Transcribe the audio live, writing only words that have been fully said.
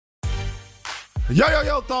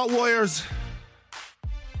Yo, Thought Warriors.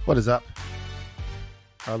 What is up?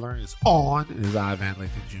 Our learning is on. It is I, Van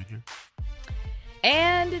Lathan Jr.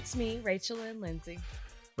 And it's me, Rachel and Lindsay.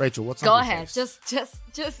 Rachel, what's Go on your ahead. face?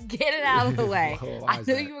 Just get it out of the way. Why I is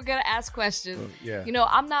knew that? you were gonna ask questions. Yeah. You know,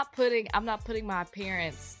 I'm not putting my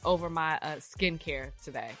appearance over my skincare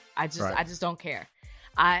today. I just don't care.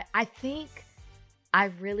 I think I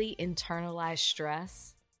really internalize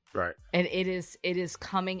stress. Right. And it is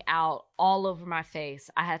coming out all over my face.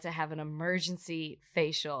 I had to have an emergency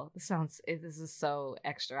facial. This is so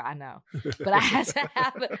extra, I know. But I had to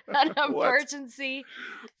have an emergency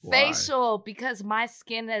facial because my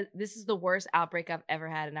skin this is the worst outbreak I've ever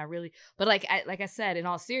had. And like I said, in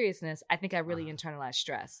all seriousness, I think I really internalized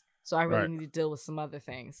stress. So I really need to deal with some other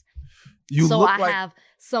things. I have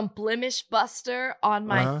some blemish buster on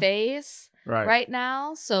my face right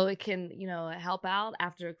now, so it can, help out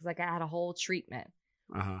after, because like I had a whole treatment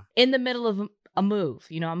in the middle of a move.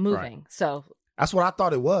 I'm moving, so that's what I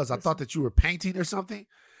thought it was. I thought that you were painting or something,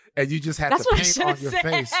 and you just had the paint on your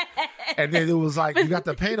face, and then it was like you got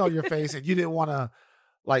the paint on your face, and you didn't want to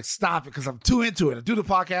like stop it because I'm too into it. I do the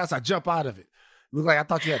podcast, I jump out of it. Look like I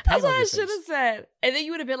thought you had paint on your face. That's what I should have said, and then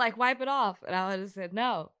you would have been like, "Wipe it off," and I would have said,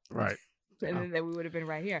 "No." Right. And then we would have been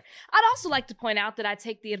right here. I'd also like to point out that I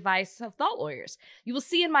take the advice of Thought Warriors. You will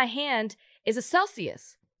see in my hand is a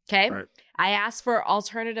Celsius. Okay. Right. I asked for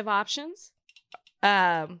alternative options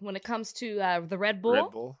when it comes to the Red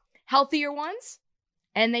Bull, healthier ones.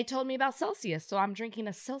 And they told me about Celsius. So I'm drinking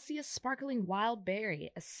a Celsius Sparkling Wild Berry.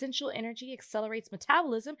 Essential energy, accelerates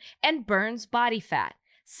metabolism, and burns body fat.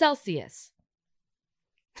 Celsius.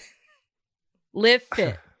 Live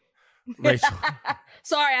fit. Rachel.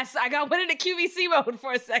 Sorry, I went into QVC mode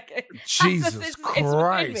for a second. Jesus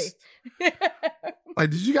Christ. Like,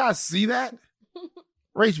 did you guys see that?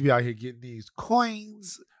 Rachel be out here getting these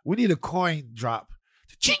coins. We need a coin drop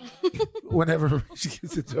whenever she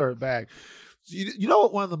gets into her bag. You know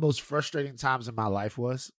what one of the most frustrating times in my life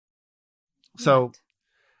was? So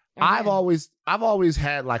I've always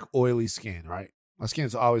had like oily skin, right? My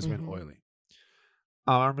skin's always been oily.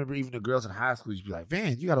 I remember even the girls in high school, you'd be like,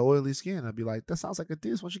 "Van, you got an oily skin." I'd be like, "That sounds like a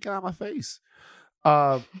diss. Why don't you get out of my face?"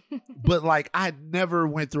 But like, I had never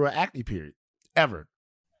went through an acne period, ever.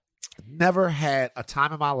 Never had a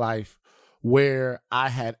time in my life where I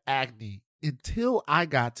had acne until I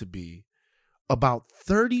got to be about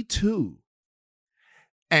 32.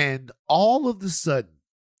 And all of a sudden,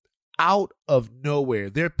 out of nowhere,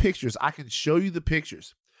 there are pictures. I can show you the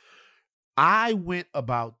pictures. I went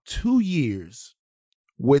about 2 years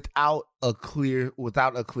without a clear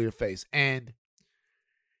face. And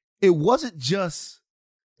it wasn't just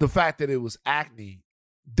the fact that it was acne.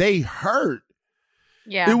 They hurt.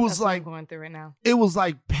 Yeah, it was that's like what I'm going through right now. It was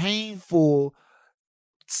like painful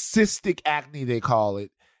cystic acne, they call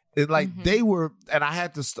it. And like they were, and I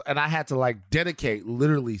had to like dedicate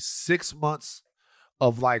literally 6 months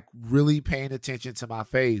of like really paying attention to my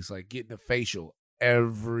face, like getting a facial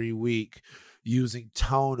every week, using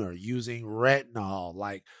toner, using retinol,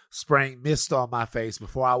 like spraying mist on my face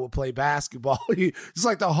before I would play basketball. It's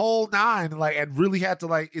like the whole nine, like, and really had to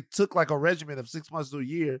like, it took like a regimen of 6 months to a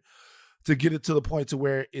year to get it to the point to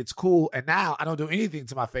where it's cool. And now I don't do anything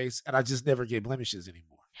to my face and I just never get blemishes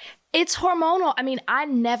anymore. It's hormonal. I mean, I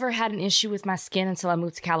never had an issue with my skin until I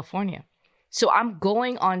moved to California. So I'm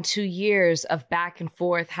going on 2 years of back and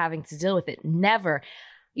forth having to deal with it. Never.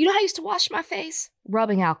 You know how I used to wash my face?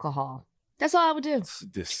 Rubbing alcohol. That's all I would do.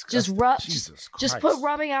 Just put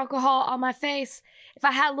rubbing alcohol on my face. If I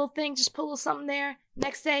had a little thing, just put a little something there.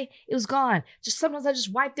 Next day, it was gone. Sometimes I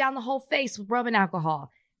just wipe down the whole face with rubbing alcohol.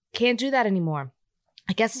 Can't do that anymore.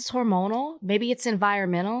 I guess it's hormonal. Maybe it's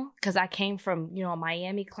environmental because I came from, a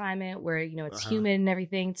Miami climate where, it's humid and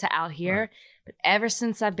everything to out here. Right. But ever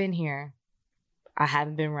since I've been here, I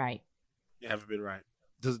haven't been right. You haven't been right.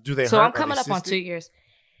 Do they hurt? So I'm coming up on 2 years.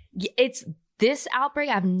 It's this outbreak.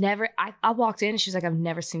 I walked in and she's like, "I've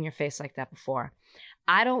never seen your face like that before."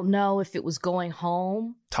 I don't know if it was going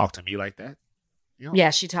home. Talk to me like that.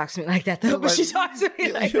 Yeah, she talks to me like that though. But she talks to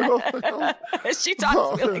me like that. She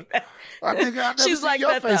talks to me like that. I never she's like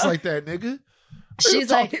your face like that, nigga.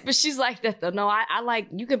 She's like that though. No, I like,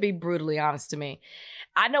 you can be brutally honest to me.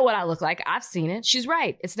 I know what I look like. I've seen it. She's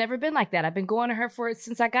right. It's never been like that. I've been going to her for it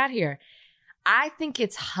since I got here. I think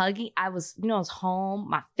it's hugging. I was home.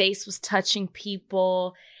 My face was touching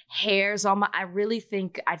people, hairs on I really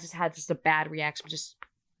think I just had a bad reaction.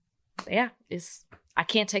 I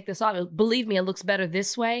can't take this off. Believe me, it looks better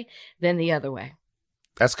this way than the other way.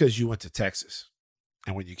 That's because you went to Texas.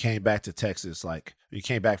 And when you came back to Texas, like you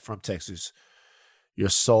came back from Texas, your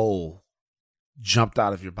soul jumped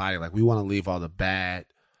out of your body. Like, we want to leave all the bad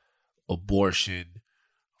abortion,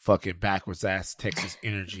 fucking backwards ass Texas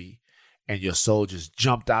energy, and your soul just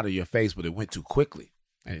jumped out of your face, but it went too quickly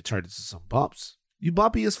and it turned into some bumps. You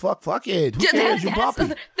bumpy as fuck. Fuck it. Who cares? You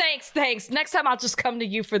bumpy. Thanks. Next time I'll just come to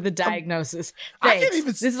you for the diagnosis. Thanks. I can't even.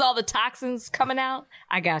 This is all the toxins coming out.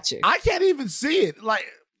 I got you. I can't even see it. Like,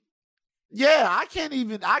 yeah, I can't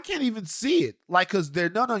even see it. Like, because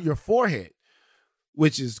they're none on your forehead,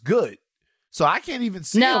 which is good. So I can't even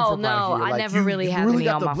see them from right here. I like, never really have any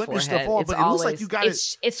on my forehead. Stuff on, but it looks like you got it.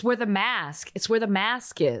 It's where the mask. It's where the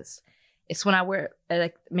mask is. It's when I wear.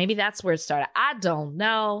 Like, maybe that's where it started. I don't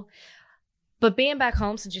know. But being back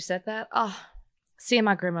home, since you said that, seeing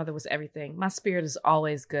my grandmother was everything. My spirit is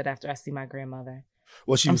always good after I see my grandmother.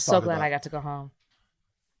 Well, I'm so glad I got to go home.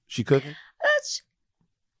 She cooking?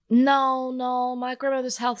 No. My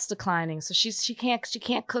grandmother's health's declining, so she can't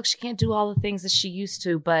cook. She can't do all the things that she used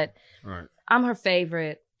to. But right. I'm her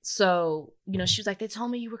favorite. So, she was like, they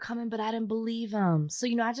told me you were coming, but I didn't believe them. So,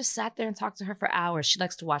 I just sat there and talked to her for hours. She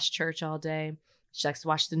likes to watch church all day. She likes to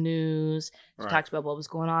watch the news. She talked about what was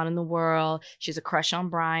going on in the world. She has a crush on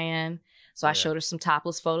Brian. So I showed her some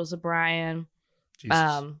topless photos of Brian. Jesus.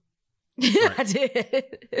 I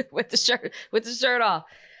did with the shirt off.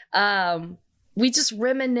 We just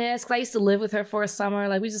reminisce. 'Cause I used to live with her for a summer.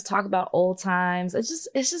 Like, we just talk about old times. It's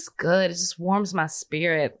just good. It just warms my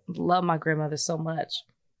spirit. Love my grandmother so much.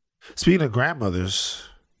 Speaking of grandmothers,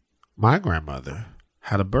 my grandmother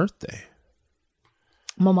had a birthday.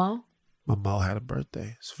 Momo had a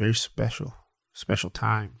birthday. It's a very special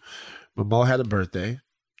time. Momo had a birthday.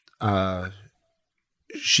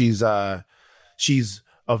 She's a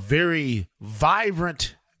very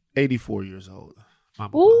vibrant 84 years old.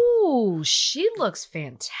 Ooh, she looks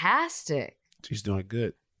fantastic. She's doing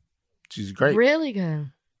good. She's great. Really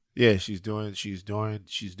good. Yeah, she's doing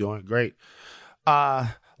great.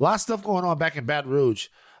 A lot of stuff going on back in Baton Rouge.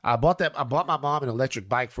 I bought my mom an electric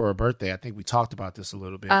bike for her birthday. I think we talked about this a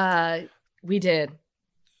little bit. We did.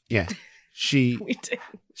 Yeah. We did.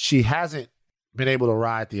 She hasn't been able to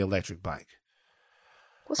ride the electric bike.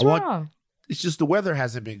 What's wrong? It's just the weather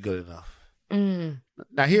hasn't been good enough.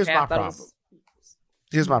 Now, here's my problem.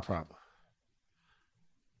 Here's my problem.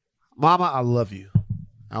 Mama, I love you.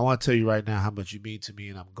 I want to tell you right now how much you mean to me,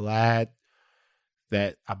 and I'm glad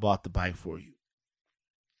that I bought the bike for you.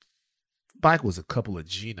 Bike was a couple of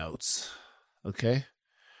G notes, okay?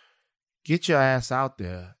 Get your ass out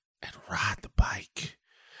there and ride the bike.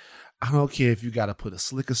 I don't care if you got to put a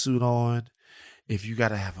slicker suit on, if you got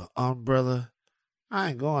to have an umbrella. I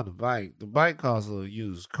ain't going to bike. The bike costs a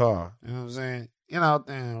used car. You know what I'm saying? Get out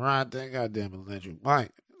there and ride that goddamn electric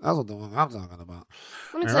bike. That's what the one I'm talking about.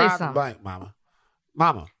 Let me tell you something. Ride the bike, mama.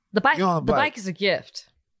 Mama. The bike is a gift.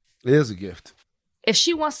 It is a gift. If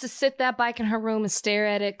she wants to sit that bike in her room and stare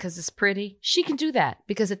at it because it's pretty, she can do that.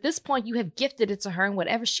 Because at this point, you have gifted it to her, and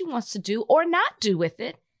whatever she wants to do or not do with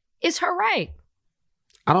it is her right.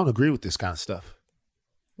 I don't agree with this kind of stuff.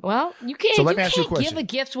 Well, you can't. So let me ask you a question. Give a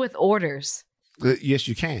gift with orders. Yes,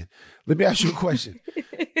 you can. Let me ask you a question.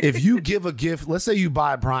 If you give a gift, let's say you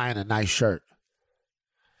buy Brian a nice shirt,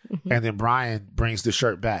 and then Brian brings the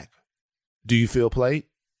shirt back, do you feel played?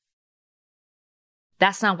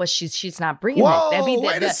 That's not what she's not bringing. Whoa, That'd be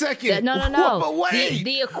wait a second. No. But wait.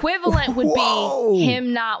 The equivalent would be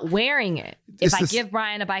him not wearing it. If I give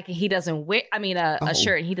Brian a bike and he doesn't wear, a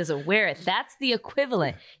shirt and he doesn't wear it, that's the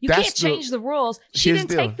equivalent. You can't change the rules. She didn't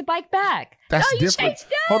take the bike back. That's different.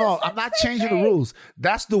 Hold on, I'm not changing the rules.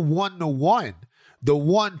 That's the 1-to-1. The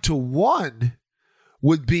 1-to-1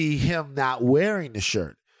 would be him not wearing the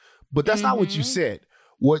shirt. But that's not what you said.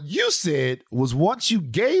 What you said was once you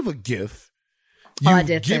gave a gift, I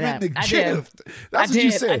did say that. The gift. That's what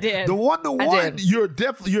you said. I did. The 1-to-1,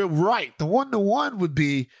 you're right. The 1-to-1 would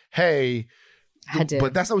be, hey, I did.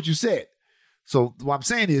 But that's not what you said. So what I'm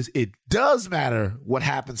saying is, it does matter what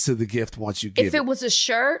happens to the gift once you give it. If it was a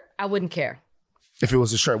shirt, I wouldn't care. If it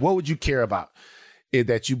was a shirt, what would you care about?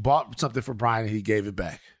 That you bought something for Brian and he gave it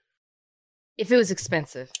back. If it was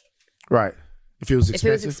expensive. Right. If it was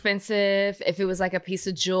expensive. If it was like a piece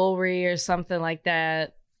of jewelry or something like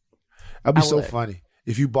that. That'd be so funny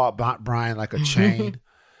if you bought Brian like a chain,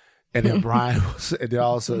 and then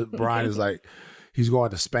all of a sudden Brian is like, he's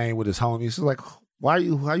going to Spain with his homies. He's like, how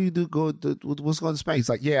you what's going to Spain? He's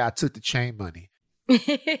like, yeah, I took the chain money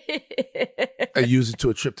and used it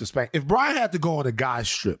to a trip to Spain. If Brian had to go on a guy's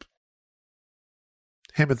trip,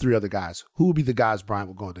 him and 3 other guys, who would be the guys Brian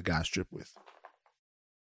would go on the guy's trip with?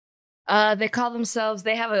 They call themselves.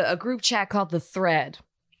 They have a group chat called The Thread.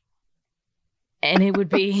 And it would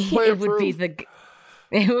be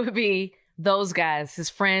those guys, his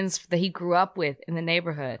friends that he grew up with in the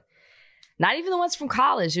neighborhood. Not even the ones from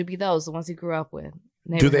college. It'd be the ones he grew up with.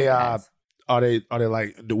 Do they? Guys. Are they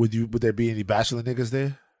like? Would there be any bachelor niggas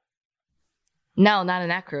there? No, not in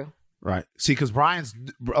that crew. Right. See, because let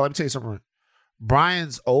me tell you something.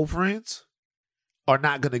 Brian's old friends are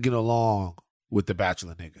not going to get along with the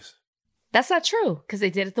bachelor niggas. That's not true, because they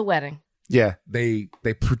did at the wedding. Yeah, they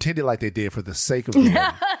pretended like they did for the sake of the wedding.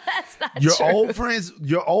 That's not true.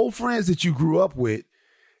 Your old friends that you grew up with,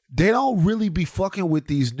 they don't really be fucking with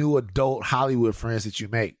these new adult Hollywood friends that you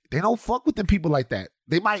make. They don't fuck with them people like that.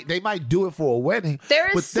 They might do it for a wedding. There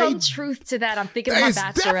is some truth to that. I'm thinking of my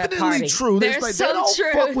bachelorette party. True. There's like, they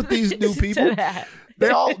don't fuck with these new people.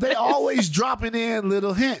 They always dropping in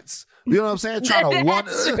little hints. You know what I'm saying? Trying to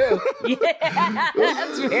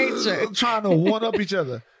that's very true. Trying to one up each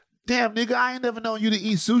other. Damn, nigga, I ain't never known you to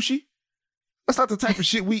eat sushi. That's not the type of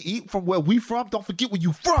shit we eat from where we from. Don't forget where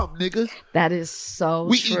you from, nigga. That is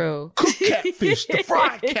so true. Eat cooked catfish, the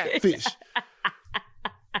fried catfish.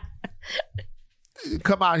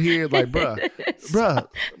 Come out here like, bruh.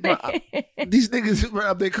 These niggas,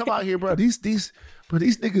 bruh, they come out here, bruh. These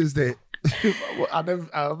niggas that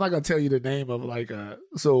I'm not gonna tell you the name of like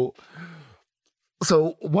so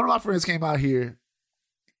one of my friends came out here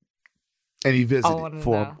and he visited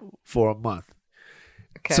for a month.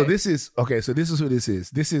 Okay. So this is who this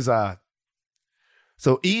is. This is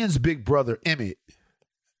so Ian's big brother Emmett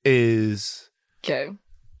is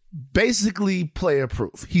basically player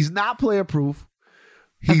proof. He's not player proof.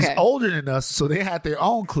 He's older than us, so they had their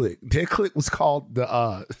own clique. Their clique was called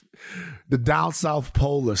the Down South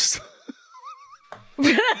Polars.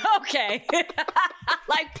 Okay. I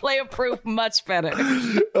like player proof much better.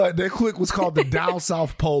 Their clique was called the Down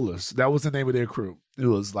South Polars. That was the name of their crew. It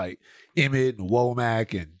was like Emmett and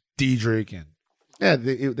Womack and Diedrich and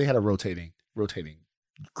they had a rotating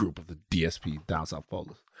group of the DSP, Down South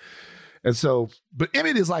Polars. And so, but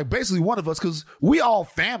Emmett is like basically one of us because we all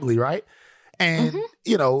family, right? And,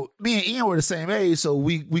 you know, me and Ian were the same age, so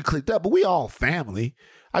we clicked up, but we all family.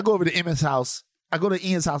 I go over to Emmett's house. I go to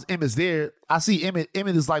Ian's house. Emmett's there. I see Emmett.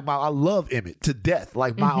 Emmett is like I love Emmett to death,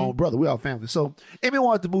 like my own brother. We all family. So Emmett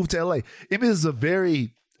wanted to move to LA. Emmett is a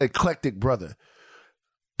very eclectic brother.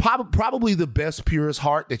 Probably the best, purest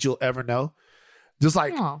heart that you'll ever know. Just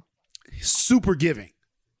like super giving.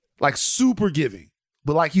 Like super giving.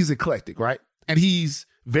 But like he's eclectic, right? And he's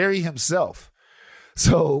very himself.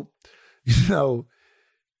 So, you know,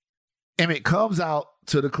 Emmett comes out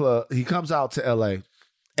to the club. He comes out to LA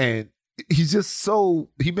and he's just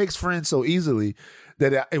he makes friends so easily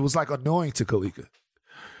that it was like annoying to Kalika.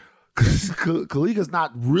 Kalika's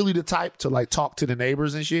not really the type to like talk to the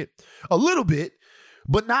neighbors and shit. A little bit,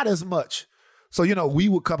 but not as much. So, you know, we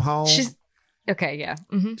would come home. She's okay, yeah.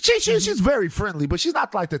 She's very friendly, but she's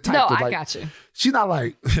not like the type to like. I got you. She's not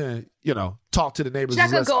like, you know, talk to the neighbors. She's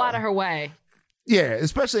not going to go out of her way. Yeah,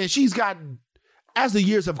 especially, and she's gotten, as the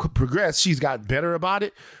years have progressed, she's gotten better about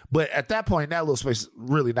it. But at that point, in that little space,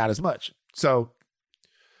 really not as much. So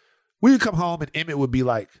we would come home and Emmett would be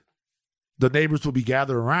like, the neighbors would be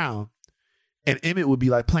gathered around and Emmett would be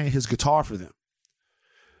like playing his guitar for them.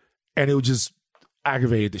 And it would just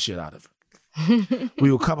aggravate the shit out of her.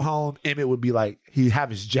 We would come home, Emmett would be like, he'd have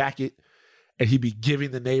his jacket and he'd be giving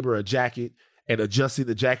the neighbor a jacket and adjusting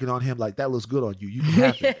the jacket on him like, that looks good on you. You can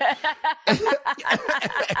have it.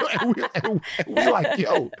 and we're like,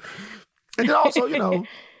 yo. And then also, you know,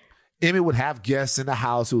 Emmett would have guests in the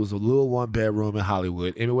house. It was a little one bedroom in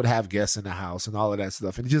Hollywood. Emmett would have guests in the house and all of that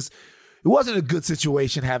stuff. And it wasn't a good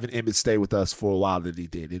situation having Emmett stay with us for a while that he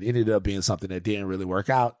did. It ended up being something that didn't really work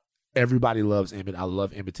out. Everybody loves Emmett. I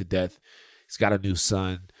love Emmett to death. He's got a new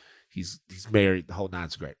son. He's married. The whole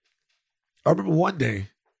nine's great. I remember one day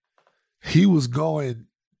he was going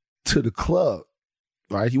to the club,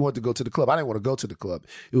 right? He wanted to go to the club. I didn't want to go to the club.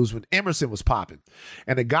 It was when Emerson was popping.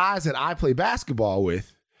 And the guys that I play basketball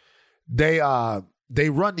with, they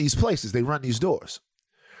run these places. They run these doors.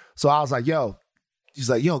 So I was like, yo, he's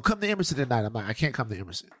like, yo, come to Emerson tonight. I'm like, I can't come to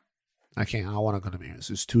Emerson. I can't. I don't want to come to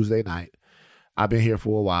Emerson. It's Tuesday night. I've been here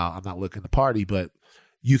for a while. I'm not looking to party, but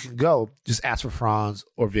you can go. Just ask for Franz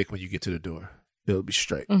or Vic when you get to the door. It'll be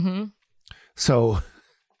straight. So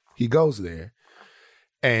he goes there,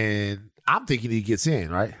 and I'm thinking he gets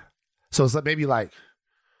in, right? So it's like maybe like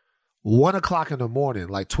 1 o'clock in the morning,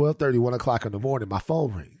 like 12:30, 1 o'clock in the morning, my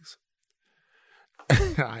phone rings.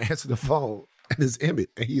 I answer the phone, and it's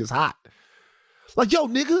Emmett, and he is hot. Like, yo,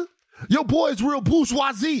 nigga, your boy is real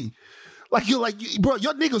bourgeoisie. Like, you're like, bro,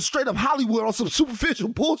 your nigga's straight up Hollywood on some superficial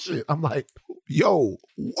bullshit. I'm like, yo,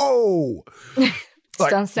 whoa.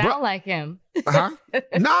 Like, don't sound like him.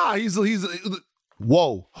 Nah, he's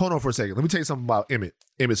Whoa, hold on for a second. Let me tell you something about Emmett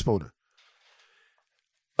Spooner.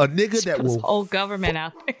 A nigga that will whole government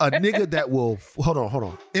out there. A nigga that will hold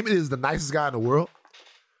on. Emmett is the nicest guy in the world.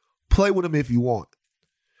 Play with him if you want.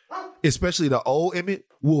 Especially the old Emmett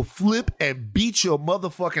will flip and beat your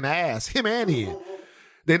motherfucking ass. Him and Ian.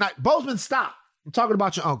 They not Bozeman, stop. I'm talking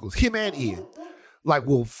about your uncles. Him and Ian. Like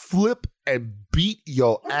will flip and beat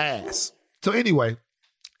your ass. So anyway,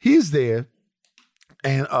 he's there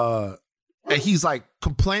and he's like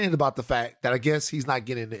complaining about the fact that I guess he's not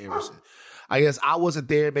getting into Emerson. I guess I wasn't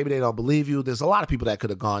there. Maybe they don't believe you. There's a lot of people that could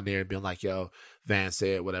have gone there and been like, yo, Van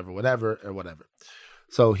said whatever.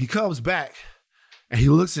 So he comes back and he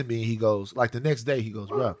looks at me and he goes, like the next day, he goes,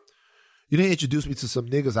 bro, you didn't introduce me to some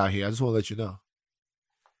niggas out here. I just want to let you know.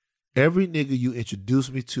 Every nigga you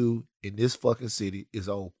introduced me to in this fucking city is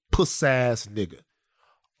old puss-ass nigga.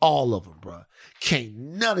 All of them, bro. Can't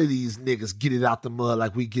none of these niggas get it out the mud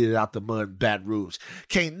like we get it out the mud in Baton Rouge.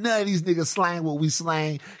 Can't none of these niggas slang what we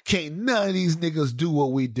slang. Can't none of these niggas do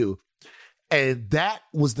what we do. And that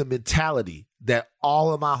was the mentality that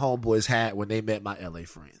all of my homeboys had when they met my LA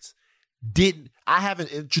friends. I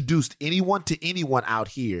haven't introduced anyone to anyone out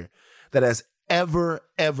here that has ever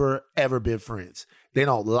been friends. They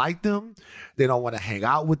don't like them. They don't want to hang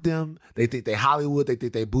out with them. They think they Hollywood. They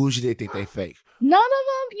think they bougie. They think they fake. None of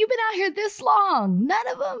them? You've been out here this long. None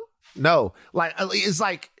of them? No. I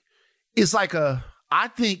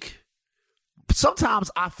think sometimes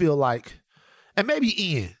I feel like, and maybe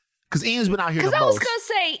Ian, because Ian's been out here the most. Because I was going to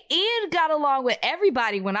say, Ian got along with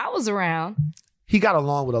everybody when I was around. He got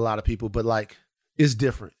along with a lot of people, but like, it's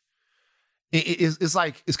different.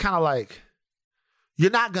 It's kind of like, you're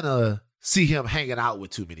not going to see him hanging out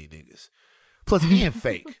with too many niggas. Plus, Ian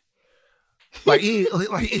fake. Ian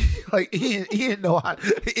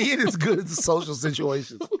is good at the social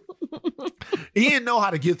situations. Ian know how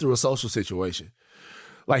to get through a social situation.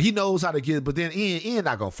 Like he knows how to get, but then Ian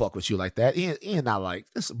not gonna fuck with you like that. Ian not like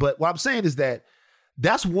this. But what I'm saying is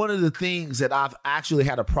that's one of the things that I've actually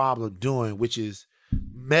had a problem doing, which is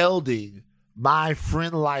melding my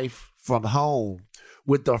friend life from home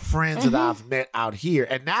with the friends that I've met out here.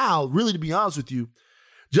 And now, really, to be honest with you,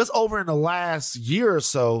 just over in the last year or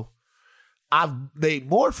so, I've made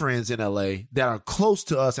more friends in LA that are close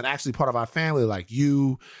to us and actually part of our family, like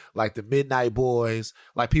you, like the Midnight Boys,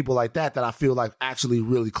 like people like that I feel like actually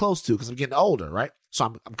really close to because I'm getting older, right? So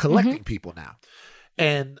I'm collecting people now.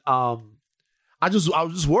 And I was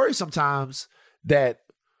just worried sometimes that,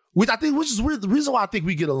 which is weird. The reason why I think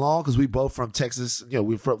we get along because we both from Texas. You know,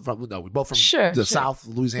 we both from the South,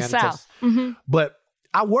 Louisiana, Texas. Mm-hmm. But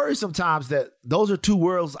I worry sometimes that those are two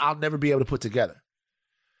worlds I'll never be able to put together.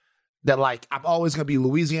 That like I'm always gonna be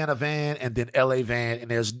Louisiana Van and then LA Van, and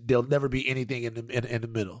there'll never be anything in the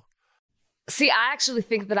middle. See, I actually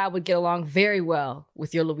think that I would get along very well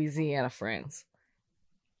with your Louisiana friends,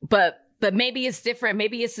 but maybe it's different.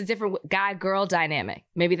 Maybe it's a different guy-girl dynamic.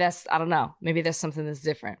 Maybe I don't know. Maybe there's something that's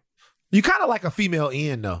different. You kind of like a female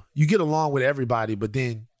Ian, though. You get along with everybody, but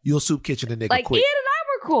then you'll soup kitchen a nigga like quick. Ian and I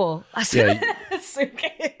were cool. I said,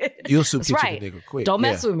 you'll soup kitchen a nigga quick. Don't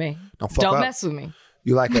mess with me. Don't mess with me.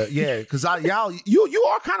 You like because you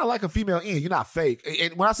are kind of like a female Ian. You're not fake.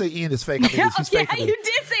 And when I say Ian is fake, I mean he's fake. Yeah, you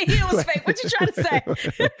did say Ian was fake. What you trying to say?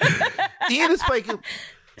 Ian is fake.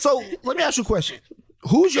 So let me ask you a question.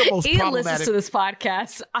 Who's your most Ian problematic? listens to this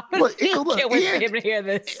podcast. I can't wait for him to hear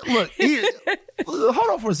this. Look, Ian, hold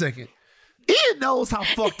on for a second. Ian knows how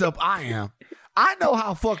fucked up I am. I know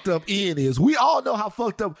how fucked up Ian is. We all know how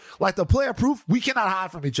fucked up. Like the player proof, we cannot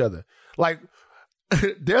hide from each other. Like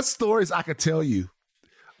there's stories I could tell you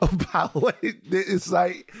about what it's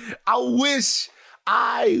like. I wish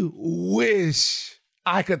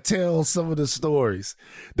I could tell some of the stories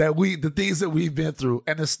the things that we've been through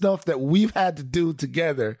and the stuff that we've had to do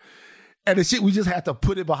together and the shit we just had to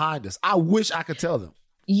put it behind us. I wish I could tell them.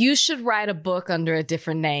 You should write a book under a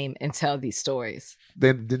different name and tell these stories.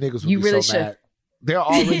 Then the niggas would be so mad. They're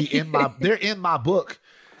already they're in my book,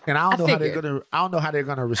 and I don't know how they're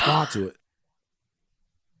gonna respond to it.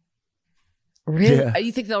 Really? Yeah.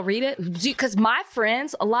 You think they'll read it? Because my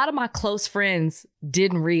friends, a lot of my close friends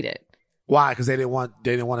didn't read it. Why? Because they didn't want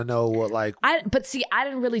to know what like. But see, I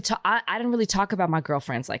didn't really talk about my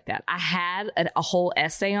girlfriends like that. I had a whole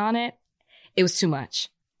essay on it. It was too much.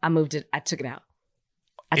 I moved it. I took it out.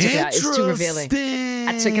 It's too revealing.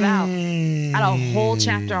 I took it out. I had a whole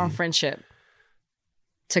chapter on friendship.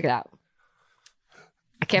 Took it out.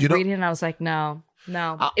 I kept reading it and I was like, no.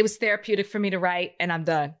 It was therapeutic for me to write and I'm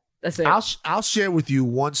done. That's it. I'll share with you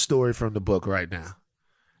one story from the book right now.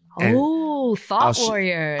 Oh, Thought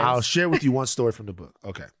Warriors. I'll share with you one story from the book.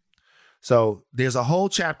 Okay. So there's a whole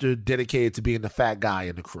chapter dedicated to being the fat guy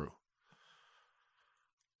in the crew.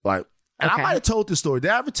 Like, and I might have told this story.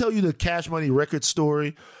 Did I ever tell you the Cash Money Records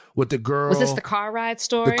story with the girl? Was this the car ride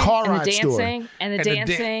story? The car and ride the dancing story. And the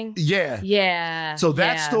dancing. Yeah. Yeah. So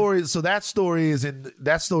that story is in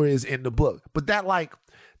the book. But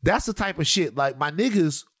that's the type of shit. Like, my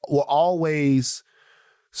niggas were always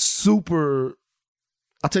super.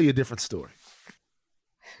 I'll tell you a different story.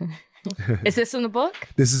 Is this in the book?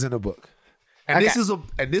 This is in the book. And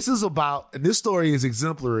this story is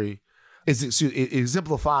exemplary. It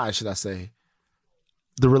exemplifies, should I say,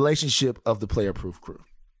 the relationship of the Player Proof crew.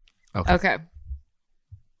 Okay.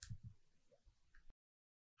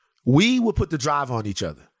 We would put the drive on each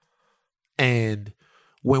other. And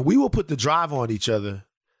when we would put the drive on each other,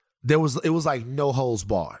 it was like no holds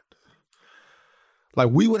barred.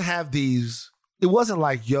 Like, we would have these, it wasn't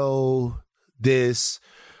like, yo, this,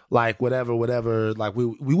 like, whatever. Like, we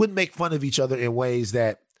wouldn't make fun of each other in ways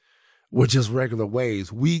that were just regular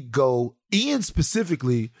ways. Ian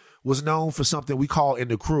specifically was known for something we call in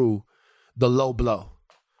the crew the low blow.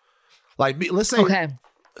 Like, me, let's say. Okay,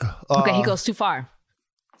 he goes too far.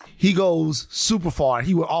 He goes super far.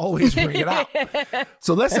 He would always bring it out.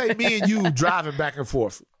 So let's say me and you driving back and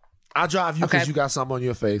forth. I drive you because you got something on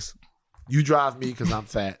your face. You drive me because I'm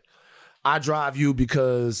fat. I drive you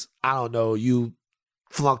because, I don't know, you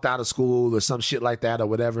flunked out of school or some shit like that or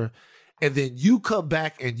whatever. And then you come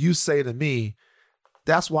back and you say to me,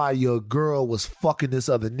 that's why your girl was fucking this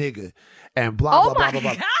other nigga and blah, blah, blah, blah,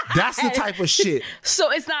 blah. That's the type of shit.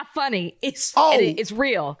 So it's not funny. It's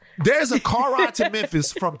real. There's a car ride to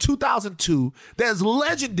Memphis from 2002 that's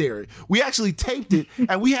legendary. We actually taped it,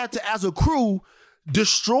 and we had to, as a crew,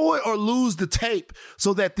 destroy or lose the tape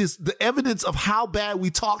so that the evidence of how bad we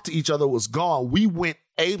talked to each other was gone. We went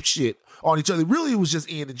ape shit on each other. Really, it was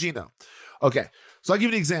just Ian and Gino. Okay, so I'll give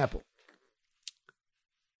you an example.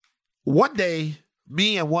 One day,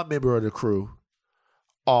 me and one member of the crew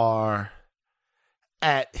are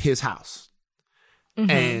at his house. Mm-hmm.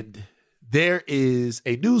 And there is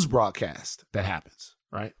a news broadcast that happens,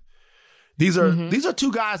 right? These are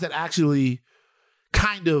two guys that actually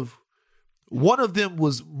kind of, one of them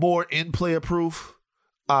was more in Player Proof,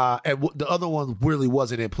 and the other one really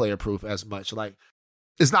wasn't in Player Proof as much. Like,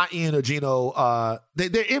 it's not Ian or Gino.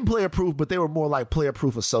 They're in Player Proof, but they were more like Player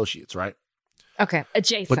Proof associates, right? Okay,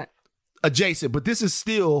 adjacent. But this is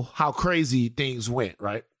still how crazy things went,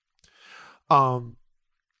 right?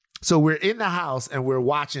 So we're in the house and we're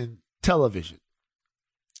watching television.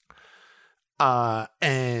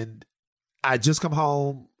 And I just come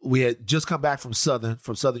home. We had just come back from Southern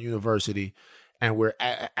University, and we're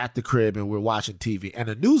at the crib and we're watching TV. And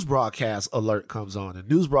a news broadcast alert comes on. The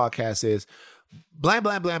news broadcast says, blam,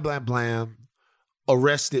 blam, blam, blam, blam,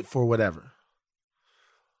 arrested for whatever.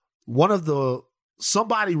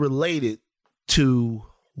 Somebody related to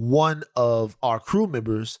one of our crew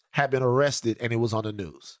members had been arrested, and it was on the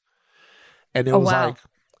news. And it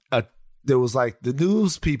was like the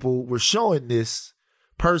news people were showing this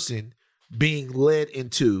person being led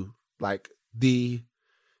into like the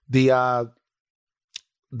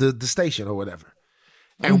station or whatever.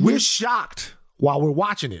 And we're shocked while we're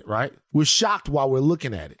watching it, right? We're shocked while we're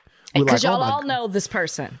looking at it. Because y'all all know this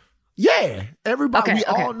person. Yeah, everybody. We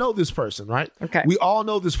all know this person, right? Okay, we all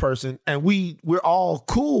know this person, and we're all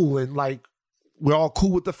cool, and like we're all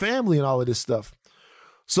cool with the family and all of this stuff.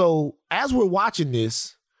 So as we're watching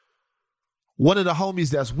this, one of the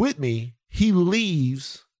homies that's with me, he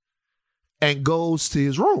leaves and goes to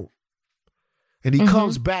his room, and he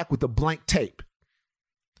comes back with a blank tape.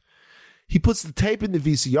 He puts the tape in the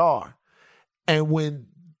VCR, and when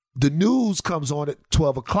the news comes on at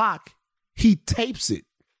 12 o'clock, he tapes it.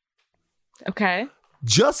 Okay.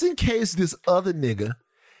 Just in case this other nigga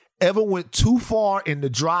ever went too far in the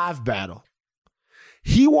drive battle,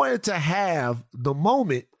 he wanted to have the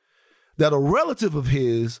moment that a relative of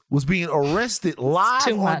his was being arrested live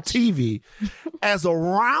on TV as a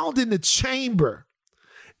round in the chamber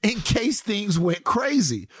in case things went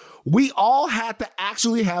crazy. We all had to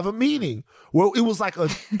actually have a meeting where it was like a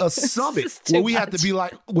summit where we had to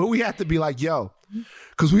be like, yo,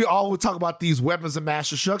 because we all would talk about these weapons of mass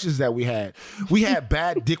destructions that we had. We had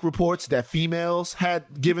bad dick reports that females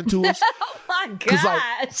had given to us. Oh my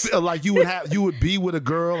gosh. Like you would be with a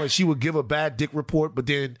girl and she would give a bad dick report, but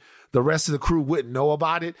then the rest of the crew wouldn't know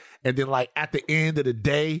about it. And then like at the end of the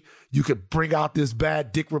day, you could bring out this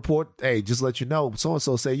bad dick report. Hey, just let you know,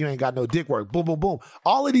 so-and-so say you ain't got no dick work. Boom, boom, boom.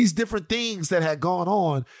 All of these different things that had gone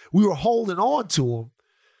on, we were holding on to them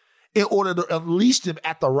in order to unleash them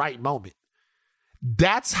at the right moment.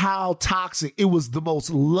 That's how toxic. It was the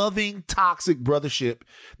most loving, toxic brotherhood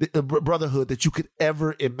that you could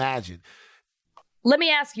ever imagine. Let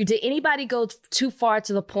me ask you, did anybody go too far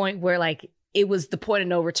to the point where like it was the point of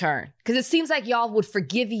no return? Because it seems like y'all would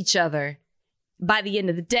forgive each other by the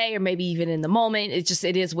end of the day, or maybe even in the moment. It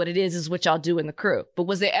is what it is what y'all do in the crew. But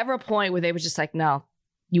was there ever a point where they were just like, no,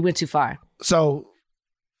 you went too far? So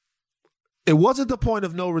it wasn't the point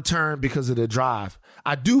of no return because of the drive.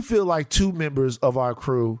 I do feel like 2 members of our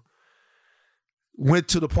crew went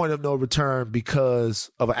to the point of no return because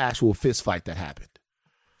of an actual fist fight that happened.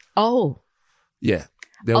 Oh. Yeah.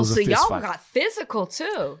 There was a fist y'all fight. got physical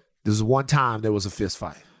too. This is one time there was a fist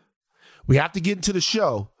fight. We have to get into the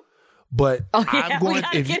show, but I'm going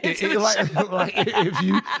if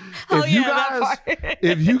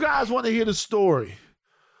you guys want to hear the story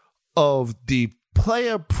of the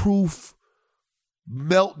player-proof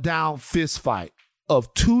meltdown fist fight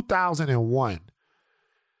of 2001,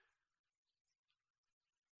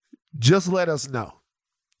 just let us know.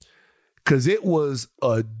 Because it was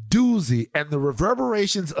a doozy, and the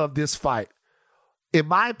reverberations of this fight, in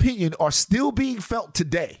my opinion, are still being felt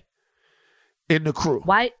today in the crew.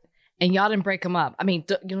 Why? And y'all didn't break them up. I mean,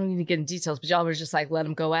 you don't need to get in details, but y'all were just like, let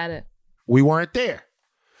them go at it. We weren't there.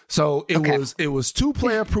 So it was 2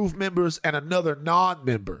 player-proof members and another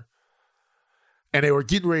non-member. And they were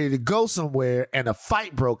getting ready to go somewhere, and a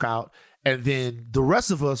fight broke out. And then the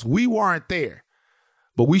rest of us, we weren't there.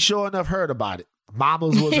 But we sure enough heard about it.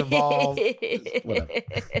 Mamas was involved. Whatever.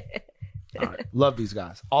 All right. Love these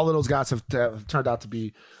guys. All of those guys have turned out to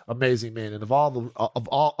be amazing men. And of all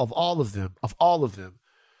of them,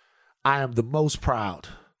 I am the most proud.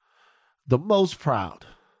 The most proud.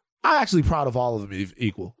 I'm actually proud of all of them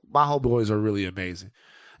equal. My homeboys are really amazing.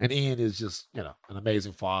 And Ian is just, an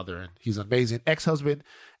amazing father, and he's an amazing ex-husband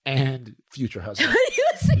and future husband.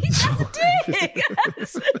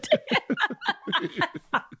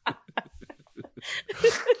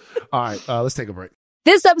 All right, let's take a break.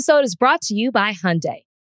 This episode is brought to you by Hyundai.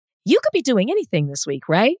 You could be doing anything this week,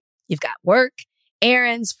 right? You've got work,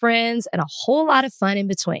 errands, friends, and a whole lot of fun in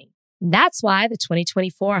between. That's why the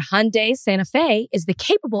 2024 Hyundai Santa Fe is the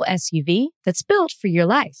capable SUV that's built for your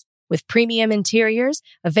life. With premium interiors,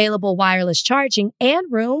 available wireless charging, and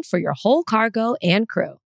room for your whole cargo and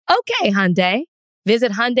crew. Okay, Hyundai.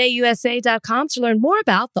 Visit HyundaiUSA.com to learn more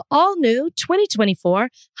about the all-new 2024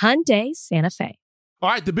 Hyundai Santa Fe. All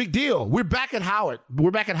right, the big deal. We're back at Howard. We're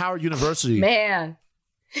back at Howard University. Man.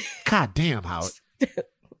 God damn, Howard.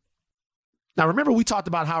 Now, remember we talked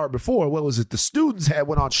about Howard before. What was it? The students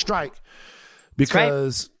went on strike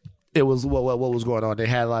because it was, what was going on? They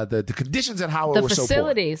had the conditions at Howard were so poor. The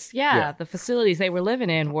facilities, the facilities they were living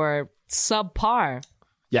in were subpar.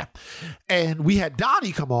 Yeah. And we had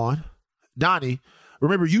Donnie come on. Donnie,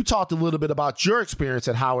 remember you talked a little bit about your experience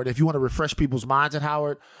at Howard. If you want to refresh people's minds at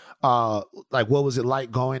Howard, what was it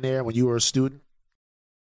like going there when you were a student?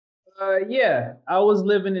 Yeah, I was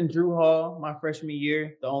living in Drew Hall my freshman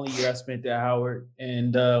year, the only year I spent at Howard.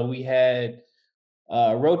 And we had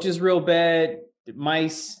roaches real bad,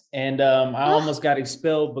 mice, and I almost got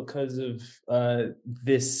expelled because of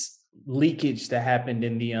this leakage that happened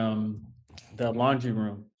in the laundry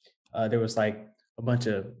room. There was like a bunch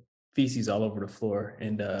of feces all over the floor.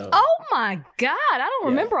 And oh my God, I don't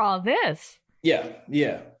remember all this.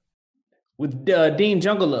 Yeah. With Dean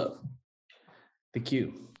Jungle Love, the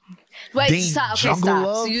Q. Wait, Dean stop. Okay, Jungle stop.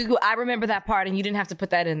 Love? So I remember that part, and you didn't have to put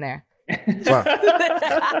that in there. Let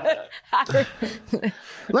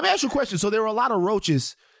me ask you a question. So there were a lot of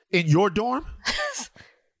roaches in your dorm?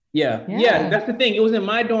 Yeah, that's the thing. It was in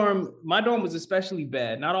my dorm. My dorm was especially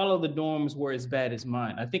bad. Not all of the dorms were as bad as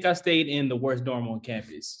mine. I think I stayed in the worst dorm on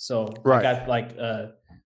campus. So I got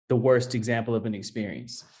the worst example of an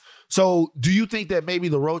experience. So do you think that maybe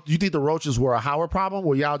do you think the roaches were a Howard problem?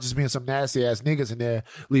 Or y'all just being some nasty ass niggas in there,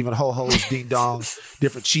 leaving ho-hos, ding dongs,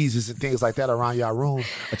 different cheeses and things like that around y'all room,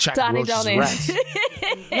 attracting roaches and rats?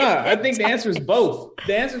 No, I think the answer is both.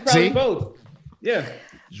 The answer is probably both. Yeah.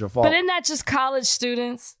 It's your fault. But isn't that just college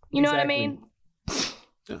students? You know what I mean?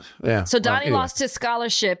 Yeah. So Donnie lost his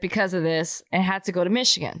scholarship because of this and had to go to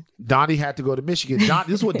Michigan. Donnie had to go to Michigan. This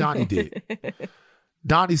is what Donnie did.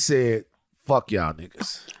 Donnie said, fuck y'all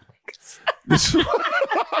niggas. This is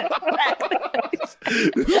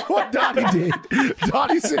what Donnie did.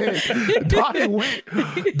 Donnie said,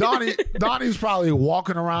 Donnie's probably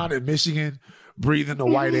walking around in Michigan, breathing the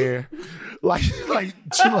white air. Like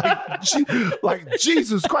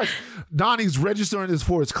Jesus Christ. Donnie's registering this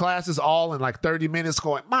for his classes all in like 30 minutes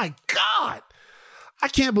going, my God, I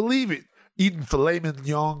can't believe it. Eating filet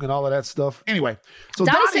mignon and all of that stuff. Anyway. So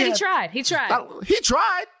Donnie said he tried. He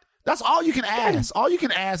tried. That's all you can ask. All you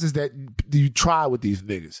can ask is that you try with these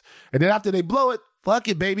niggas. And then after they blow it, fuck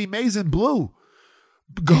it, baby. Mason Blue.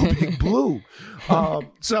 Go Big Blue.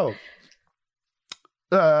 So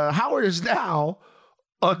Howard is now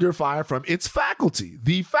under fire from its faculty.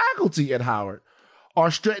 The faculty at Howard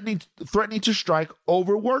are threatening to strike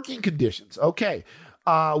over working conditions. Okay.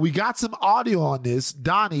 We got some audio on this.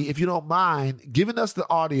 Donnie, if you don't mind, giving us the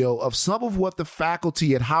audio of some of what the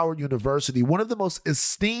faculty at Howard University, one of the most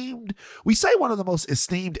esteemed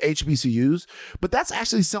HBCUs, but that's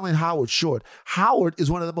actually selling Howard short. Howard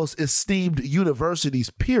is one of the most esteemed universities,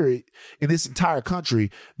 period, in this entire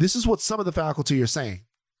country. This is what some of the faculty are saying.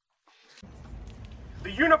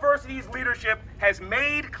 The university's leadership has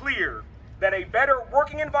made clear that a better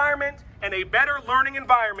working environment and a better learning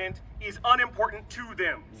environment is unimportant to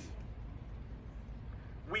them.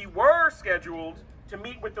 We were scheduled to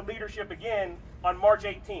meet with the leadership again on March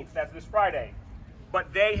 18th, that's this Friday,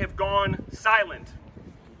 but they have gone silent.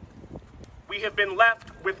 We have been left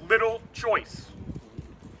with little choice.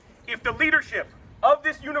 If the leadership of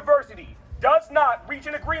this university does not reach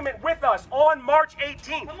an agreement with us on March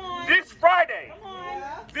 18th, this Friday,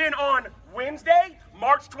 then on Wednesday,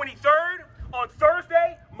 March 23rd, on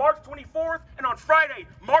Thursday, March 24th, and on Friday,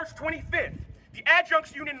 March 25th, the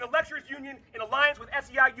Adjuncts Union and the Lecturers Union, in alliance with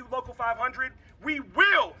SEIU Local 500, we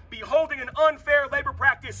will be holding an unfair labor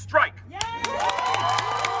practice strike.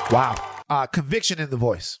 Wow. Conviction in the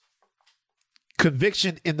voice.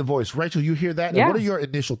 Conviction in the voice. Rachel, you hear that? Yeah. And what are your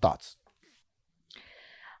initial thoughts?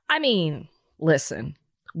 I mean, listen.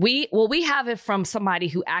 We have it from somebody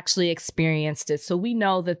who actually experienced it. So we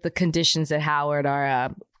know that the conditions at Howard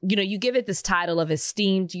are, you give it this title of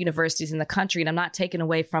esteemed universities in the country, and I'm not taking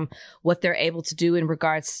away from what they're able to do in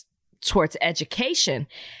regards towards education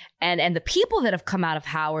and the people that have come out of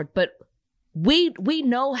Howard. But we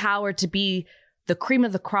know Howard to be the cream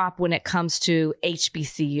of the crop when it comes to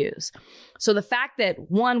HBCUs. So the fact that,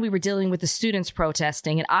 one, we were dealing with the students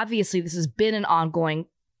protesting, and obviously this has been an ongoing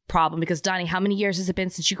problem because, Donnie, how many years has it been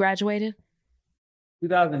since you graduated?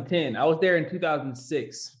 2010. I was there in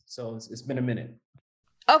 2006, so it's been a minute.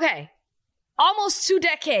 Okay, almost 2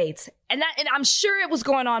 decades, and I'm sure it was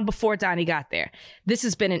going on before Donnie got there. This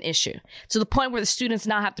has been an issue to the point where the students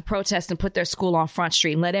now have to protest and put their school on Front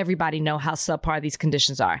Street and let everybody know how subpar these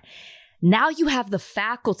conditions are. Now you have the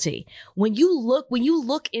faculty. When you look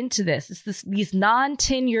into this, these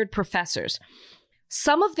non-tenured professors.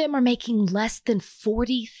 Some of them are making less than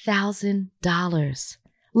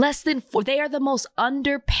 $40,000. They are the most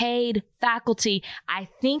underpaid faculty, I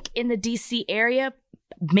think, in the DC area,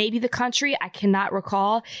 maybe the country. I cannot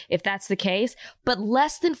recall if that's the case, but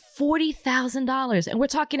less than $40,000. And we're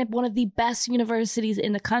talking at one of the best universities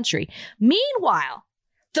in the country. Meanwhile,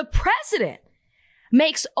 the president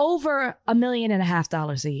makes over $1.5 million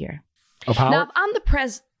a year. Of Howard? Now, if I'm the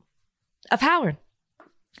president of Howard,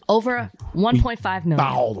 over $1.5 million.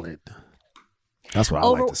 Ballin'. That's what I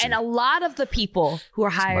like to see. And a lot of the people who are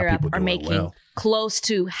higher up are making close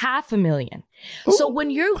to $500,000. Ooh. So when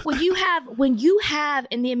you have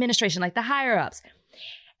in the administration, like the higher ups,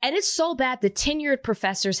 and it's so bad the tenured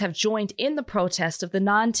professors have joined in the protest of the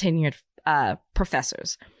non-tenured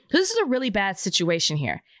professors. So this is a really bad situation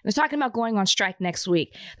here. And they're talking about going on strike next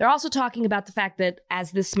week. They're also talking about the fact that,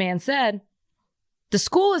 as this man said, the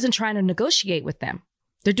school isn't trying to negotiate with them.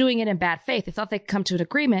 They're doing it in bad faith. They thought they could come to an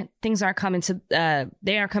agreement. Things aren't coming to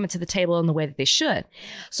the table in the way that they should.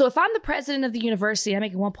 So if I'm the president of the university, I'm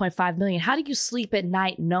making $1.5 million. How do you sleep at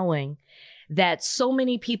night knowing that so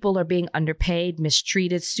many people are being underpaid,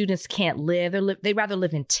 mistreated? Students can't live. They'd rather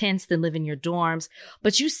live in tents than live in your dorms.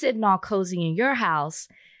 But you sitting all cozy in your house,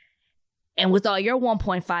 and with all your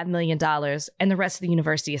 $1.5 million, and the rest of the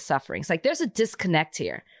university is suffering. It's like there's a disconnect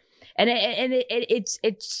here. And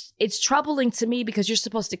it's troubling to me because you're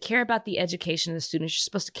supposed to care about the education of the students. You're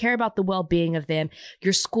supposed to care about the well-being of them,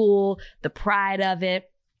 your school, the pride of it,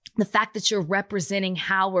 the fact that you're representing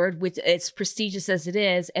Howard, which as prestigious as it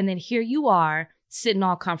is. And then here you are sitting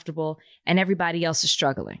all comfortable and everybody else is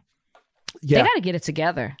struggling. Yeah. They got to get it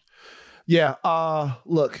together. Yeah.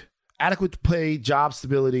 Look. Adequate pay, job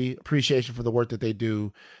stability, appreciation for the work that they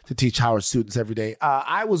do to teach Howard students every day.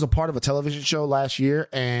 I was a part of a television show last year,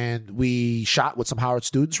 and we shot with some Howard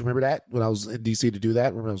students. Remember that? When I was in D.C. to do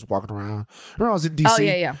that? Remember I was walking around? Remember I was in D.C.? Oh,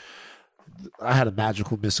 yeah. I had a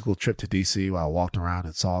magical, mystical trip to D.C. where I walked around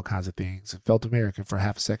and saw all kinds of things and felt American for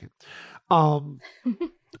half a second.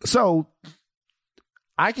 So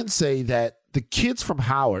I can say that the kids from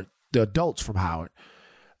Howard, the adults from Howard,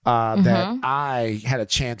 that I had a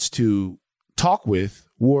chance to talk with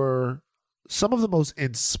were some of the most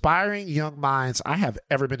inspiring young minds I have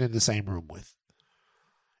ever been in the same room with.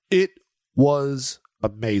 It was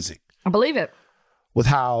amazing. I believe it. With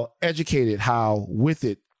how educated, how with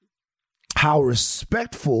it, how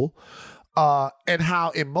respectful, and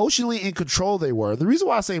how emotionally in control they were. The reason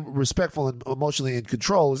why I say respectful and emotionally in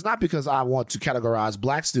control is not because I want to categorize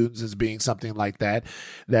black students as being something like that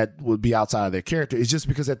would be outside of their character. It's just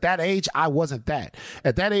because at that age, I wasn't that.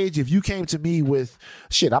 At that age, if you came to me with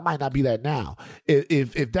shit, I might not be that now.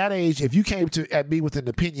 If that age, if you came at me with an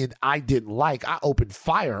opinion I didn't like, I opened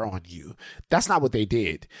fire on you. That's not what they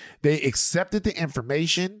did. They accepted the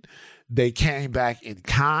information. They came back in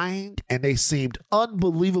kind, and they seemed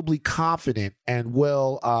unbelievably confident and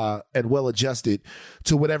well adjusted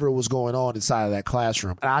to whatever was going on inside of that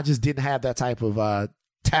classroom. And I just didn't have that type of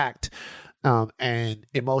tact and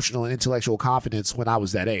emotional and intellectual confidence when I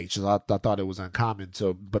was that age. So I thought it was uncommon.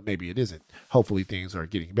 But maybe it isn't. Hopefully, things are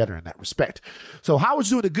getting better in that respect. So Howard's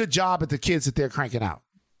doing a good job at the kids that they're cranking out.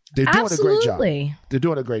 They're doing a great job. They're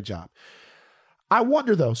doing a great job. I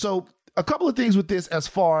wonder though. So. A couple of things with this as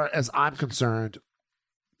far as I'm concerned.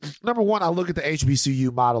 Number one, I look at the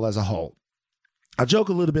HBCU model as a whole. I joke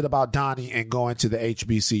a little bit about Donnie and going to the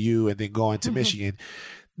HBCU and then going to Michigan.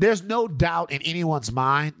 There's no doubt in anyone's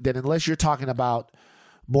mind that unless you're talking about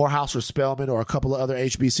Morehouse or Spelman or a couple of other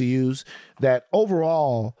HBCUs, that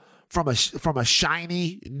overall, from a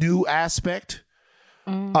shiny new aspect,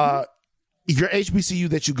 your HBCU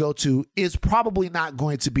that you go to is probably not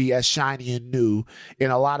going to be as shiny and new in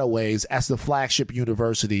a lot of ways as the flagship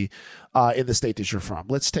university in the state that you're from.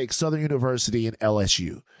 Let's take Southern University and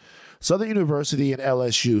LSU. Southern University and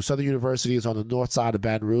LSU. Southern University is on the north side of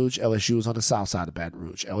Baton Rouge. LSU is on the south side of Baton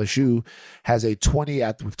Rouge. LSU has we've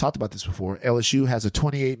talked about this before. LSU has a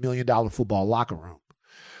 $28 million football locker room.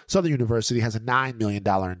 Southern University has a $9 million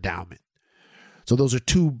endowment. So those are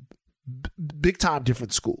two big time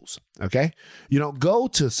different schools. Okay. You don't go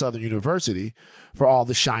to Southern University for all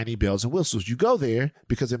the shiny bells and whistles. You go there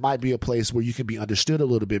because it might be a place where you can be understood a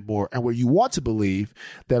little bit more and where you want to believe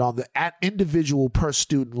that on the individual per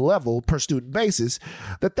student level, per student basis,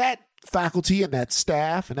 that faculty and that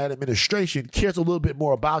staff and that administration cares a little bit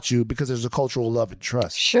more about you because there's a cultural love and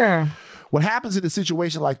trust. Sure. What happens in a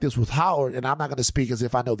situation like this with Howard, and I'm not going to speak as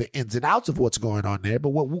if I know the ins and outs of what's going on there, but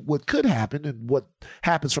what could happen and what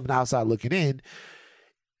happens from an outside looking in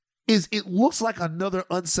is it looks like another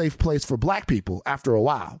unsafe place for black people after a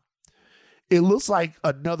while. It looks like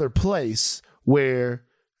another place where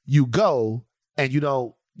you go and you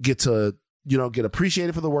don't get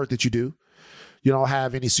appreciated for the work that you do. You don't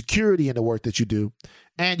have any security in the work that you do,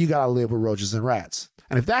 and you got to live with roaches and rats.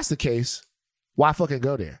 And if that's the case, why fucking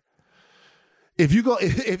go there? If you go,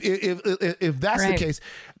 if that's the case,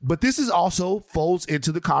 but this is also folds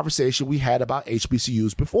into the conversation we had about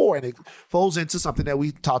HBCUs before, and it folds into something that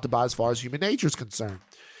we talked about as far as human nature is concerned.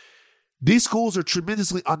 These schools are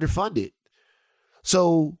tremendously underfunded.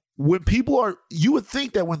 So when you would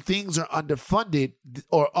think that when things are underfunded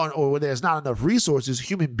or when there's not enough resources,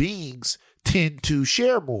 human beings tend to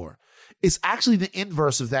share more. It's actually the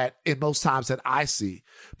inverse of that in most times that I see.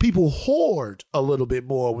 People hoard a little bit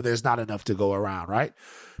more when there's not enough to go around, right?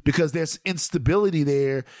 Because there's instability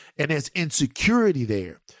there and there's insecurity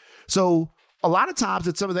there. So a lot of times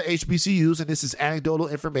at some of the HBCUs, and this is anecdotal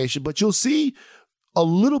information, but you'll see a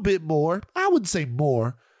little bit more. I wouldn't say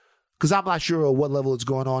more, because I'm not sure what level it's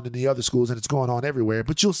going on in the other schools, and it's going on everywhere.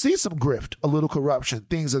 But you'll see some grift, a little corruption,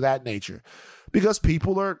 things of that nature, because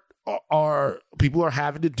people are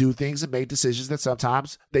having to do things and make decisions that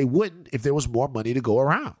sometimes they wouldn't if there was more money to go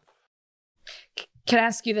around. Can I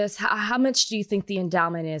ask you this? How much do you think the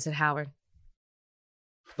endowment is at Howard?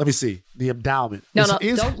 Let me see. The endowment. No,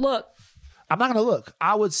 don't look. I'm not going to look.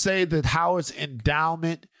 I would say that Howard's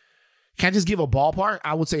endowment, can I just give a ballpark?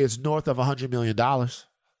 I would say it's north of $100 million.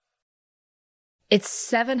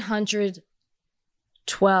 It's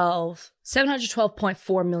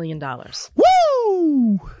 $712.4 million.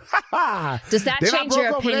 Woo! Does that change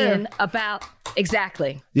your opinion about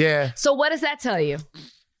exactly? Yeah. So what does that tell you?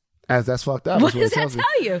 That's fucked up. What does that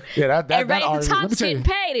tell you? Yeah, everybody at the top's getting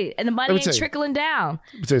paid, and the money ain't trickling down.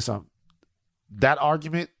 Let me tell you something. That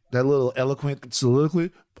argument, that little eloquent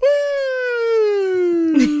soliloquy.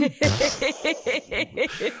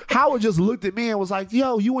 Howard just looked at me and was like,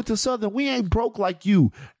 yo, you went to Southern. We ain't broke like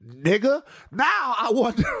you, nigga. Now I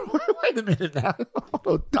wonder, wait a minute now.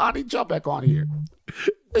 Oh, Donnie, jump back on here.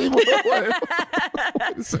 Wait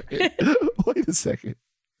a second.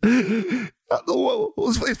 Is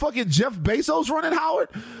fucking Jeff Bezos running Howard?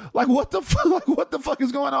 Like what the fuck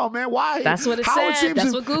is going on, man? Why? That's what it Howard said.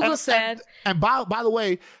 That's what Google said. And by the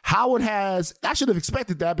way, Howard has, I should have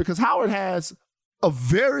expected that because Howard has a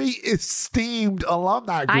very esteemed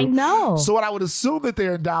alumni group. I know. So what I would assume that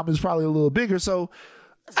their endowment is probably a little bigger. So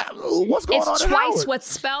what's going on? It's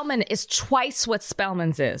twice what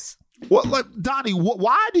Spelman's is. Well, Donnie,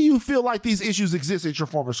 why do you feel like these issues exist at your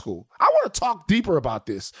former school? I want to talk deeper about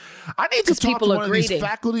this. I need to talk to one of these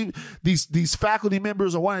faculty, these faculty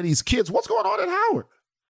members, or one of these kids. What's going on at Howard?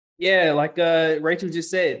 Yeah, like Rachel just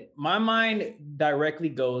said, my mind directly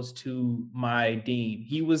goes to my dean.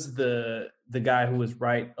 He was the guy who was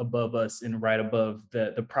right above us and right above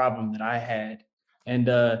the problem that I had. And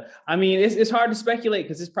I mean, it's hard to speculate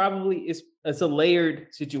because it's a layered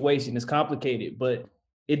situation. It's complicated, but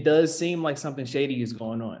it does seem like something shady is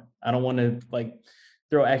going on. I don't want to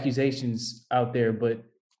throw accusations out there, but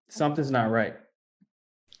something's not right.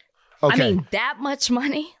 Okay. I mean, that much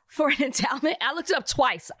money for an endowment? I looked it up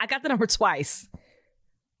twice. I got the number twice.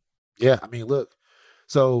 Yeah, I mean, look.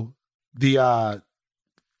 So the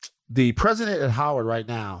president at Howard right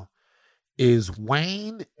now is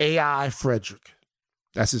Wayne A.I. Frederick.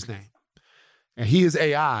 That's his name. And he is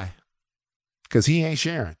AI because he ain't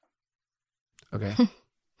sharing. Okay?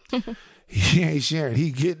 He ain't sharing.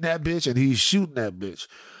 He getting that bitch and he's shooting that bitch.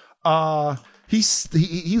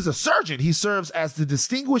 He's a surgeon. He serves as the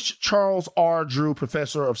Distinguished Charles R. Drew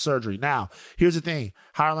Professor of Surgery. Now, here's the thing,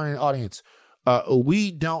 higher learning audience.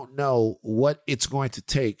 We don't know what it's going to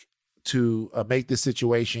take to make this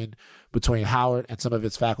situation between Howard and some of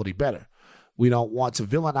its faculty better. We don't want to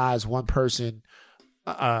villainize one person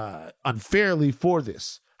unfairly for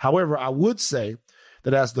this. However, I would say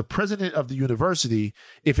that as the president of the university,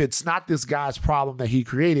 if it's not this guy's problem that he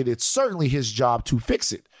created, it's certainly his job to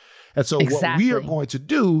fix it. And so what we are going to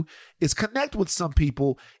do is connect with some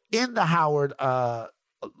people in the Howard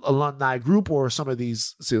alumni group or some of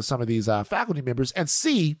these faculty members and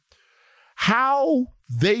see how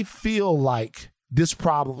they feel like this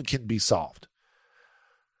problem can be solved.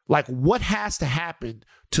 Like, what has to happen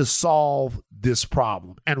to solve this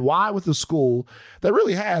problem? And why with a school that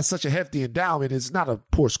really has such a hefty endowment, it's not a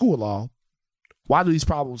poor school at all, why do these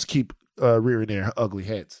problems keep rearing their ugly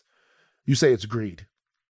heads? You say it's greed.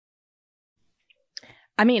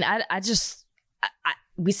 I mean,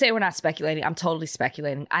 we say we're not speculating. I'm totally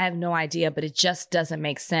speculating. I have no idea, but it just doesn't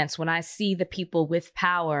make sense. When I see the people with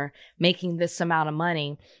power making this amount of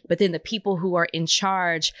money, but then the people who are in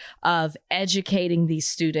charge of educating these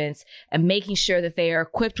students and making sure that they are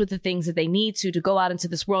equipped with the things that they need to go out into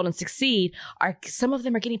this world and succeed, some of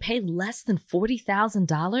them are getting paid less than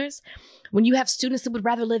 $40,000. When you have students that would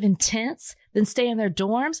rather live in tents than stay in their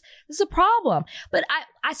dorms, this is a problem. But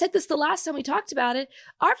I said this the last time we talked about it.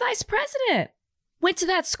 Our vice president went to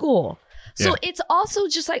that school. So it's also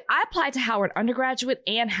just like, I applied to Howard undergraduate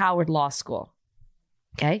and Howard Law School.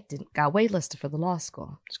 Okay. Got waitlisted for the law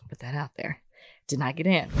school. Just gonna put that out there. Did not get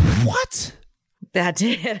in. What? I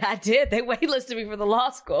did. They waitlisted me for the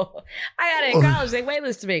law school. I got it in college. They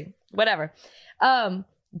waitlisted me. Whatever.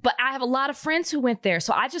 But I have a lot of friends who went there.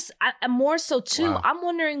 So I'm more so too. Wow. I'm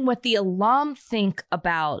wondering what the alum think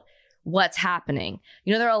about what's happening.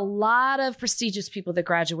 You know, there are a lot of prestigious people that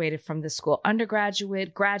graduated from this school,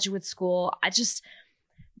 undergraduate, graduate school. I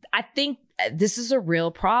think this is a real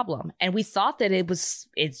problem. And we thought that it's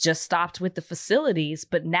just stopped with the facilities,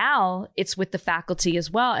 but now it's with the faculty as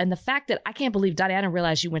well. And the fact that I can't believe, Donnie, I didn't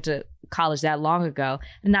realize you went to college that long ago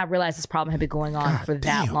and not realize this problem had been going on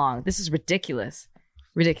that long. This is ridiculous.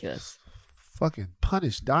 Ridiculous. Fucking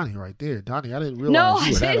punish Donnie right there. Donnie, I didn't realize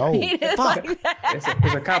you were that old. Fuck. Like it's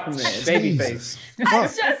a compliment. Baby face. I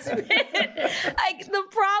just meant, the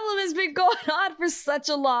problem has been going on for such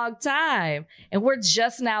a long time. And we're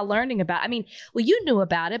just now learning about it. I mean, well, you knew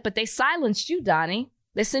about it, but they silenced you, Donnie.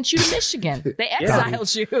 They sent you to Michigan. They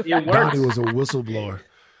exiled you. Donnie was a whistleblower.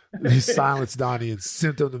 They silenced Donnie and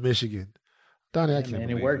sent him to Michigan. Donnie, I can't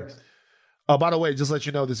believe it worked. Oh, by the way, just to let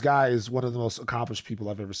you know, this guy is one of the most accomplished people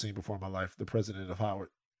I've ever seen before in my life. The president of Howard.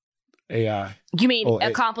 AI. You mean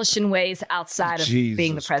accomplished in ways outside of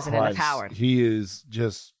being the president of Howard? He is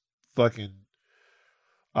just fucking.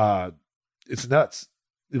 It's nuts.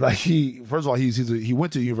 Like first of all, he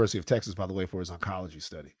went to the University of Texas, by the way, for his oncology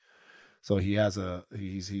study. So he has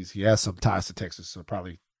he has some ties to Texas. So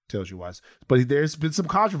probably tells you why. But there's been some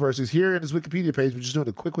controversies here in his Wikipedia page. We're just doing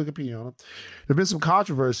a quick Wikipedia on him. There've been some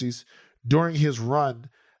controversies during his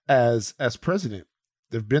run as president.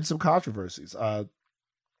 There've been some controversies.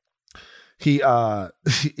 He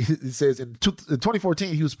says in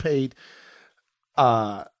 2014 he was paid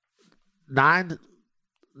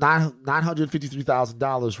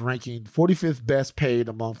 $953,000, ranking 45th best paid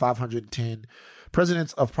among 510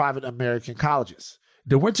 presidents of private American colleges.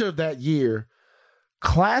 The winter of that year,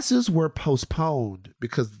 Classes were postponed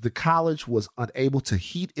because the college was unable to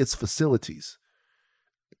heat its facilities.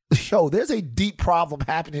 Yo, there's a deep problem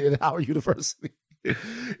happening at Howard University. In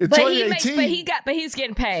 2018, but he's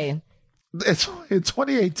getting paid. In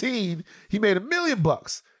 2018, he made $1 million.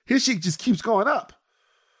 His shit just keeps going up.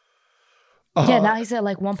 Yeah, now he's at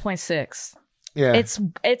like 1.6. Yeah,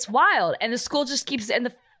 it's wild, and the school just keeps,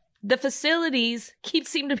 and the facilities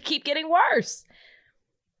seem to keep getting worse.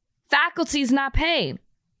 Faculty's not paid.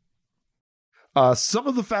 Some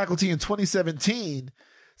of the faculty in 2017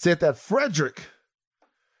 said that Frederick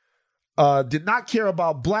did not care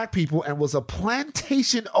about black people and was a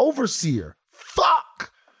plantation overseer.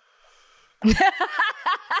 Fuck.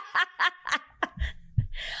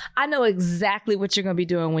 I know exactly what you're going to be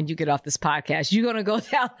doing when you get off this podcast. You're going to go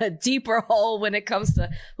down a deeper hole when it comes to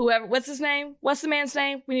whoever. What's his name? What's the man's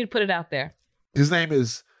name? We need to put it out there. His name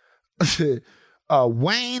is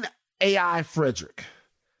Wayne A.I. Frederick.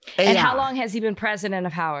 And how long has he been president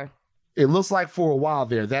of Howard? It looks like for a while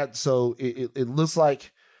there. It looks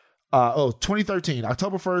like 2013,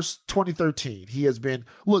 October 1st, 2013. He has been,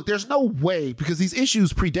 look, there's no way, because these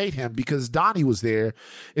issues predate him, because Donnie was there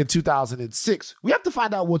in 2006. We have to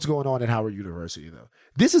find out what's going on at Howard University, though.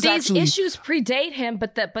 These issues predate him,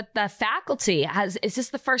 but the faculty is this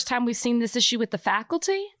the first time we've seen this issue with the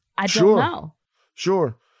faculty? I don't know.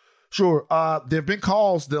 Sure. There have been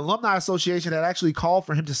calls. The Alumni Association had actually called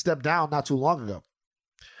for him to step down not too long ago.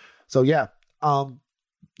 So yeah,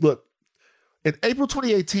 look, in April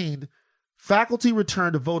 2018, faculty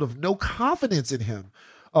returned a vote of no confidence in him.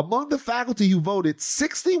 Among the faculty who voted,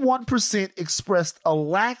 61% expressed a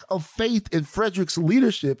lack of faith in Frederick's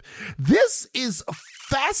leadership. This is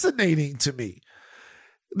fascinating to me.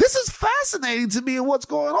 And what's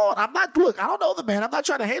going on. I don't know the man. I'm not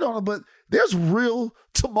trying to hate on him, but there's real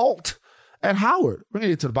tumult at Howard. We're going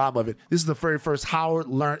to get to the bottom of it. This is the very first Howard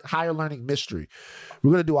Higher Learning Mystery.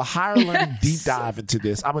 We're going to do a higher learning deep dive into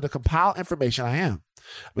this. I'm going to compile information. I'm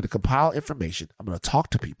going to talk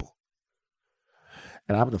to people.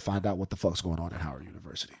 And I'm going to find out what the fuck's going on at Howard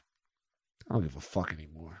University. I don't give a fuck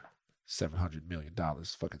anymore. $700 million.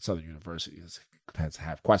 Fucking Southern University has to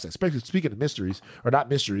have quite that. Especially speaking of mysteries, or not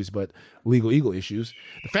mysteries, but legal eagle issues.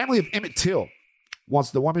 The family of Emmett Till wants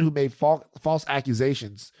the woman who made false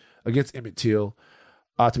accusations against Emmett Till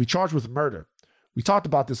to be charged with murder. We talked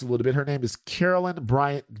about this a little bit. Her name is Carolyn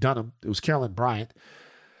Bryant Dunham. It was Carolyn Bryant.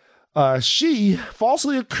 She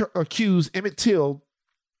falsely accused Emmett Till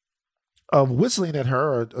of whistling at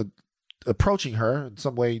her or approaching her in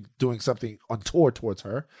some way, doing something untoward towards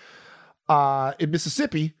her. In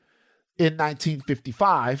Mississippi in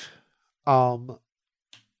 1955,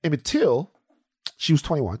 Emmett Till, she was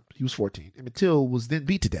 21, he was 14. Emmett Till was then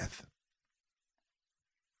beat to death.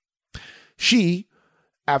 She,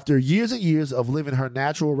 after years and years of living her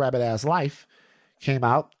natural rabbit-ass life, came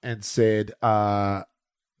out and said that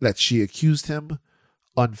she accused him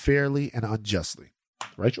unfairly and unjustly.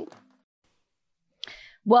 Rachel?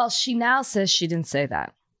 Well, she now says she didn't say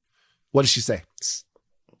that. What did she say?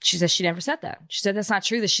 She says she never said that. She said that's not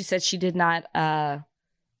true. That she said she did not.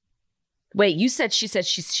 Wait, you said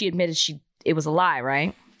she admitted it was a lie,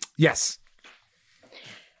 right? Yes.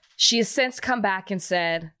 She has since come back and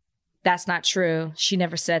said that's not true. She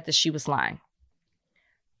never said that she was lying.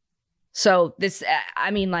 So this,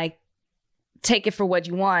 take it for what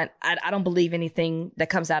you want. I don't believe anything that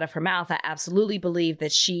comes out of her mouth. I absolutely believe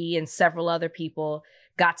that she and several other people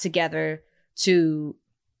got together to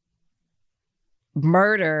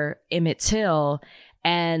murder Emmett Till.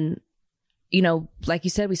 And, like you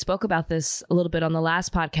said, we spoke about this a little bit on the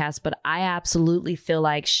last podcast, but I absolutely feel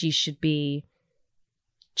like she should be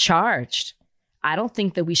charged. I don't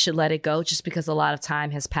think that we should let it go just because a lot of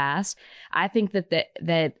time has passed. I think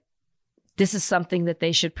that this is something that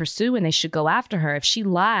they should pursue and they should go after her. If she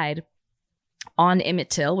lied on Emmett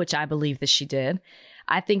Till, which I believe that she did,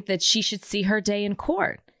 I think that she should see her day in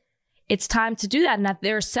court. It's time to do that. And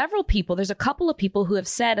there are several people, there's a couple of people who have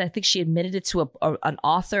said, I think she admitted it to an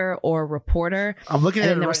author or a reporter. I'm looking at it right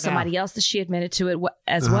now. And there was somebody else that she admitted to it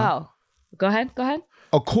as well. Go ahead.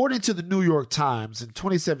 According to the New York Times in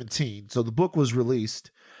 2017, so the book was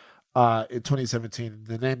released in 2017.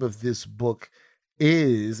 The name of this book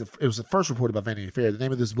it was first reported by Vanity Fair. The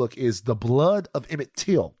name of this book is The Blood of Emmett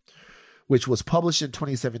Till, which was published in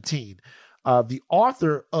 2017. The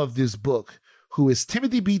author of this book, who is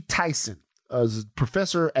Timothy B. Tyson, a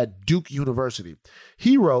professor at Duke University,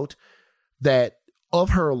 he wrote that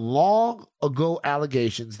of her long ago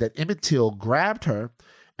allegations that Emmett Till grabbed her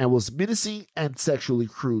and was menacing and sexually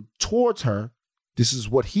crude towards her, this is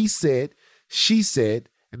what he said, she said,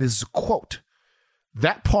 and this is a quote,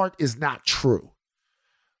 "That part is not true.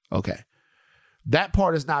 Okay. That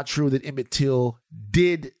part is not true, that Emmett Till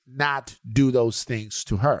did not do those things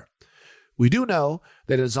to her. We do know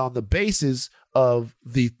that it is on the basis of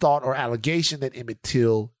the thought or allegation that Emmett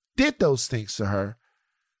Till did those things to her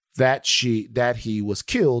that he was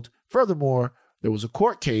killed. Furthermore, there was a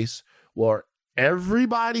court case where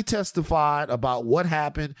everybody testified about what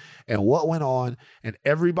happened and what went on, and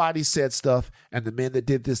everybody said stuff, and the men that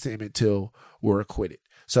did this to Emmett Till were acquitted.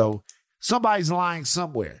 So somebody's lying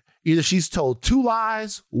somewhere. Either she's told 2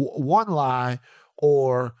 lies, 1 lie,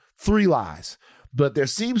 or 3 lies. But there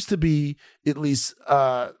seems to be at least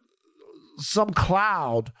some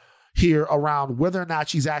cloud here around whether or not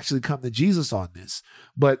she's actually come to Jesus on this.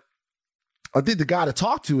 But I think the guy to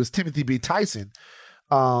talk to is Timothy B. Tyson,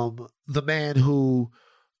 the man who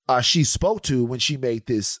she spoke to when she made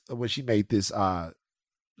this I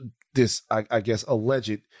guess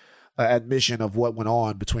alleged admission of what went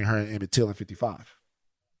on between her and Emmett Till in 55.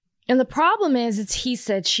 And the problem is it's he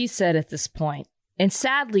said, she said at this point. And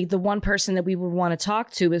sadly, the one person that we would want to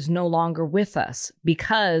talk to is no longer with us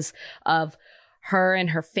because of her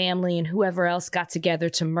and her family and whoever else got together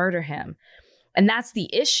to murder him. And that's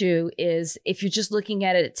the issue, is if you're just looking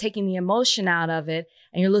at it, taking the emotion out of it,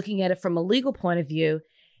 and you're looking at it from a legal point of view,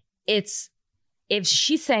 it's, if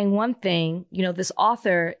she's saying one thing, you know, this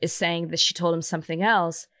author is saying that she told him something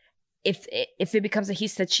else. If it becomes a he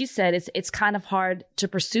said, she said, it's kind of hard to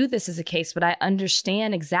pursue this as a case, but I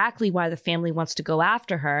understand exactly why the family wants to go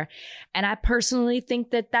after her. And I personally think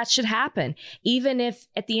that that should happen. Even if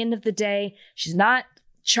at the end of the day, she's not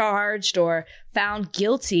charged or found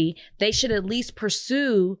guilty, they should at least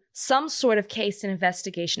pursue some sort of case and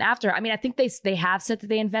investigation after her. I mean, I think they have said that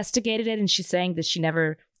they investigated it, and she's saying that she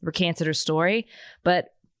never recanted her story. But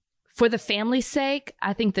for the family's sake,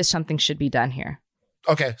 I think that something should be done here.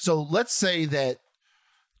 Okay, so let's say that,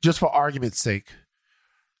 just for argument's sake,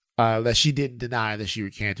 that she didn't deny that she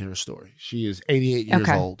recanted her story. She is 88 years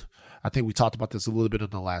old. I think we talked about this a little bit on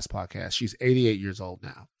the last podcast. She's 88 years old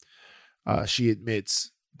now. She admits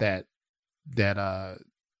that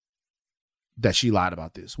she lied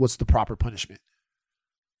about this. What's the proper punishment?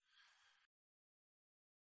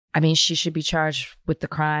 I mean, she should be charged with the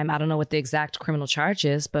crime. I don't know what the exact criminal charge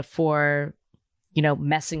is, but for, you know,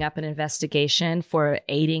 messing up an investigation, for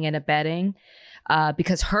aiding and abetting,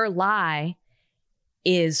 because her lie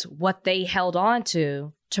is what they held on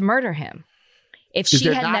to murder him. If is she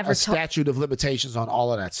there had not never a statute of limitations on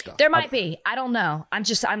all of that stuff? There might be. I don't know. I'm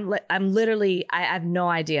literally, I have no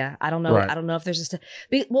idea. I don't know. Right. I don't know if there's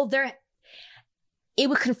it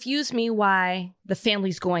would confuse me why the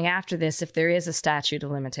family's going after this if there is a statute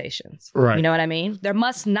of limitations. Right. You know what I mean? There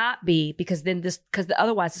must not be, because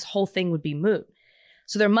otherwise this whole thing would be moot.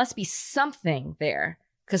 So there must be something there,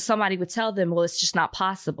 because somebody would tell them, well, it's just not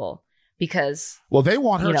possible because, well, they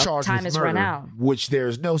want her charged time with has run murder, out, which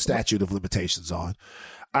there's no statute of limitations on.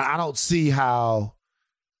 I don't see how.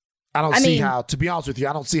 To be honest with you,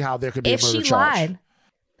 I don't see how there could be a murder charge. If she lied,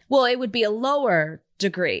 well, it would be a lower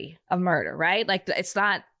degree of murder, right? Like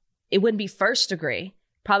it wouldn't be first degree.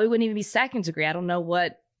 Probably wouldn't even be second degree. I don't know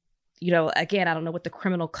what, again, I don't know what the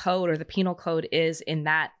criminal code or the penal code is in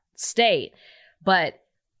that state. But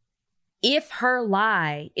if her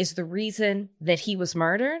lie is the reason that he was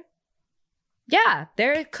murdered, yeah,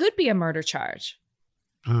 there could be a murder charge.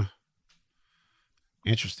 Huh.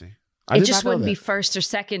 Interesting. It just wouldn't be first or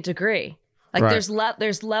second degree. Like right.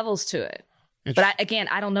 There's levels to it. But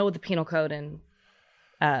I don't know the penal code in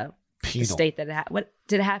the state that it had. What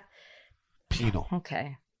did it have? Penal.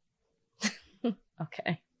 Okay.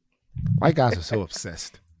 Okay. White guys are so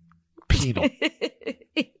obsessed. Penal.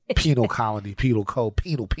 Penal colony, penal code,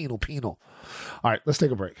 penal. All right, let's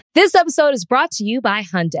take a break. This episode is brought to you by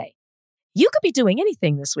Hyundai. You could be doing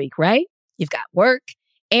anything this week, right? You've got work,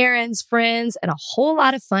 errands, friends, and a whole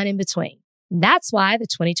lot of fun in between. That's why the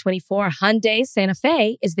 2024 Hyundai Santa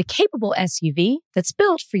Fe is the capable SUV that's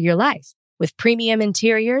built for your life. With premium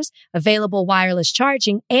interiors, available wireless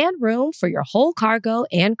charging, and room for your whole cargo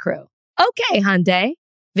and crew. Okay, Hyundai.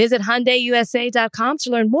 Visit HyundaiUSA.com to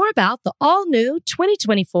learn more about the all-new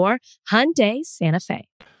 2024 Hyundai Santa Fe.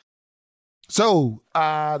 So,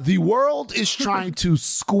 the world is trying to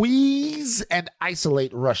squeeze and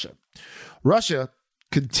isolate Russia. Russia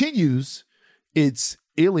continues its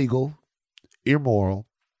illegal, immoral,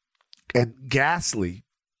 and ghastly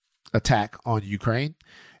attack on Ukraine.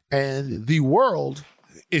 And the world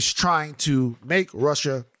is trying to make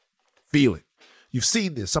Russia feel it. You've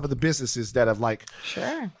seen this. Some of the businesses that have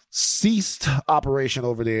ceased operation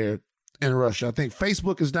over there in Russia. I think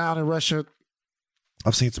Facebook is down in Russia.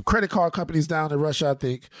 I've seen some credit card companies down in Russia. I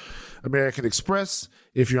think American Express.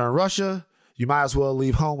 If you're in Russia, you might as well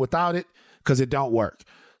leave home without it because it don't work.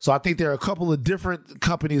 So I think there are a couple of different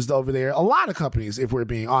companies over there. A lot of companies, if we're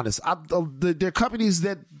being honest. There are companies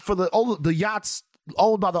that for the yachts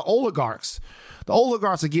owned by the oligarchs. The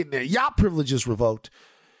oligarchs are getting their yacht privileges revoked.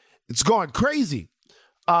 It's going crazy.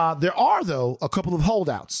 There are, though, a couple of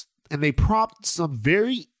holdouts, and they prompt some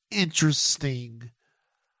very interesting,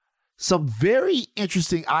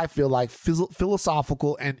 I feel like,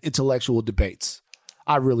 philosophical and intellectual debates.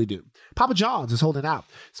 I really do. Papa John's is holding out.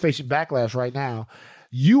 It's facing backlash right now.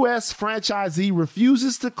 U.S. franchisee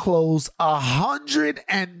refuses to close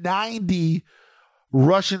 190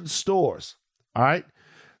 Russian stores. All right.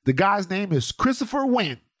 The guy's name is Christopher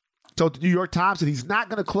Wynn. Told the New York Times that he's not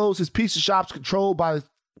going to close his pizza shops controlled by his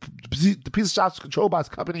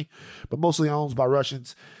company, but mostly owned by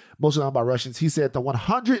Russians. He said the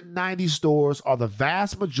 190 stores are the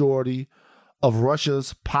vast majority of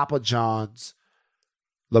Russia's Papa John's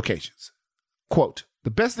locations. Quote, the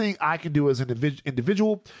best thing I can do as an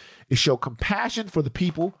individual is show compassion for the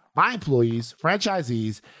people, my employees,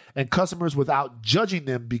 franchisees, and customers without judging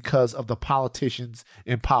them because of the politicians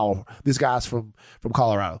in power. This guy's from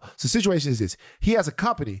Colorado. So the situation is this. He has a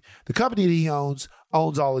company. The company that he owns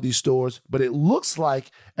all of these stores, but it looks like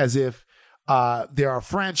as if there are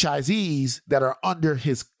franchisees that are under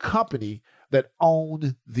his company that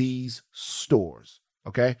own these stores.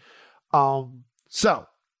 Okay? So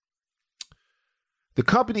the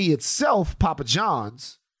company itself, Papa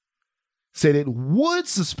John's, said it would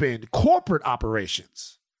suspend corporate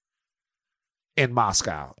operations in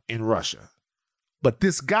Moscow, in Russia. But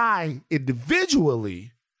this guy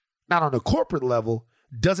individually, not on a corporate level,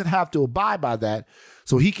 doesn't have to abide by that,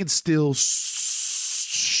 so he can still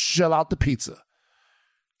shell out the pizza.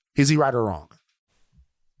 Is he right or wrong?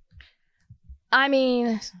 I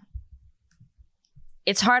mean,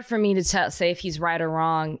 it's hard for me to say if he's right or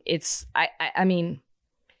wrong. I mean,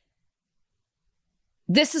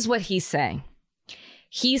 this is what he's saying.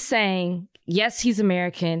 He's saying, yes, he's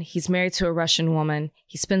American. He's married to a Russian woman.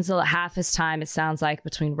 He spends half his time, it sounds like,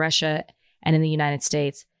 between Russia and in the United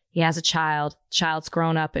States. He has a child. Child's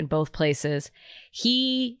grown up in both places.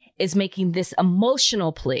 He is making this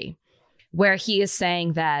emotional plea where he is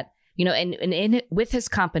saying that, you know, and with his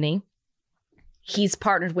company, he's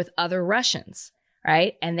partnered with other Russians,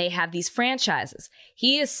 right? And they have these franchises.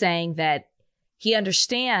 He is saying that he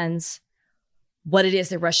understands what it is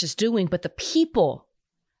that Russia's doing, but the people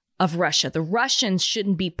of Russia, the Russians,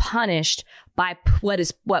 shouldn't be punished by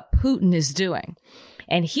what Putin is doing.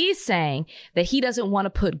 And he's saying that he doesn't want to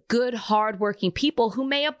put good, hardworking people who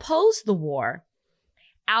may oppose the war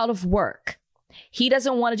out of work. He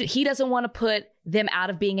doesn't want to put them out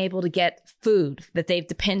of being able to get food that they've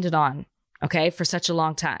depended on, okay, for such a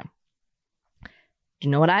long time. You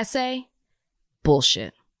know what I say?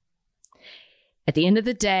 Bullshit. At the end of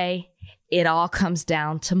the day, it all comes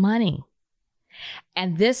down to money.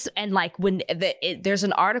 And there's an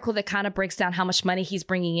article that kind of breaks down how much money he's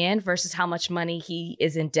bringing in versus how much money he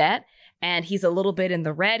is in debt. And he's a little bit in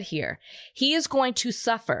the red here. He is going to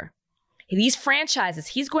suffer. These franchises,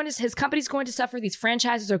 his company's going to suffer. These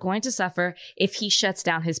franchises are going to suffer if he shuts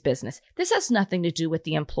down his business. This has nothing to do with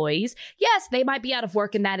the employees. Yes, they might be out of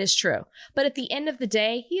work, and that is true. But at the end of the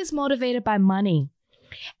day, he is motivated by money.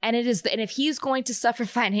 And if he's going to suffer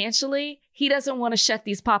financially, he doesn't want to shut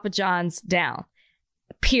these Papa John's down.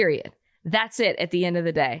 Period. That's it at the end of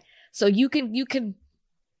the day. So you can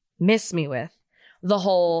miss me with the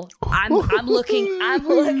whole I'm looking out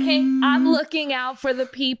for the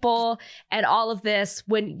people and all of this.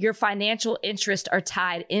 When your financial interests are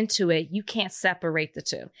tied into it, you can't separate the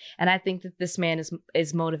two. And I think that this man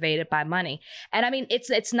is motivated by money. And I mean,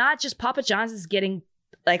 it's not just Papa John's is getting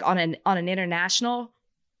like on an international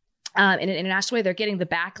in an international way, they're getting the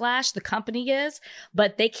backlash, the company is,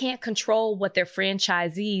 but they can't control what their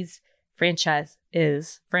franchises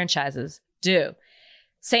do.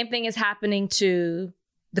 Same thing is happening to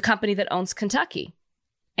the company that owns Kentucky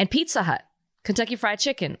and Pizza Hut, Kentucky Fried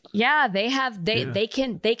Chicken. Yeah, they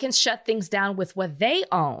can shut things down with what they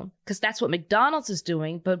own because that's what McDonald's is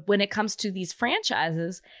doing. But when it comes to these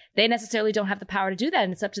franchises, they necessarily don't have the power to do that.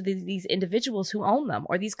 And it's up to these individuals who own them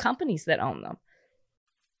or these companies that own them.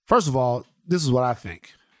 First of all, this is what I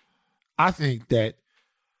think. I think that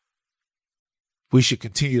we should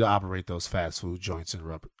continue to operate those fast food joints in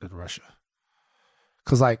Russia.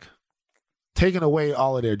 Because, like, taking away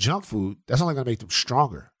all of their junk food, that's only going to make them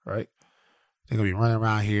stronger, right? They're going to be running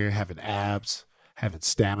around here having abs, having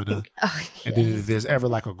stamina. Oh, yes. And then if there's ever,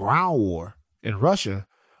 like, a ground war in Russia,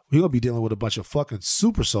 we're going to be dealing with a bunch of fucking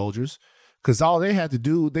super soldiers because all they had to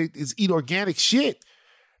do is eat organic shit.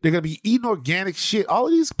 They're going to be eating organic shit. All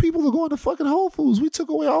of these people are going to fucking Whole Foods. We took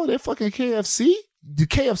away all of their fucking KFC. The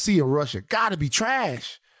KFC in Russia got to be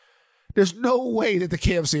trash. There's no way that the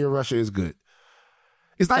KFC in Russia is good.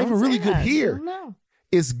 It's not even really good here. No.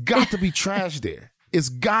 It's got to be trash there. It's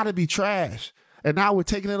got to be trash. And now we're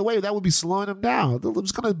taking it away. That would be slowing them down.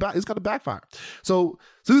 It's gonna backfire. So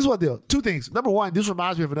this is what I do. Two things. Number one, this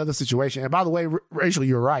reminds me of another situation. And by the way, Rachel,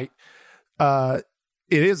 you're right. It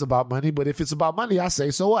is about money. But if it's about money, I say,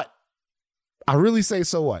 so what? I really say,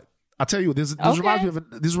 so what? I'll tell you, this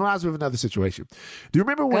reminds me of another situation. Do you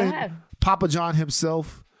remember when Papa John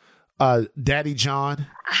himself, Daddy John?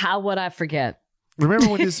 How would I forget? Remember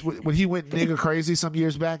when he went nigga crazy some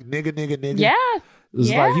years back? Nigga. Yeah. It was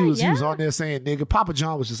like he was on there saying nigga. Papa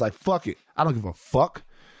John was just like, fuck it. I don't give a fuck.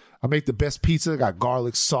 I make the best pizza, got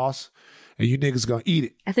garlic sauce, and you niggas gonna eat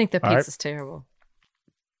it. I think the pizza's terrible.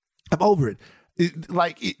 I'm over it.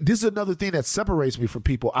 This is another thing that separates me from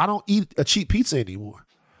people. I don't eat a cheap pizza anymore.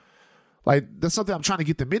 Like, that's something I'm trying to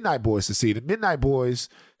get the Midnight Boys to see. The Midnight Boys,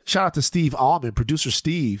 shout out to Steve Allman, producer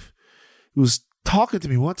Steve, who was talking to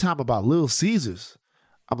me one time about Little Caesars.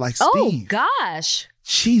 I'm like, Steve. Oh, gosh.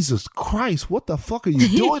 Jesus Christ, what the fuck are you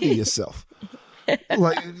doing to yourself?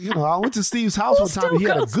 Like, I went to Steve's house one time and he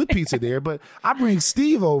had a good pizza there, but I bring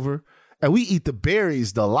Steve over and we eat the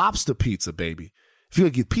berries, the lobster pizza, baby. If you're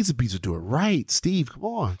going to get pizza, do it right. Steve, come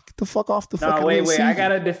on. Get the fuck off the fucking wait. Caesar. I got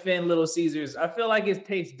to defend Little Caesars. I feel like it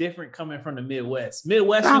tastes different coming from the Midwest.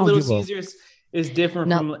 Midwestern Little Caesars is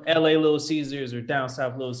different from LA Little Caesars or down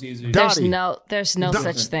south Little Caesars. There's no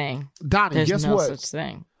such thing. Donnie, there's guess no what? Such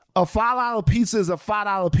thing. A $5 pizza is a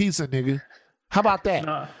 $5 pizza, nigga. How about that?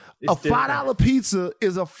 A $5 pizza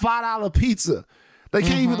is a $5 pizza. They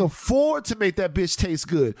can't even afford to make that bitch taste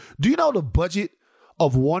good. Do you know the budget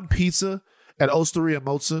of one pizza at Osteria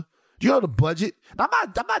Mozza? Do you know the budget? I'm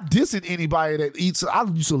not dissing anybody that eats. I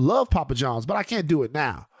used to love Papa John's, but I can't do it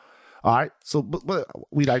now. All right, so but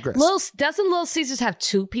we digress. Doesn't Little Caesars have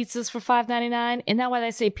two pizzas for $5.99? Isn't that why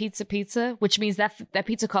they say pizza? Which means that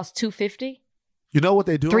pizza costs $2.50. You know what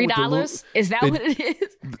they do? $3? Is that what it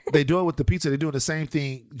is? They do it with the pizza. They're doing the same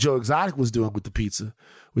thing Joe Exotic was doing with the pizza,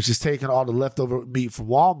 which is taking all the leftover meat from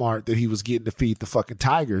Walmart that he was getting to feed the fucking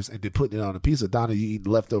tigers and then putting it on a pizza. Donna, you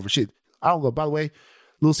eating leftover shit. I don't know. By the way,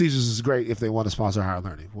 Little Caesars is great if they want to sponsor Higher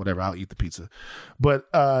Learning. Whatever, I'll eat the pizza. But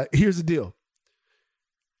here's the deal.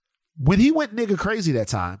 When he went nigga crazy that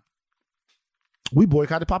time, we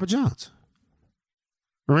boycotted Papa John's.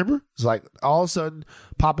 Remember? It's like all of a sudden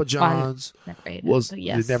Papa John's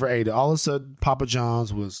never ate it. All of a sudden Papa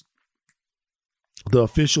John's was the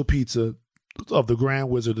official pizza of the Grand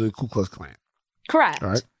Wizard of the Ku Klux Klan. Correct. All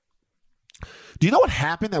right. Do you know what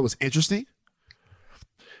happened that was interesting?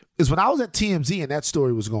 Is when I was at TMZ and that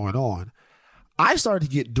story was going on, I started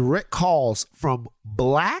to get direct calls from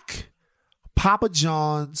Black Papa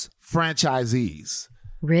John's franchisees.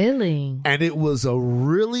 Really? And it was a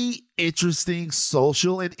really interesting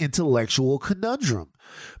social and intellectual conundrum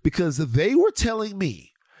because they were telling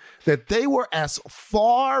me that they were as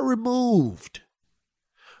far removed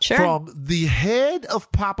from the head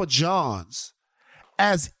of Papa John's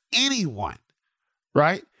as anyone,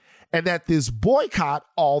 right? And that this boycott,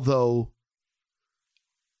 although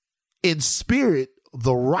in spirit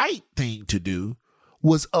the right thing to do,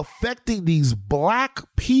 was affecting these Black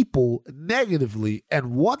people negatively.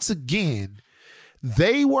 And once again,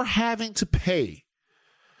 they were having to pay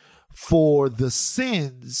for the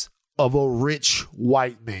sins of a rich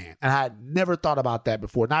white man. And I had never thought about that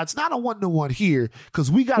before. Now, it's not a one-to-one here because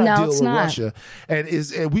we got to deal with Russia.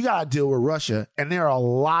 And we got to deal with Russia. And there are a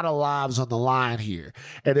lot of lives on the line here.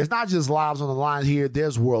 And it's not just lives on the line here.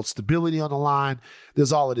 There's world stability on the line.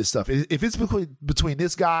 There's all of this stuff. If it's between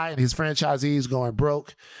this guy and his franchisees going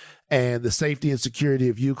broke and the safety and security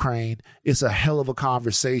of Ukraine, it's a hell of a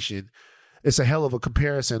conversation. It's a hell of a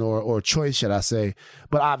comparison or choice, should I say.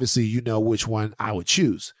 But obviously, you know which one I would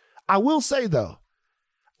choose. I will say, though,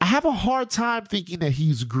 I have a hard time thinking that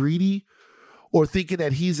he's greedy or thinking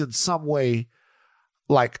that he's in some way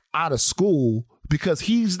like out of school because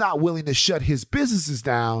he's not willing to shut his businesses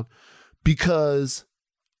down because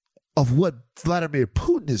of what Vladimir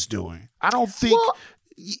Putin is doing. I don't think...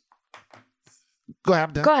 Go ahead,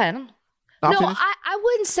 I'm done. Go ahead. No, I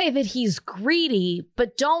wouldn't say that he's greedy,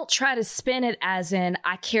 but don't try to spin it as in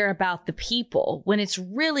I care about the people when it's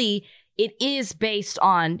really it is based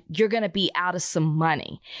on you're going to be out of some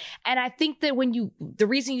money. And I think that the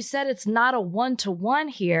reason you said it's not a one-to-one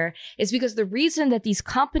here is because the reason that these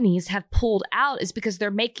companies have pulled out is because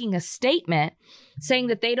they're making a statement saying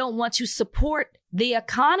that they don't want to support the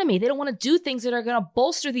economy. They don't want to do things that are going to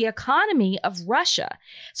bolster the economy of Russia.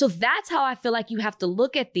 So that's how I feel like you have to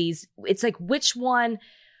look at these. It's like, which one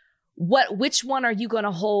are you going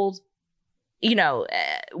to hold?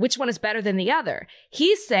 Which one is better than the other?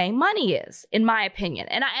 He's saying money is, in my opinion.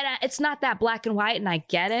 And it's not that black and white, and I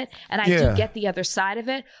get it. And I do get the other side of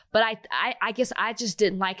it. But I guess I just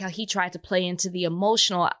didn't like how he tried to play into the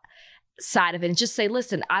emotional side of it and just say,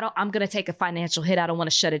 listen, I'm going to take a financial hit. I don't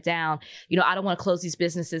want to shut it down. I don't want to close these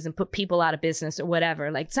businesses and put people out of business or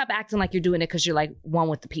whatever. Like, stop acting like you're doing it because you're like one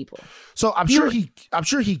with the people. So I'm sure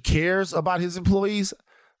he cares about his employees.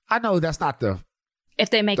 I know that's not if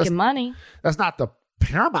they're making money. That's not the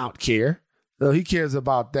paramount care. He cares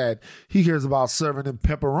about that. He cares about serving them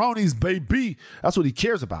pepperonis, baby. That's what he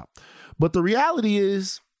cares about. But the reality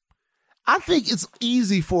is, I think it's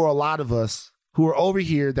easy for a lot of us who are over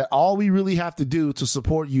here that all we really have to do to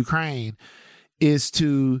support Ukraine is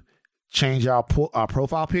to change our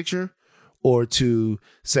profile picture or to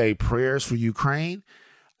say prayers for Ukraine.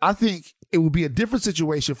 I think it would be a different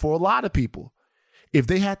situation for a lot of people if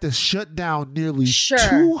they had to shut down nearly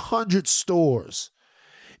 200 stores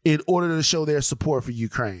in order to show their support for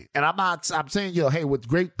Ukraine. And I'm saying, hey, with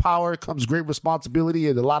great power comes great responsibility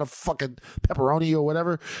and a lot of fucking pepperoni or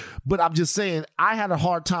whatever. But I'm just saying, I had a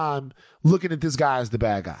hard time looking at this guy as the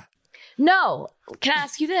bad guy. No. Can I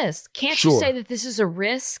ask you this? Can't you say that this is a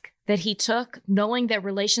risk that he took, knowing that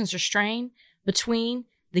relations are strained between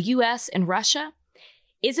the U.S. and Russia?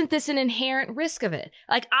 Isn't this an inherent risk of it?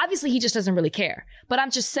 Like, obviously, he just doesn't really care. But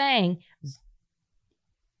I'm just saying,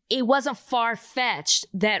 it wasn't far-fetched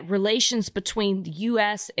that relations between the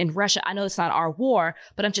U.S. and Russia, I know it's not our war,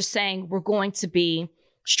 but I'm just saying we're going to be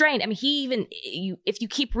strained. I mean, if you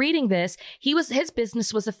keep reading this, his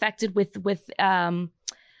business was affected with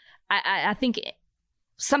I think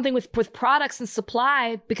something with products and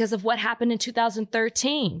supply because of what happened in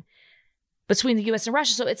 2013 between the U.S. and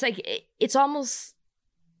Russia. So it's like, it's almost...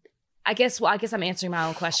 I guess I'm answering my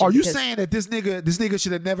own question. Are you saying that this nigga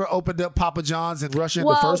should have never opened up Papa John's in Russia in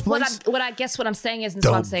the first place? What I'm saying is, and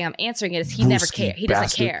what I'm saying I'm answering it is he never cared. He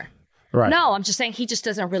doesn't care. Right. No, I'm just saying he just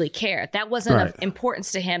doesn't really care. That wasn't of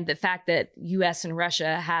importance to him, the fact that U.S. and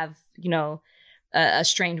Russia have, a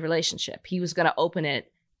strained relationship. He was going to open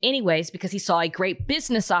it anyways because he saw a great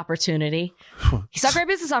business opportunity.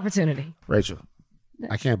 Rachel,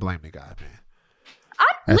 I can't blame the guy, man.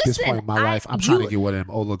 At this point in my life, I'm trying to get one of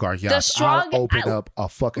them oligarch yachts. I'll open up a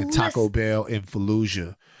fucking Taco Bell in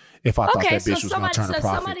Fallujah if I thought that bitch was going to turn a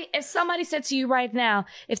profit. If somebody said to you right now,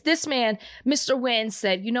 if this man, Mr. Wynn,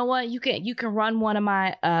 said, you know what, you can run one of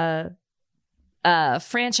my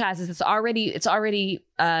franchises. It's already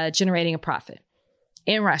generating a profit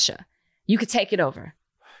in Russia. You could take it over.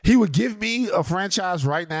 He would give me a franchise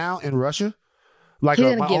right now in Russia, like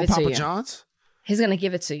my own Papa John's. He's going to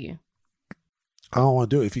give it to you. I don't want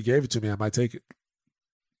to do it. If he gave it to me, I might take it.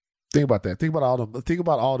 Think about that. Think about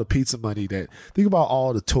all the pizza money think about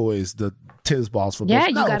all the toys, the tennis balls from Russia.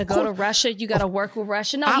 You got to go to Russia. You got to work with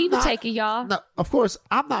Russia. No, he would take it, y'all. No, of course,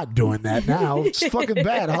 I'm not doing that now. It's fucking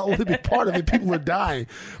bad. I don't want to be part of it. People are dying.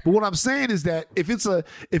 But what I'm saying is that if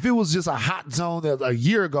it was just a hot zone a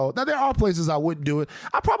year ago, now there are places I wouldn't do it.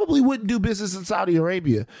 I probably wouldn't do business in Saudi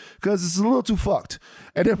Arabia because it's a little too fucked.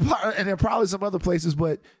 And there are probably some other places,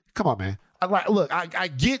 but come on, man. Look, I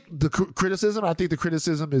get the criticism. I think the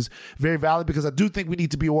criticism is very valid because I do think we need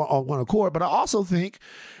to be on one accord. But I also think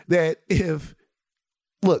that the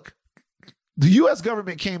U.S.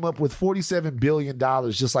 government came up with $47 billion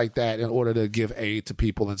just like that in order to give aid to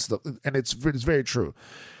people and stuff. And it's very true.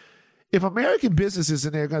 If American businesses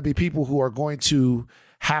and there are going to be people who are going to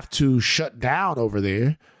have to shut down over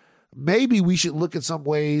there, maybe we should look at some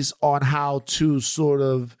ways on how to sort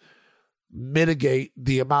of mitigate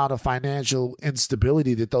the amount of financial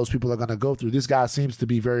instability that those people are going to go through. This guy seems to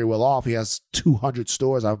be very well off. He has 200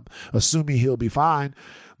 stores. I'm assuming he'll be fine,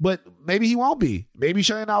 but maybe he won't be. Maybe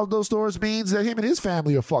shutting out those stores means that him and his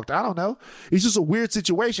family are fucked. I don't know. It's just a weird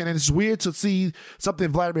situation, and it's weird to see something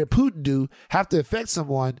Vladimir Putin do have to affect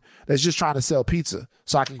someone that's just trying to sell pizza.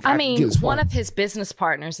 So I can get his point. One of his business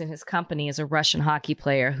partners in his company is a Russian hockey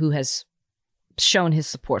player who has shown his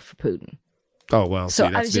support for Putin. Oh, well, so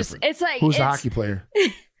see, that's different. It's like, who's the hockey player?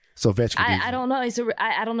 So Ovechkin. I don't know.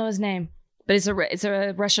 I don't know his name, but it's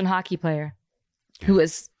a Russian hockey player who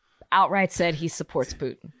has outright said he supports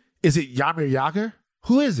Putin. Is it Jaromir Jagr?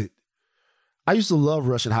 Who is it? I used to love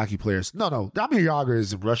Russian hockey players. No, Damir Jagr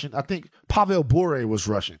isn't Russian. I think Pavel Bure was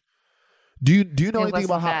Russian. Do you know anything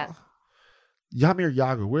about how Jaromir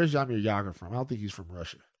Jagr? Where's Jaromir Jagr from? I don't think he's from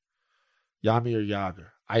Russia. Jaromir Jagr,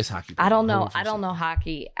 ice hockey player. I don't know. I don't know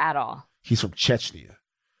hockey at all. He's from Chechnya.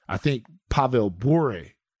 I think Pavel Bure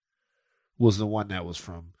was the one that was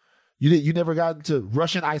from. You never got into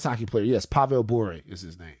Russian ice hockey player. Yes, Pavel Bure is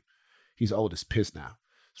his name. He's old as piss now.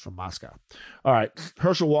 He's from Moscow. All right.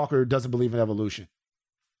 Herschel Walker doesn't believe in evolution.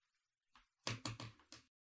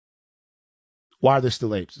 Why are there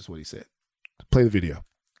still apes is what he said. Play the video.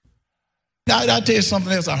 I'll tell you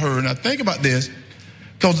something else I heard. Now think about this.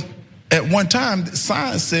 Because at one time,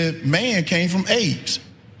 science said man came from apes.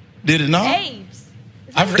 Did it not? Apes.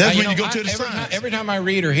 That's when you go to the science. Every time I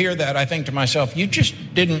read or hear that, I think to myself, you just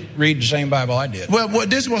didn't read the same Bible I did. Well,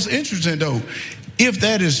 this was interesting, though. If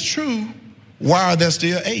that is true, why are there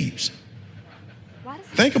still apes?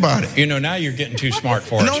 Think about it. You know, now you're getting too smart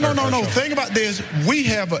for it. No. Think about this. We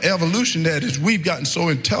have an evolution that is, we've gotten so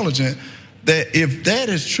intelligent that if that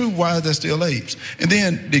is true, why are there still apes? And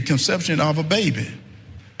then the conception of a baby.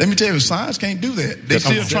 Let me tell you, science can't do that. They're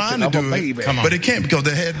still trying to do it, but it can't because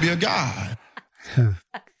there had to be a God.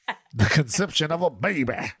 The conception of a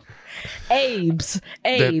baby. Abes.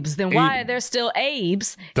 Then why are there still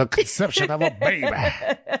Abes? The conception of a baby.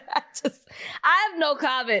 I have no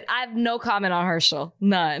comment. I have no comment on Herschel.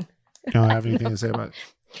 None. You don't have anything to say about it?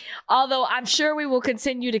 Although I'm sure we will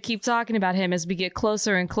continue to keep talking about him as we get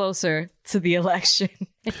closer and closer to the election.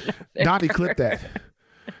 Donnie, clip that.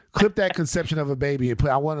 Clip that conception of a baby.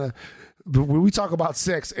 I want to, when we talk about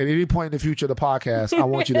sex at any point in the future of the podcast, I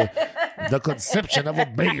want you to, the conception of a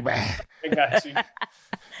baby. I got you.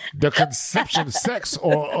 The conception of sex,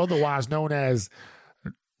 or otherwise known as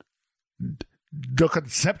the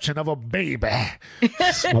conception of a baby.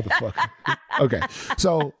 Motherfucker. Okay.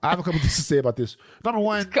 So I have a couple things to say about this. Number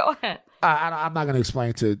one, go ahead. I'm not going to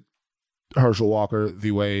explain to Herschel Walker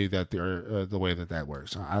the way that that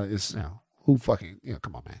works. It's, who fucking,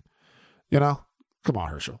 come on, man. Come on,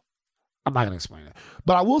 Herschel. I'm not going to explain it.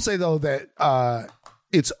 But I will say, though, that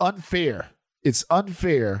it's unfair. It's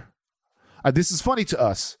unfair. This is funny to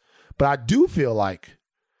us, but I do feel like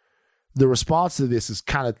the response to this is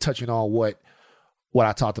kind of touching on what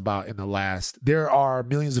I talked about in the last. There are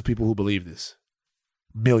millions of people who believe this.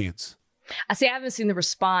 Millions. I haven't seen the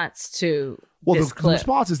response to this clip. The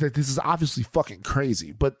response is that this is obviously fucking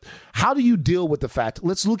crazy. But how do you deal with the fact?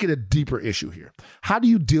 Let's look at a deeper issue here. How do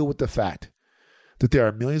you deal with the fact that there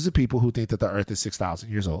are millions of people who think that the earth is 6,000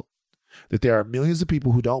 years old? That there are millions of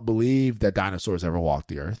people who don't believe that dinosaurs ever walked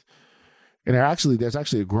the earth? And there's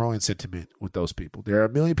actually a growing sentiment with those people. There are a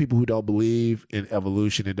million people who don't believe in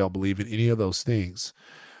evolution and don't believe in any of those things.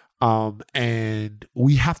 And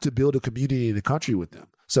we have to build a community in the country with them.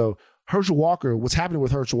 So Herschel Walker, what's happening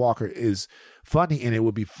with Herschel Walker is funny, and it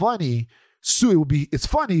would be funny. So it's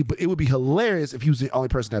funny, but it would be hilarious if he was the only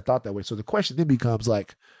person that thought that way. So the question then becomes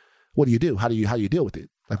like, what do you do? How do you deal with it?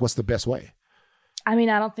 Like, what's the best way? I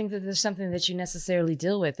mean, I don't think that there's something that you necessarily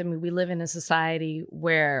deal with. I mean, we live in a society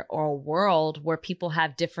or a world where people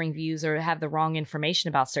have differing views or have the wrong information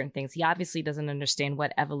about certain things. He obviously doesn't understand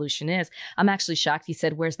what evolution is. I'm actually shocked he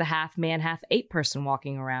said, where's the half man, half ape person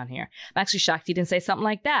walking around here? I'm actually shocked he didn't say something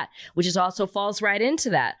like that, which is also falls right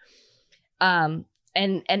into that. And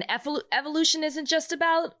evolution isn't just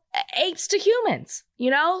about apes to humans,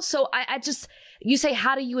 So you say,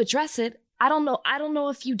 how do you address it? I don't know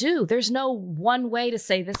if you do. There's no one way to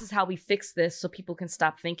say this is how we fix this so people can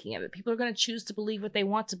stop thinking of it. People are going to choose to believe what they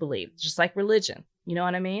want to believe, just like religion. You know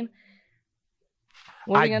what I mean?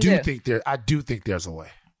 I do think there's a way.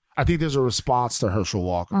 I think there's a response to Herschel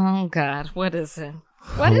Walker. Oh, God. What is it?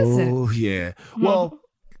 What is it? Oh, yeah. Well,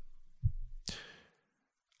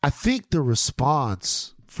 I think the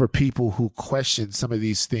response for people who question some of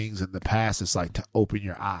these things in the past is like to open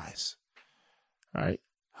your eyes. Right?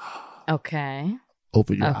 Okay.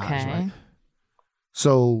 Open your eyes, right?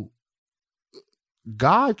 So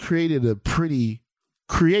God created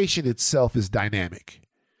creation itself is dynamic.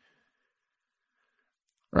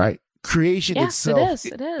 Right? Creation itself.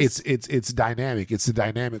 It is. It's dynamic. It's a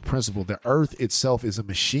dynamic principle. The earth itself is a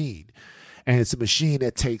machine. And it's a machine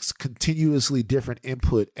that takes continuously different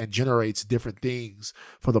input and generates different things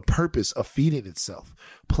for the purpose of feeding itself.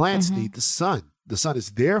 Plants need the sun. The sun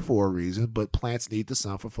is there for a reason, but plants need the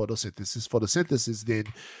sun for photosynthesis. Photosynthesis then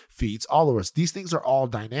feeds all of us. These things are all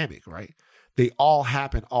dynamic, right? They all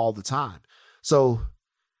happen all the time. So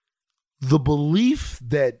the belief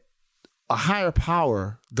that a higher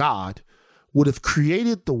power, God, would have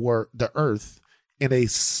created the earth in a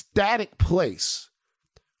static place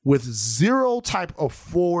with zero type of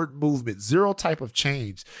forward movement, zero type of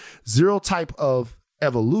change, zero type of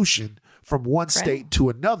evolution from one state to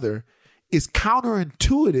another is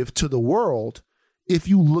counterintuitive to the world if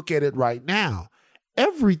you look at it right now.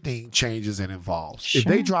 Everything changes and evolves. Sure. If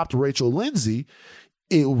they dropped Rachel Lindsay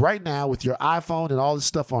right now with your iPhone and all this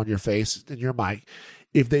stuff on your face and your mic,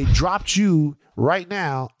 if they dropped you right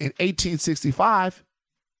now in 1865,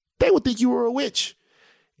 they would think you were a witch.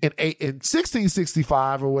 In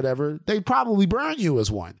 1665 or whatever, they'd probably burn you as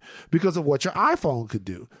one because of what your iPhone could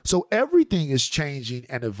do. So everything is changing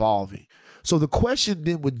and evolving. So the question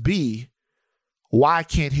then would be, why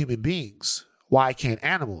can't human beings? Why can't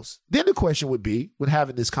animals? Then the question would be, when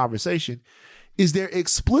having this conversation, is there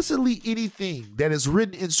explicitly anything that is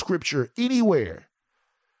written in scripture anywhere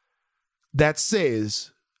that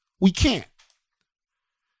says we can't?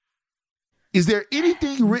 Is there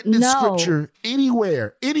anything written in scripture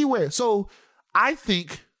anywhere? So I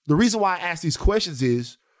think the reason why I ask these questions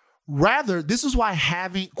is this is why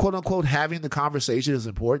having, quote unquote, having the conversation is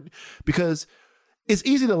important, because it's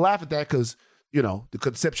easy to laugh at that because, the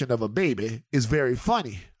conception of a baby is very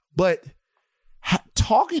funny. But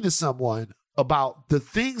talking to someone about the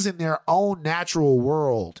things in their own natural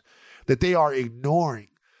world that they are ignoring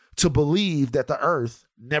to believe that the earth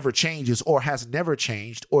never changes or has never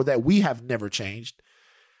changed or that we have never changed,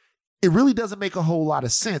 it really doesn't make a whole lot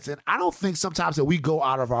of sense. And I don't think sometimes that we go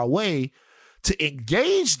out of our way to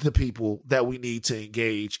engage the people that we need to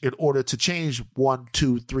engage in order to change 1,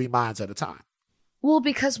 2, 3 minds at a time. Well,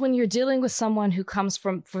 because when you're dealing with someone who comes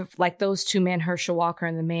from like those two men, Herschel Walker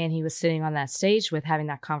and the man he was sitting on that stage with having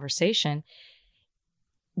that conversation,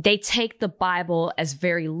 they take the Bible as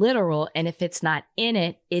very literal, and if it's not in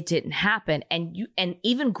it, it didn't happen. And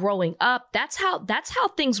even growing up, that's how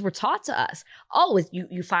things were taught to us. Oh,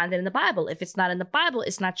 you find it in the Bible. If it's not in the Bible,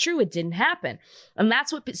 it's not true. It didn't happen. And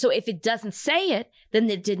so if it doesn't say it, then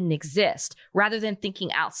it didn't exist, rather than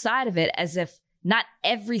thinking outside of it as if not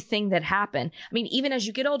everything that happened. I mean, even as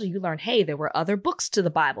you get older, you learn, hey, there were other books to the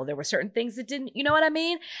Bible. There were certain things that didn't, you know what I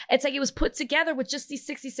mean? It's like it was put together with just these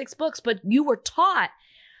 66 books, but you were taught,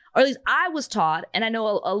 or at least I was taught, and I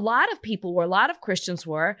know a lot of people were, a lot of Christians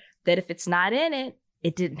were, that if it's not in it,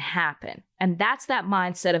 it didn't happen. And that's that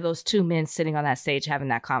mindset of those two men sitting on that stage having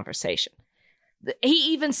that conversation.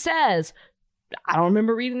 He even says, I don't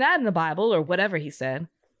remember reading that in the Bible, or whatever he said.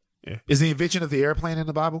 Yeah. Is the invention of the airplane in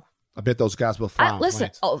the Bible? I bet those guys will fly.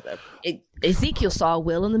 Listen, Ezekiel saw a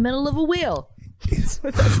wheel in the middle of a wheel.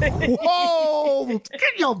 Whoa!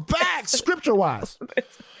 Get your back, scripture-wise.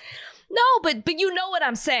 No, but you know what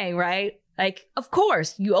I'm saying, right? Like, of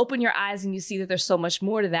course, you open your eyes and you see that there's so much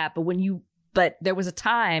more to that. But there was a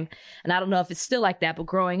time, and I don't know if it's still like that, but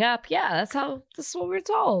growing up, yeah, this is what we were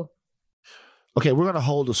told. Okay, we're going to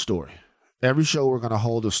hold a story. Every show, we're going to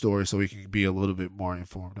hold a story so we can be a little bit more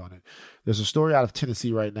informed on it. There's a story out of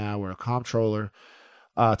Tennessee right now where a comptroller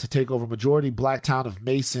to take over majority black town of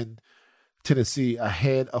Mason, Tennessee,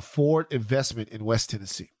 ahead of Ford Investment in West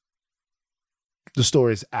Tennessee. The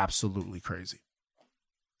story is absolutely crazy.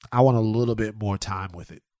 I want a little bit more time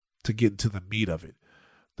with it to get into the meat of it,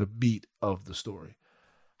 the meat of the story.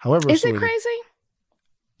 However, is it crazy?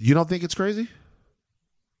 You don't think it's crazy?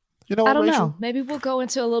 You know what, I don't Rachel? know. Maybe we'll go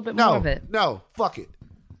into a little bit more of it. No, fuck it.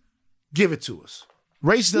 Give it to us.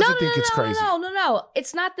 Rachel doesn't think it's crazy. No.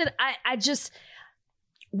 It's not that I just,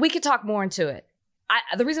 we could talk more into it.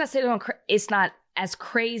 The reason I say it's not as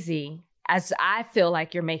crazy as I feel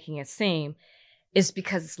like you're making it seem is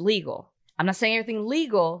because it's legal. I'm not saying everything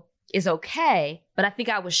legal is okay, but I think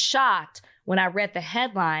I was shocked when I read the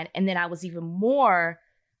headline, and then I was even more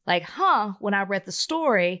like, when I read the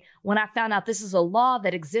story, when I found out this is a law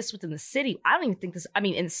that exists within the city. In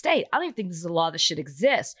the state, I don't even think this is a law that should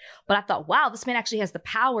exist. But I thought, wow, this man actually has the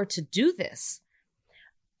power to do this.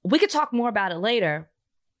 We could talk more about it later.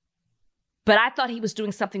 But I thought he was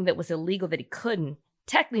doing something that was illegal that he couldn't.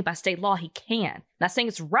 Technically, by state law, he can. Not saying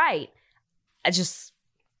it's right. That's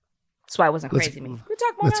why it wasn't crazy to me. We'll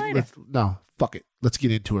talk more about it later. No, fuck it. Let's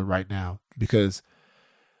get into it right now. Because,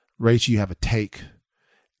 Rachel, you have a take.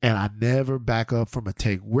 And I never back up from a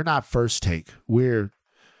take. We're not first take. We're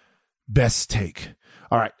best take.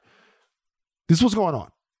 All right. This is what's going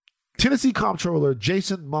on. Tennessee Comptroller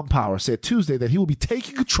Jason Mumpower said Tuesday that he will be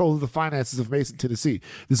taking control of the finances of Mason, Tennessee.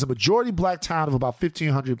 This is a majority black town of about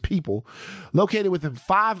 1,500 people located within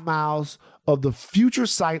 5 miles of the future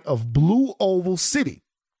site of Blue Oval City,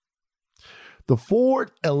 the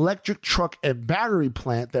Ford electric truck and battery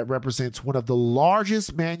plant that represents one of the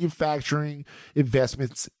largest manufacturing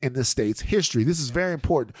investments in the state's history. This is very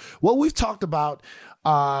important. What we've talked about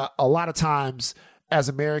a lot of times as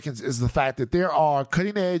Americans is the fact that there are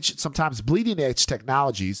cutting edge, sometimes bleeding edge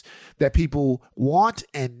technologies that people want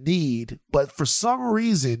and need, but for some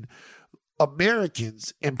reason,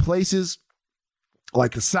 Americans in places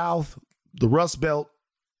like the South, the Rust Belt,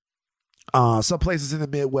 some places in the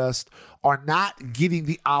Midwest are not getting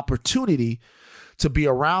the opportunity to be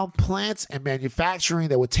around plants and manufacturing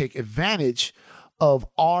that would take advantage of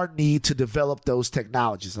our need to develop those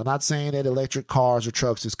technologies. I'm not saying that electric cars or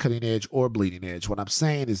trucks is cutting edge or bleeding edge. What I'm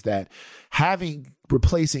saying is that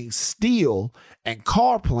replacing steel and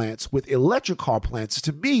car plants with electric car plants,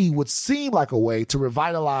 to me, would seem like a way to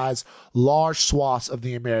revitalize large swaths of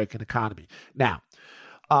the American economy. Now,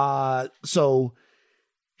 so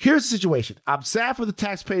here's the situation. I'm sad for the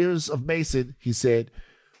taxpayers of Mason, he said.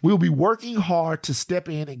 We'll be working hard to step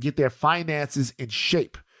in and get their finances in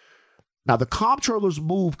shape. Now, the comptroller's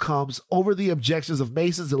move comes over the objections of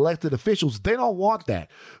Mason's elected officials. They don't want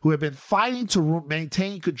that, who have been fighting to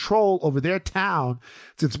maintain control over their town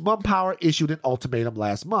since MunPower issued an ultimatum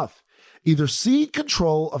last month. Either cede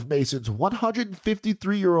control of Mason's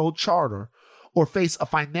 153-year-old charter or face a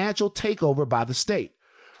financial takeover by the state.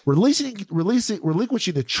 Relinquishing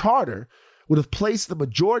the charter would have placed the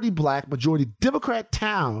majority black, majority Democrat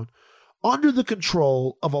town under the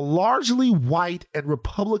control of a largely white and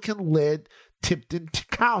Republican-led Tipton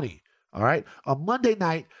County. All right. On Monday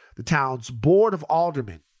night, the town's board of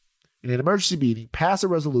aldermen, in an emergency meeting, passed a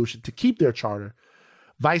resolution to keep their charter,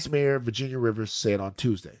 Vice Mayor Virginia Rivers said on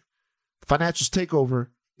Tuesday. The financial takeover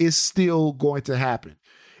is still going to happen.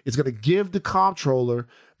 It's going to give the comptroller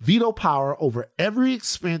veto power over every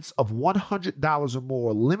expense of $100 or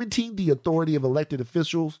more, limiting the authority of elected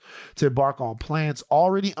officials to embark on plans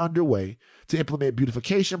already underway to implement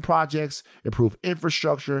beautification projects, improve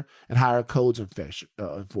infrastructure, and hire a codes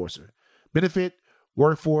enforcer. Benefit,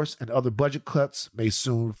 workforce, and other budget cuts may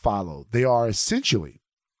soon follow. They are essentially,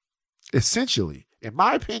 in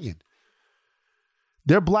my opinion,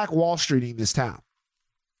 they're Black Wall Streeting this town.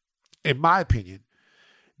 In my opinion,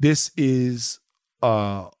 this is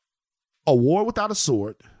a war without a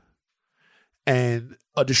sword and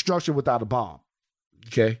a destruction without a bomb.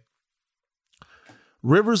 Okay.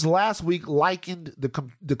 Rivers last week likened the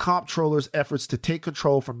comptroller's efforts to take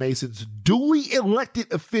control from Mason's duly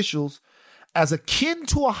elected officials as akin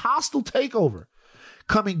to a hostile takeover,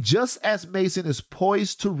 coming just as Mason is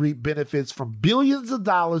poised to reap benefits from billions of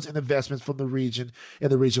dollars in investments from the region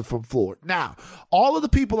from Florida. Now, all of the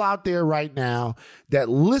people out there right now that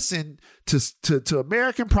listen to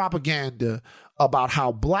American propaganda about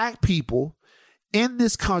how black people in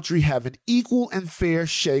this country have an equal and fair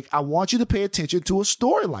shake, I want you to pay attention to a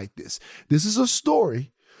story like this. This is a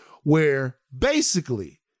story where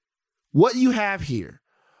basically what you have here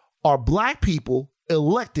are black people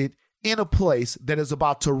elected in a place that is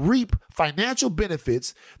about to reap financial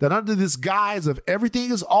benefits that, under this guise of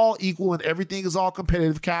everything is all equal and everything is all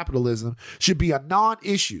competitive capitalism, should be a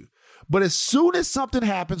non-issue. But as soon as something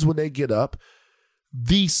happens when they get up,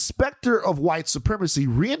 the specter of white supremacy,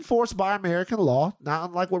 reinforced by American law, not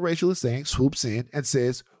unlike what Rachel is saying, swoops in and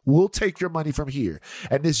says, we'll take your money from here.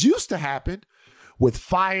 And this used to happen with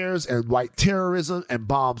fires and white terrorism and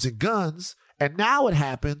bombs and guns. And now it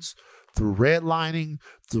happens through redlining,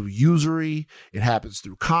 through usury, it happens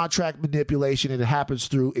through contract manipulation, and it happens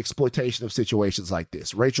through exploitation of situations like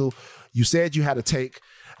this. Rachel, you said you had a take,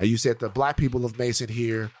 and you said the black people of Mason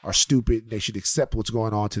here are stupid and they should accept what's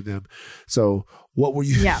going on to them. So what were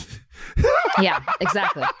you? Yeah. Yeah,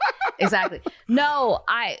 exactly. Exactly. No,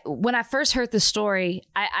 when I first heard the story,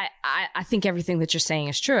 I think everything that you're saying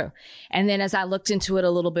is true. And then as I looked into it a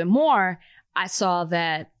little bit more, I saw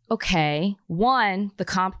that, okay, one, the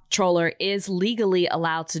comptroller is legally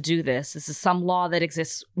allowed to do this. This is some law that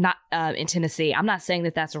exists not in Tennessee. I'm not saying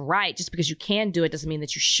that that's right. Just because you can do it doesn't mean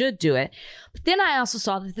that you should do it. But then I also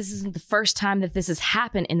saw that this isn't the first time that this has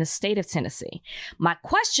happened in the state of Tennessee. My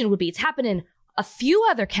question would be, it's happened in a few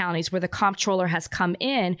other counties where the comptroller has come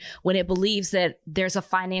in when it believes that there's a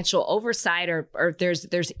financial oversight or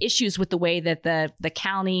there's issues with the way that the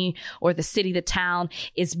county or the city, the town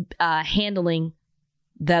is handling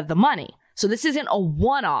the money. So this isn't a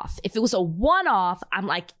one-off. If it was a one-off,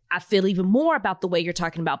 I feel even more about the way you're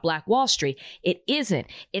talking about Black Wall Street. It isn't.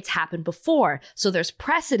 It's happened before. So there's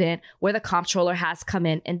precedent where the comptroller has come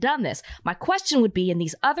in and done this. My question would be, in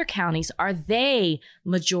these other counties, are they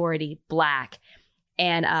majority Black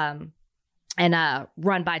and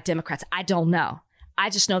run by Democrats? I don't know. I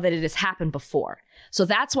just know that it has happened before. So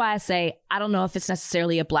that's why I say I don't know if it's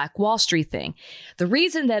necessarily a Black Wall Street thing. The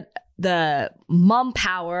reason that the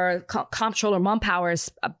MunPower, comptroller MunPower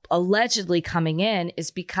is allegedly coming in is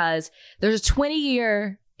because there's a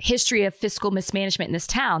 20-year history of fiscal mismanagement in this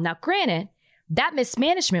town. Now, granted, that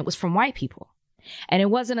mismanagement was from white people. And it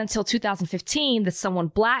wasn't until 2015 that someone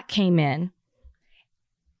black came in,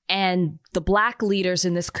 and the black leaders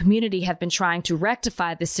in this community have been trying to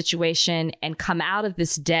rectify this situation and come out of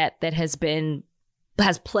this debt that has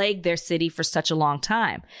plagued their city for such a long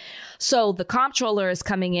time. So the comptroller is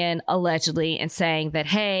coming in allegedly and saying that,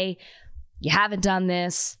 hey, you haven't done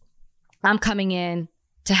this. I'm coming in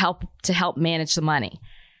to help manage the money.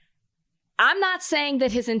 I'm not saying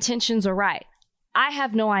that his intentions are right. I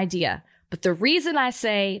have no idea. But the reason I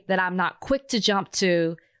say that I'm not quick to jump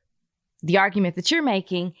to the argument that you're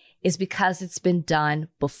making is because it's been done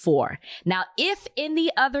before. Now, if in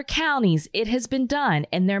the other counties it has been done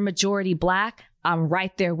and they're majority black, I'm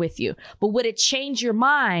right there with you. But would it change your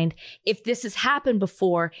mind if this has happened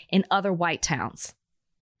before in other white towns?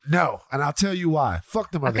 No, and I'll tell you why.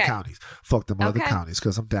 Fuck them other counties. Fuck them other counties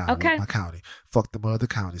because I'm down with my county. Fuck them other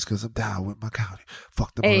counties because I'm down with my county.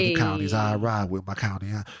 Fuck them other counties. I ride with my county.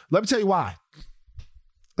 Let me tell you why.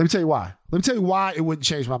 Let me tell you why it wouldn't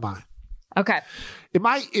change my mind. Okay.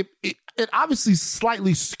 It obviously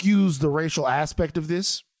slightly skews the racial aspect of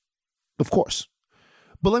this, of course.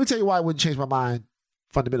 But let me tell you why it wouldn't change my mind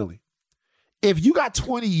fundamentally. If you got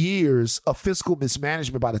 20 years of fiscal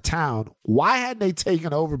mismanagement by the town, why hadn't they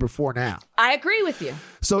taken over before now? I agree with you.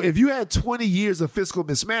 So if you had 20 years of fiscal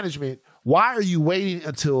mismanagement, why are you waiting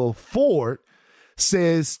until Ford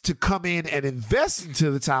says to come in and invest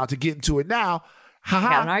into the town to get into it now? I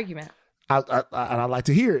got an argument. I'd like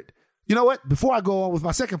to hear it. You know what? Before I go on with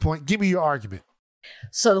my second point, give me your argument.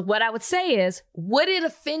 So what I would say is, would it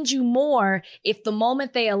offend you more if the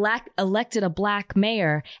moment they elected a black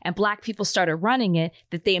mayor and black people started running it,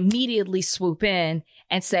 that they immediately swoop in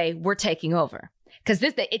and say, we're taking over? Because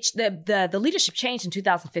the leadership changed in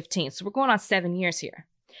 2015. So we're going on 7 years here.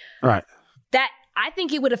 Right. That I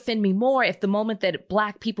think it would offend me more if the moment that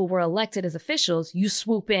black people were elected as officials, you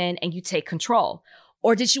swoop in and you take control.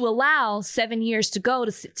 Or did you allow 7 years to go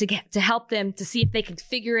to help them to see if they could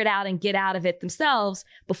figure it out and get out of it themselves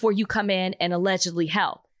before you come in and allegedly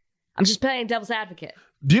help? I'm just playing devil's advocate.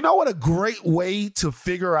 Do you know what a great way to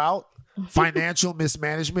figure out financial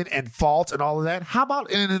mismanagement and fault and all of that? How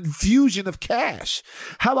about an infusion of cash?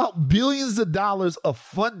 How about billions of dollars of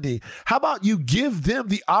funding? How about you give them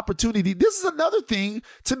the opportunity? This is another thing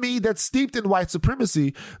to me that's steeped in white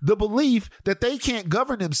supremacy, the belief that they can't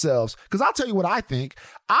govern themselves. Because I'll tell you what I think.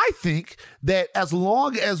 I think that as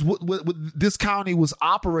long as this county was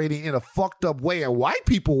operating in a fucked up way and white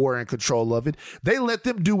people were in control of it, they let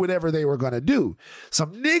them do whatever they were going to do.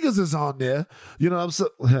 Some niggas is on there, you know what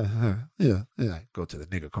I'm saying? Yeah, go to the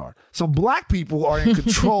nigga card. Some black people are in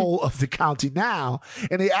control of the county now,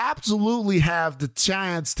 and they absolutely have the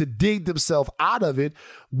chance to dig themselves out of it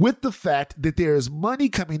with the fact that there is money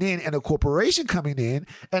coming in and a corporation coming in,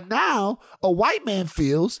 and now a white man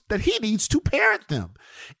feels that he needs to parent them.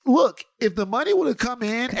 Look, if the money would have come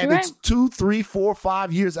in and it's 2, 3, 4,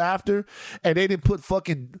 5 years after, and they didn't put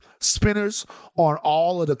fucking spinners on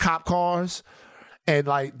all of the cop cars, and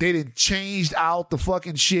like they didn't changed out the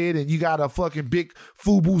fucking shit, and you got a fucking big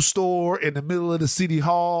FUBU store in the middle of the city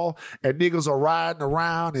hall, and niggas are riding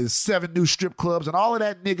around, and 7 new strip clubs and all of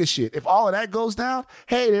that nigga shit. If all of that goes down,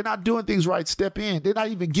 hey, they're not doing things right. Step in. They're not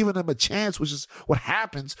even giving them a chance, which is what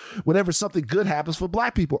happens whenever something good happens for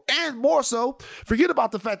black people. And more so, forget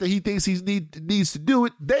about the fact that he thinks he needs to do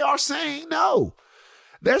it. They are saying no.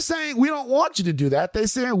 They're saying, we don't want you to do that. They're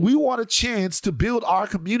saying, we want a chance to build our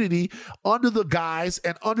community under the guise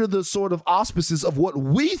and under the sort of auspices of what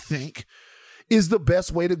we think is the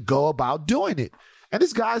best way to go about doing it. And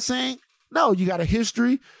this guy's saying, no, you got a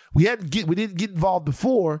history. We didn't get involved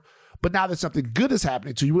before, but now that something good is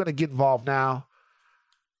happening to you, we're going to get involved now.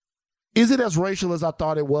 Is it as racial as I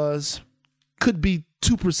thought it was? Could be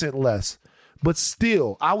 2% less. But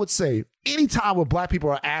still, I would say anytime where black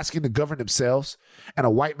people are asking to govern themselves and a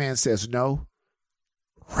white man says no,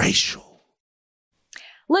 racial.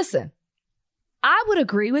 Listen, I would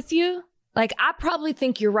agree with you. Like, I probably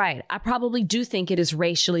think you're right. I probably do think it is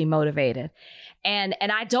racially motivated. And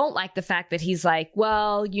I don't like the fact that he's like,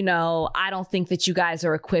 well, you know, I don't think that you guys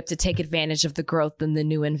are equipped to take advantage of the growth and the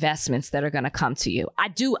new investments that are going to come to you.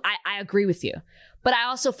 I agree with you. But I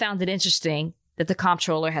also found it interesting that the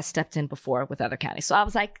comptroller has stepped in before with other counties. So I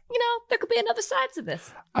was like, you know, there could be another side to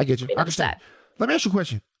this. I get you. I understand. Let me ask you a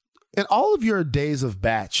question. In all of your days of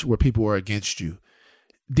batch where people were against you,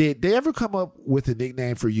 did they ever come up with a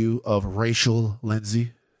nickname for you of Racial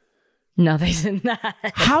Lindsay? No, they did not.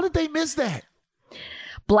 How did they miss that?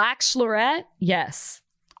 Black Schlorette? Yes.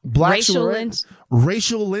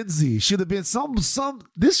 Rachel Lindsay should have been some.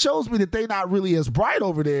 This shows me that they not really as bright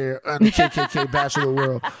over there in the KKK Bachelor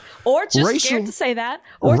world. Or just scared to say that.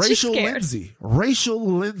 Or Rachel Lindsay. Rachel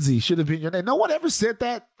Lindsay should have been your name. No one ever said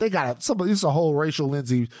that. They got somebody. It's a whole Rachel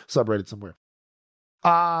Lindsay subreddit somewhere.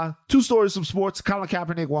 2 stories from sports. Colin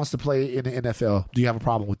Kaepernick wants to play in the NFL. Do you have a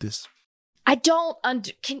problem with this? I don't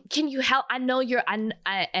can you help? I know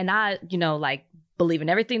I like believe in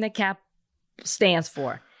everything that Cap stands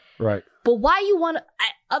for. Right. But why you want to,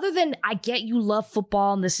 other than I get you love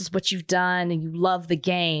football and this is what you've done and you love the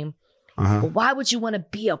game, but why would you want to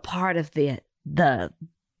be a part of the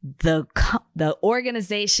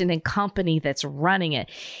organization and company that's running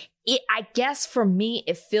it? I guess for me,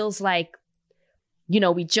 it feels like,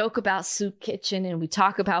 we joke about Soup Kitchen and we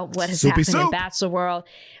talk about what has happened in Bachelor World,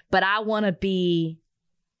 but I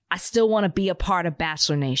still want to be a part of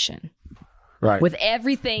Bachelor Nation. Right. With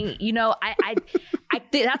everything, I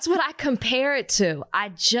that's what I compare it to.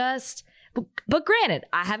 But granted,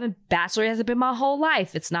 Bachelor hasn't been my whole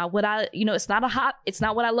life. It's not what it's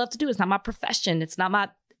not what I love to do. It's not my profession. It's not my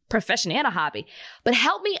profession and a hobby. But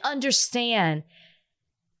help me understand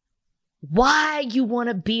why you want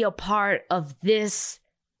to be a part of this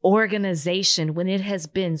organization when it has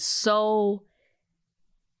been so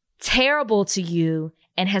terrible to you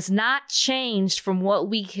and has not changed from what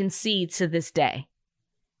we can see to this day.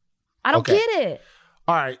 I don't get it.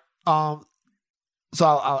 All right. So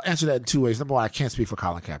I'll answer that in 2 ways. Number one, I can't speak for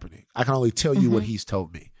Colin Kaepernick. I can only tell you what he's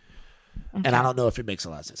told me. Okay. And I don't know if it makes a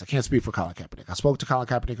lot of sense. I can't speak for Colin Kaepernick. I spoke to Colin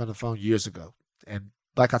Kaepernick on the phone years ago. And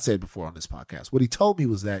like I said before on this podcast, what he told me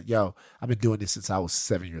was that, I've been doing this since I was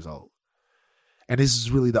 7 years old. And this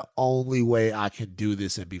is really the only way I can do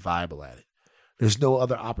this and be viable at it. There's no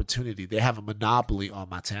other opportunity. They have a monopoly on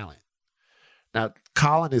my talent. Now,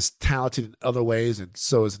 Colin is talented in other ways, and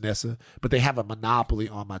so is Nessa, but they have a monopoly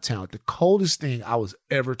on my talent. The coldest thing I was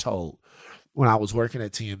ever told when I was working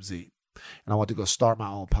at TMZ, and I wanted to go start my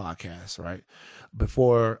own podcast, right?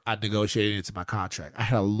 Before I negotiated into my contract, I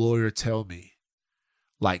had a lawyer tell me,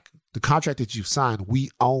 like, the contract that you've signed, we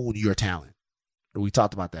own your talent. We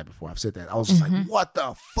talked about that before. I've said that. I was just like, what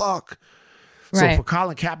the fuck? Right. So for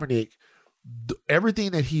Colin Kaepernick,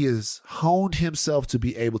 everything that he has honed himself to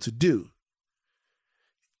be able to do,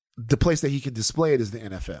 the place that he can display it is the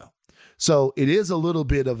NFL. So it is a little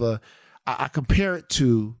bit of I compare it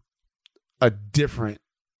to a different,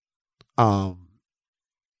 I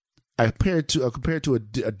compare it to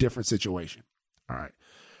a different situation. All right.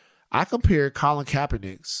 I compare Colin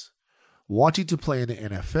Kaepernick's wanting to play in the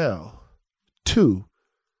NFL to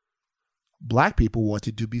Black people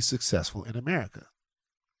wanting to be successful in America.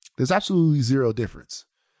 There's absolutely zero difference.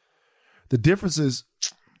 The difference is,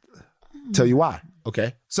 tell you why.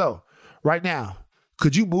 Okay. So right now,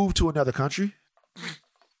 could you move to another country?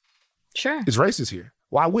 Sure. It's racist here.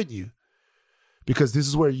 Why wouldn't you? Because this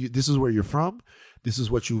is where you're from. This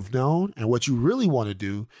is what you've known. And what you really want to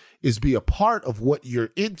do is be a part of what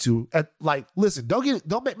you're into. Listen,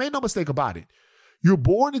 make no mistake about it. You're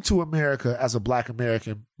born into America as a Black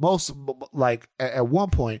American, at one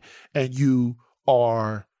point, and you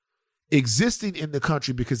are existing in the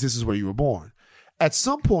country because this is where you were born. At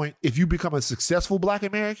some point, if you become a successful Black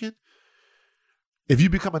American, if you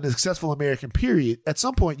become a successful American, period, at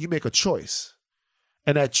some point you make a choice.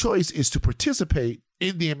 And that choice is to participate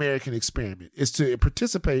in the American experiment, is to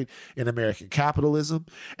participate in American capitalism.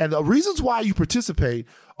 And the reasons why you participate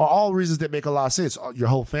are all reasons that make a lot of sense. Your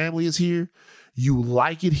whole family is here. You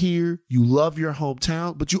like it here. You love your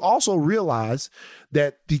hometown. But you also realize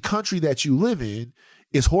that the country that you live in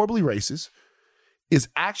is horribly racist, is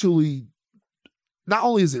actually, not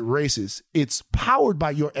only is it racist, it's powered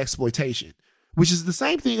by your exploitation, which is the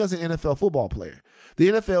same thing as an NFL football player. The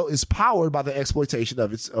NFL is powered by the exploitation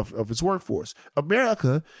of its workforce.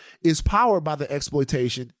 America is powered by the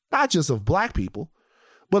exploitation, not just of Black people,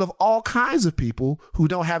 but of all kinds of people who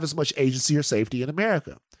don't have as much agency or safety in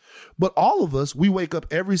America. But all of us, we wake up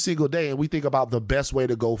every single day and we think about the best way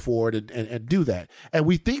to go forward and do that. And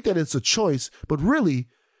we think that it's a choice, but really,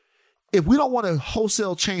 if we don't want to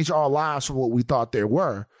wholesale change our lives from what we thought there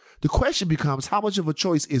were, the question becomes, how much of a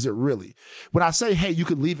choice is it really? When I say, hey, you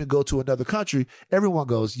could leave and go to another country, everyone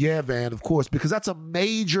goes, yeah, Van, of course, because that's a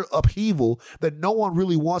major upheaval that no one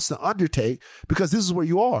really wants to undertake because this is where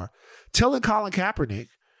you are. Telling Colin Kaepernick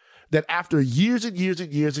that after years and years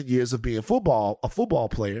and years and years of being a football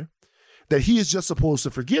player, that he is just supposed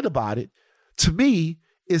to forget about it, to me,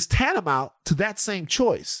 is tantamount to that same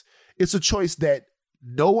choice. It's a choice that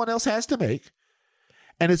no one else has to make.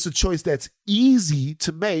 And it's a choice that's easy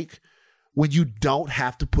to make when you don't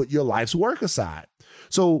have to put your life's work aside.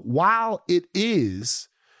 So while it is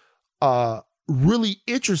really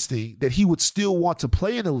interesting that he would still want to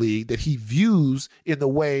play in a league that he views in the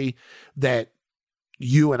way that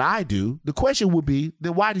you and I do. The question would be,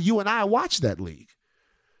 then why do you and I watch that league?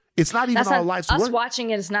 It's not even our life's work. Us watching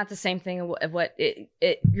it is not the same thing of what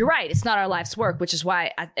you're right. It's not our life's work, which is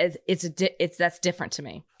why that's different to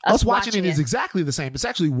me. Us watching it is exactly the same. It's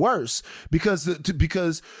actually worse because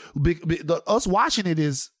us watching it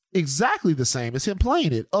is exactly the same as him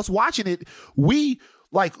playing it. Us watching it, we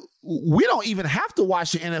don't even have to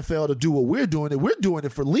watch the NFL to do what we're doing. We're doing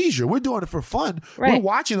it for leisure. We're doing it for fun. Right. We're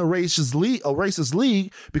watching a racist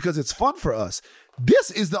league because it's fun for us.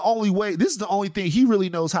 This is the only way. This is the only thing he really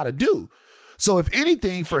knows how to do. So if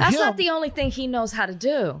anything for him, that's not the only thing he knows how to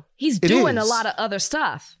do. He's doing a lot of other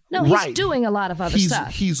stuff. No, he's doing a lot of other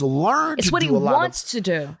stuff. He's learned. It's what he wants to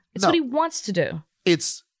do. It's what he wants to do.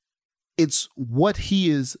 It's what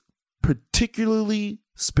he is particularly,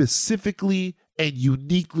 specifically, and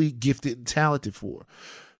uniquely gifted and talented for.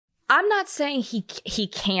 I'm not saying he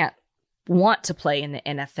can't want to play in the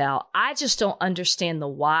NFL. I just don't understand the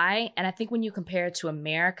why. And I think when you compare it to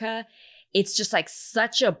America, it's just like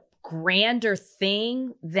such a grander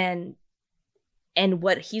thing than, and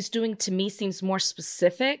what he's doing to me seems more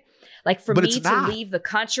specific. Like for me to leave the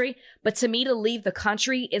country, but to me to leave the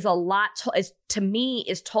country is a lot, to me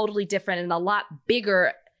is totally different and a lot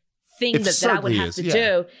bigger thing that I would have to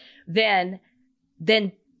do than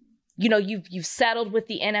you know, you've settled with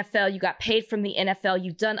the NFL, you got paid from the NFL,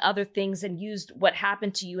 you've done other things and used what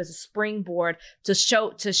happened to you as a springboard to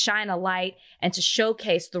shine a light and to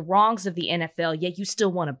showcase the wrongs of the NFL, yet you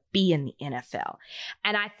still want to be in the NFL.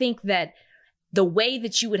 And I think that the way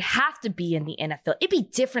that you would have to be in the NFL, it'd be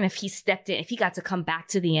different if he stepped in, if he got to come back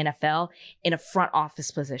to the NFL in a front office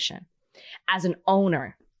position as an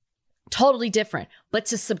owner. Totally different. But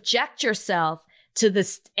to subject yourself to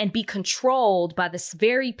this and be controlled by this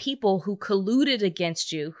very people who colluded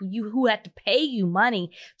against you, who had to pay you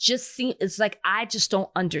money, it's like, I just don't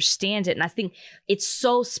understand it. And I think it's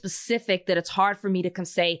so specific that it's hard for me to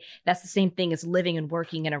say that's the same thing as living and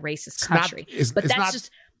working in a racist country.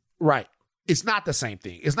 Right. It's not the same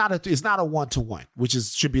thing. It's not a one-to-one, which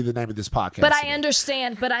should be the name of this podcast. But I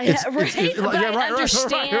understand. I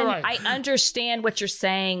understand what you're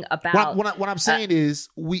saying about. What I'm saying is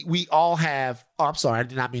we all have. Oh, I'm sorry. I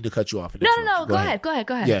did not mean to cut you off. No. Go ahead.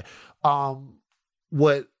 Yeah.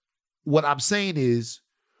 What I'm saying is,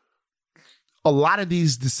 a lot of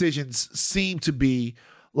these decisions seem to be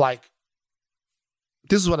like.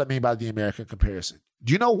 This is what I mean by the American comparison.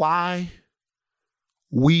 Do you know why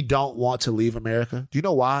we don't want to leave America? Do you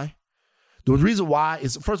know why? The reason why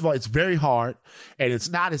is, first of all, it's very hard and it's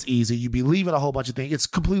not as easy. You'd be leaving a whole bunch of things. It's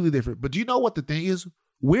completely different. But do you know what the thing is?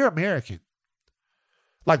 We're American.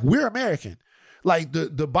 Like, we're American. Like,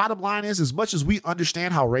 the bottom line is, as much as we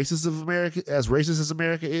understand how racist as America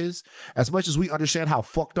is, as much as we understand how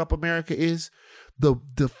fucked up America is,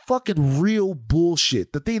 the fucking real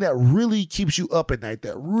bullshit, the thing that really keeps you up at night,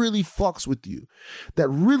 that really fucks with you, that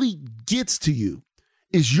really gets to you,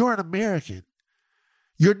 is you're an American.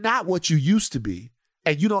 You're not what you used to be,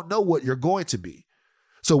 and you don't know what you're going to be.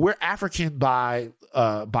 So we're African by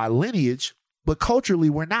lineage, but culturally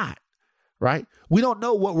we're not, right? We don't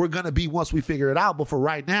know what we're going to be once we figure it out, but for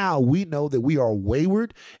right now, we know that we are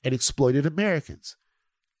wayward and exploited Americans.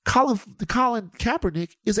 Colin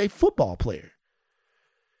Kaepernick is a football player.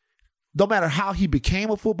 No matter how he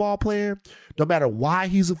became a football player, no matter why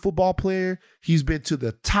he's a football player, he's been to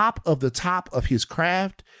the top of his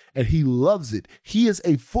craft, and he loves it. He is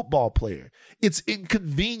a football player. It's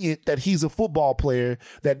inconvenient that he's a football player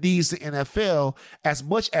that needs the NFL as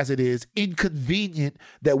much as it is inconvenient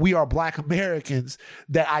that we are Black Americans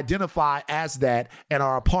that identify as that and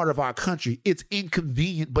are a part of our country. It's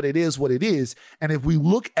inconvenient, but it is what it is. And if we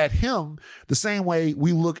look at him the same way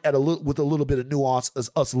we look at with a little bit of nuance as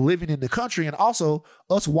us living in the country and also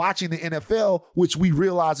us watching the NFL, which we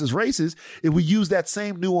realize is racist, if we use that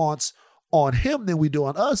same nuance on him than we do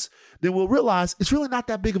on us, then we'll realize it's really not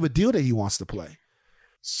that big of a deal that he wants to play.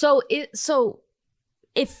 So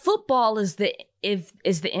if football is the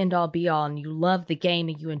end all be all and you love the game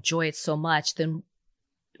and you enjoy it so much, then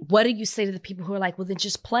what do you say to the people who are like, well, then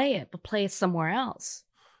just play it, but play it somewhere else?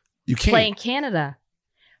 You can't. Play in Canada.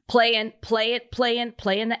 Play in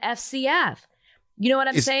the FCF. You know what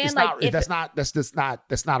I'm saying? That's not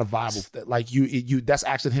a viable. Like that's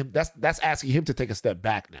asking him. That's asking him to take a step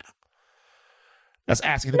back now. That's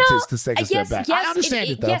asking him to take a step back. I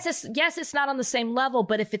understand it though. Yes, it's not on the same level,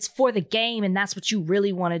 but if it's for the game and that's what you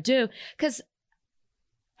really want to do, because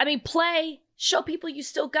I mean, show people you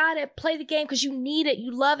still got it. Play the game because you need it.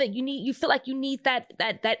 You love it. You feel like you need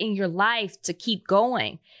that in your life to keep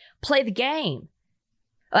going. play the game.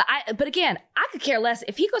 But again, I could care less.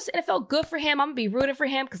 If he goes to NFL, good for him. I'm going to be rooting for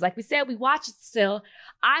him because like we said, we watch it still.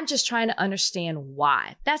 I'm just trying to understand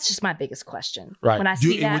why. That's just my biggest question. Right. When I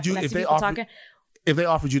see that, when I see people talking. If they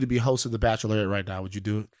offered you to be host of The Bachelorette right now, would you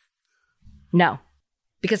do it? No.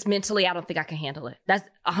 Because mentally, I don't think I can handle it. That's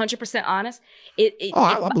 100% honest.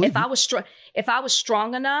 If I was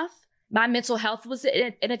strong enough, my mental health was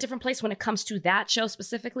in a different place when it comes to that show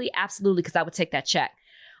specifically. Absolutely, because I would take that check.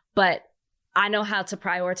 But I know how to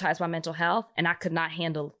prioritize my mental health, and I could not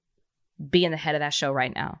handle being the head of that show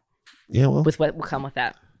right now. Yeah, well, with what will come with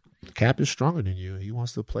that. Cap is stronger than you. He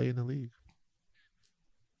wants to play in the league.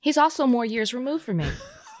 He's also more years removed from me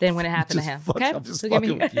than when it happened to him. Okay, so give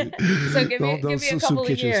me a couple of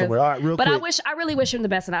years. All right, real but quick. I really wish him the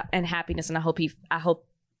best and happiness, and I hope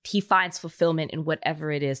he finds fulfillment in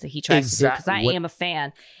whatever it is that he tries to do. Because I am a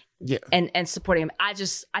fan. Yeah. And supporting him. I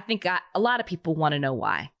think a lot of people want to know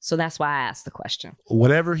why. So that's why I asked the question.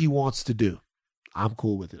 Whatever he wants to do, I'm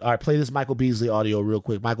cool with it. All right, play this Michael Beasley audio real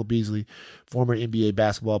quick. Michael Beasley, former NBA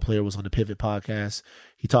basketball player, was on the Pivot podcast.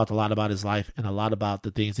 He talked a lot about his life and a lot about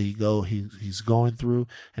the things that he's going through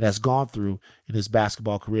and has gone through in his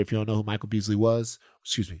basketball career. If you don't know who Michael Beasley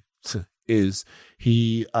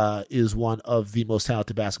is one of the most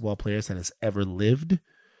talented basketball players that has ever lived.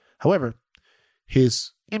 However,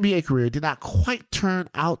 his NBA career did not quite turn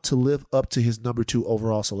out to live up to his number 2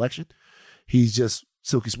 overall selection. He's just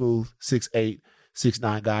silky smooth, 6'8",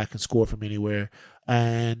 6'9" guy, can score from anywhere.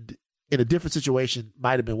 And in a different situation,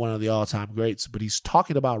 might have been one of the all-time greats. But he's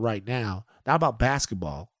talking about right now, not about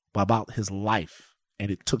basketball, but about his life. And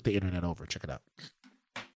it took the internet over. Check it out.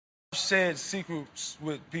 I've shared secrets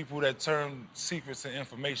with people that turn secrets into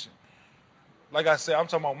information. Like I said, I'm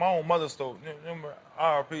talking about my own mother stole. Remember,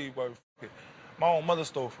 RP, but my own mother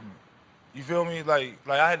stole from me. You feel me? Like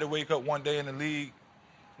I had to wake up one day in the league,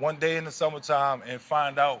 one day in the summertime, and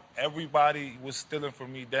find out everybody was stealing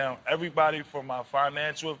from me down. Everybody from my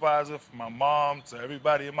financial advisor, from my mom, to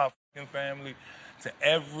everybody in my fucking family, to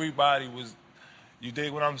everybody was, you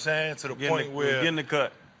dig what I'm saying? To the point where getting the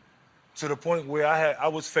cut. To the point where I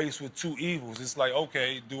was faced with 2 evils. It's like,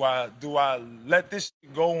 okay, do I let this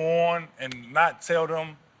shit go on and not tell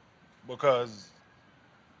them because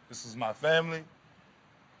this is my family?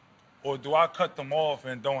 Or do I cut them off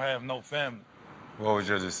and don't have no family? What was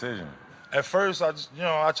your decision? At first, I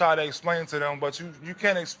try to explain to them, but you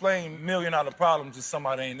can't explain $1 million problems to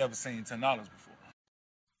somebody that ain't never seen $10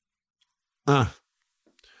 before.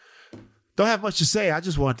 Don't have much to say. I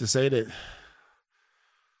just wanted to say that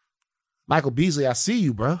Michael Beasley, I see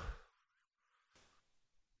you, bro.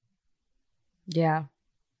 Yeah.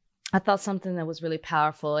 I thought something that was really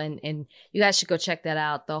powerful, and you guys should go check that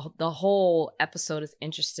out. The whole episode is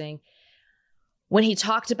interesting. When he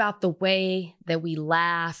talked about the way that we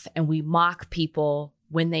laugh and we mock people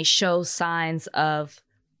when they show signs of,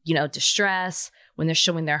 distress, when they're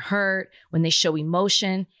showing their hurt, when they show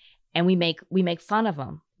emotion, and we make fun of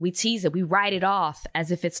them. We tease it. We write it off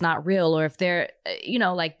as if it's not real, or if they're,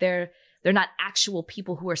 they're not actual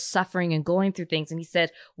people who are suffering and going through things. And he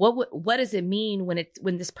said, what does it mean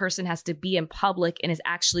when this person has to be in public and is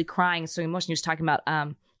actually crying so emotional? He was talking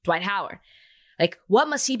about Dwight Howard. Like, what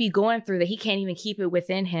must he be going through that he can't even keep it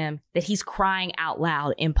within him, that he's crying out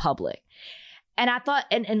loud in public? And I thought,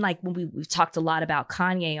 and like when we've talked a lot about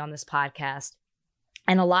Kanye on this podcast,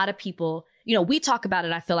 and a lot of people, we talk about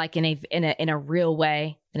it, I feel like in a real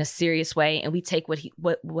way, in a serious way, and we take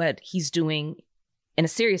what he's doing in a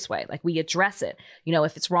serious way. Like, we address it.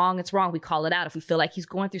 If it's wrong, it's wrong. We call it out. If we feel like he's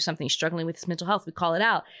going through something, he's struggling with his mental health, we call it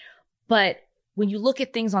out. But when you look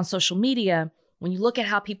at things on social media, when you look at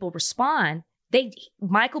how people respond,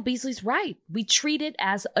 Michael Beasley's right. We treat it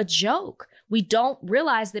as a joke. We don't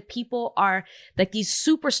realize that people are like these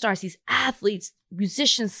superstars, these athletes,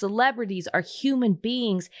 musicians, celebrities are human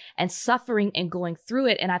beings and suffering and going through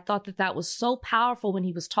it. And I thought that was so powerful when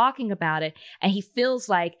he was talking about it. And he feels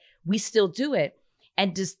like we still do it.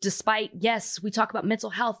 And despite, yes, we talk about mental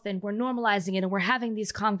health and we're normalizing it and we're having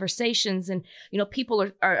these conversations and, people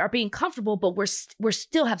are being comfortable, but we're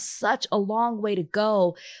still have such a long way to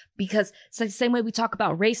go, because it's like the same way we talk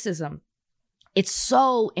about racism. It's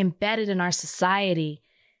so embedded in our society.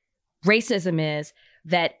 Racism is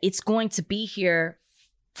that it's going to be here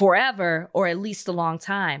forever, or at least a long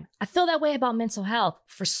time. I feel that way about mental health.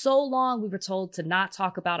 For so long, we were told to not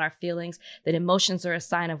talk about our feelings, that emotions are a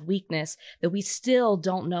sign of weakness, that we still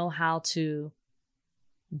don't know how to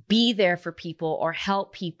be there for people or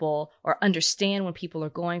help people or understand when people are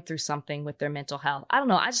going through something with their mental health. I don't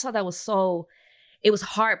know. I just thought that was it was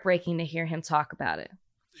heartbreaking to hear him talk about it.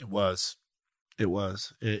 It was. It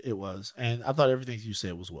was. It was. And I thought everything you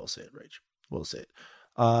said was well said, Rach. Well said.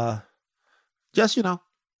 Just,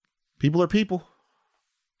 people are people.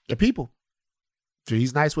 They're people. So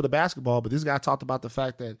he's nice with a basketball, but this guy talked about the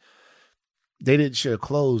fact that they didn't share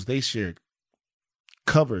clothes. They shared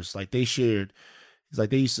covers. Like they shared, it's like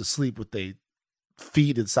they used to sleep with their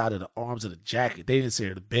feet inside of the arms of the jacket. They didn't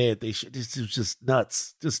share the bed. This was just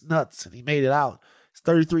nuts. Just nuts. And he made it out. He's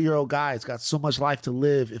a 33-year-old guy. He's got so much life to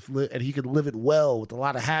live, and he can live it well with a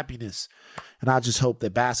lot of happiness. And I just hope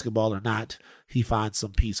that basketball or not, he finds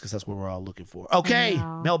some peace because that's what we're all looking for. Okay,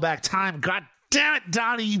 mailbag time. God damn it,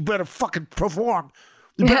 Donnie, you better fucking perform.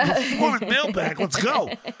 You better perform in mailbag. Let's go.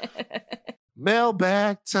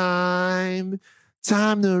 Mailbag time.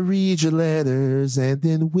 Time to read your letters and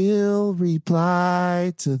then we'll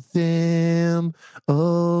reply to them.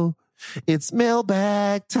 Oh, it's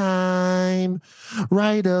mailbag time.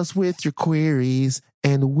 Write us with your queries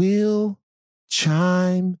and we'll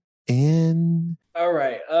chime in. All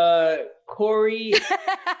right. Corey.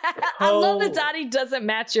 I love that Donnie doesn't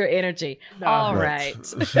match your energy. All right.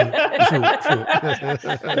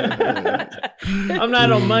 I'm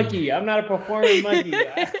not a monkey. I'm not a performing monkey.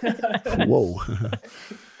 Whoa.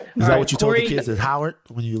 Is that what you told the kids at Howard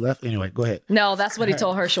when you left? Anyway, go ahead. No, that's what he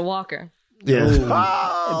told Herschel Walker. Yeah.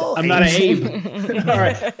 I'm not an Amy. All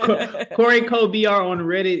right. Corey Cole BR on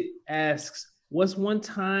Reddit asks, what's one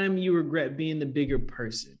time you regret being the bigger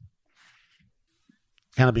person?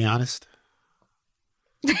 Can I be honest?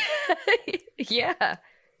 Yeah.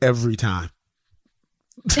 Every time.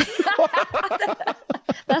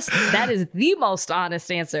 That is the most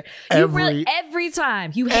honest answer. Every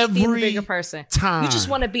time you hate being the bigger person. Time. You just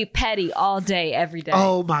want to be petty all day, every day.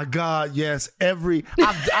 Oh my God, yes.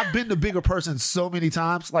 I've been the bigger person so many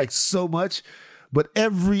times, like so much. But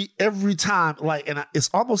every time, like, and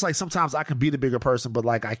it's almost like sometimes I can be the bigger person, but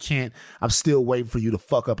like I can't. I'm still waiting for you to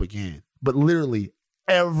fuck up again. But literally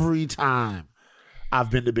every time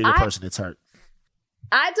I've been the bigger person, it's hurt.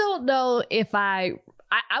 I don't know if I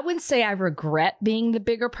wouldn't say I regret being the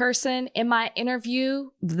bigger person in my interview,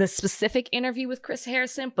 the specific interview with Chris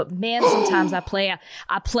Harrison, but man, sometimes I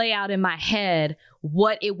play out in my head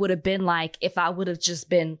what it would have been like if I would have just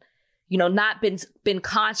been, not been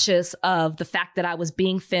conscious of the fact that I was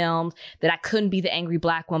being filmed, that I couldn't be the angry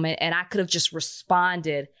Black woman, and I could have just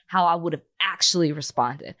responded how I would have actually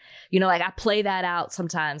responded. Like I play that out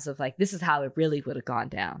sometimes of like, this is how it really would have gone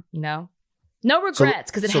down, No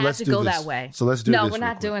regrets, because it has to go that way. So let's do this. No, we're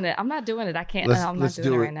not doing it. I'm not doing it. I can't. I'm not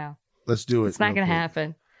doing it right now. Let's do it. It's not going to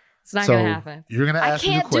happen. It's not going to happen. You're going to ask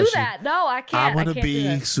me the question. I can't do that. No, I can't. I'm going to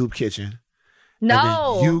be Soup Kitchen.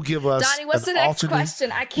 No. You give us Donnie, what's the next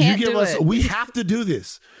question? I can't do it. We have to do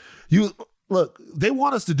this. Look, they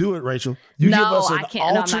want us to do it, Rachel. You give us an alternate. No,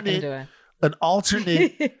 I'm not going to do it. An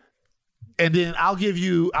alternate. And then I'll give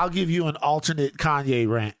you an alternate Kanye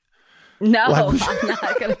rant. No, I'm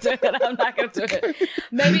not going to do it. I'm not going to do it.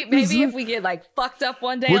 Maybe if we get like fucked up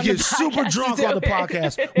one day, we'll get super drunk on the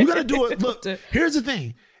podcast. We're going to do it. Look, here's the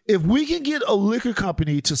thing. If we can get a liquor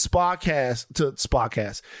company to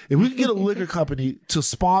Spotcast, if we can get a liquor company to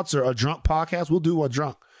sponsor a drunk podcast, we'll do one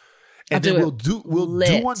drunk. And then we'll do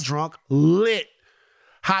one drunk lit.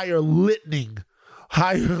 Hire litning.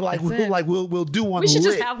 We'll do one. We should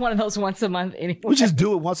lit. just have one of those once a month anyway. We just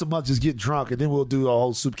do it once a month, just get drunk, and then we'll do a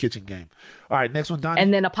whole Soup Kitchen game. All right, next one, Donnie.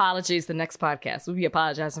 And then apologies the next podcast. We'll be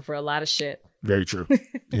apologizing for a lot of shit. Very true.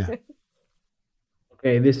 Yeah.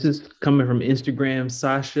 Okay, this is coming from Instagram,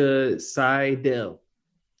 Sasha Seidel.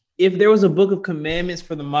 If there was a book of commandments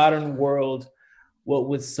for the modern world, what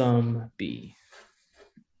would some be?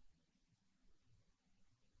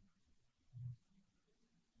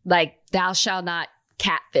 Like, thou shalt not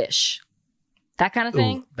catfish. That kind of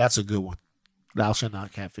thing? Ooh, that's a good one. Thou shalt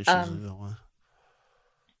not catfish is a good one.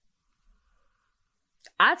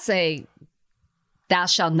 I'd say thou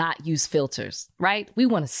shalt not use filters, right? We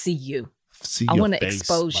want to see you. I want to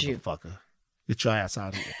expose you. Get your ass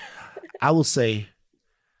out of here. I will say,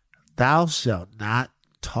 thou shalt not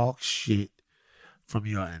talk shit from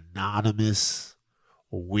your anonymous,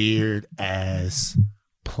 weird ass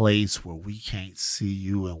place where we can't see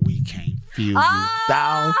you and we can't feel you.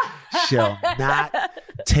 Thou shalt not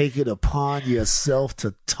take it upon yourself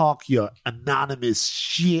to talk your anonymous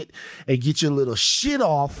shit and get your little shit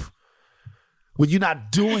off when you're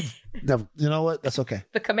not doing. You know what? That's okay.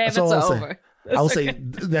 The commandments are over. I will say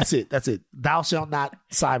that's it. That's it. Thou shalt not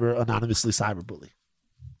anonymously cyberbully.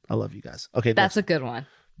 I love you guys. Okay, that's a good one.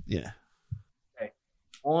 Yeah. Okay.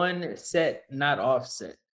 On set, not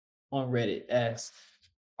offset. On Reddit asks,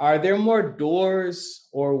 are there more doors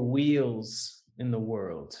or wheels in the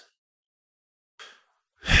world?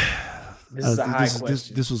 This is a high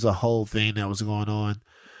question. This was a whole thing that was going on.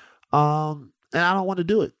 And I don't want to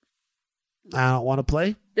do it. I don't want to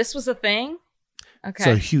play. This was a thing? Okay. It's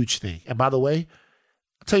a huge thing. And by the way,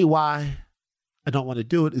 I'll tell you why I don't want to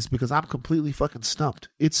do it is because I'm completely fucking stumped.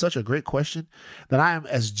 It's such a great question that I am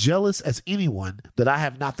as jealous as anyone that I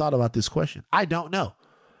have not thought about this question. I don't know.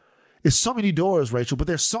 It's so many doors, Rachel, but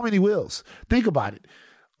there's so many wheels. Think about it.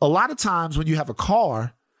 A lot of times when you have a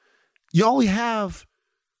car, you only have,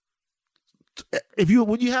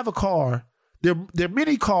 when you have a car, there are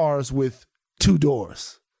many cars with 2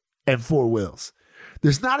 doors and 4 wheels.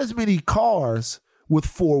 There's not as many cars with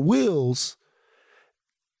 4 wheels.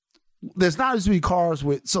 There's not as many cars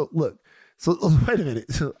with, so look, so wait a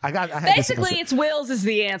minute. So basically it's wheels is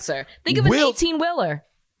the answer. Think of an 18-wheeler.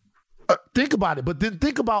 Think about it, but then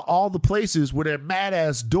think about all the places where they're mad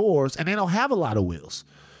ass doors and they don't have a lot of wheels.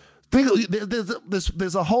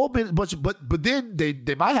 There's a whole bunch, but then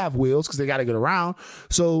they might have wheels because they got to get around.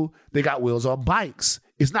 So they got wheels on bikes.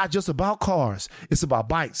 It's not just about cars. It's about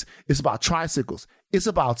bikes. It's about tricycles. It's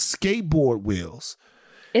about skateboard wheels.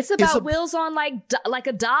 It's about wheels on like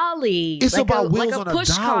a dolly. It's like about wheels like on a dolly.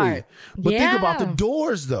 Cart. But think about the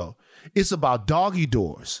doors though. It's about doggy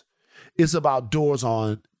doors. It's about doors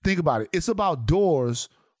on. Think about it. It's about doors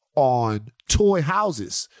on toy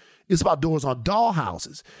houses. It's about doors on doll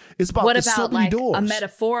houses. It's about so many doors. A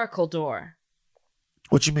metaphorical door?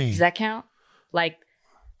 What you mean? Does that count? Like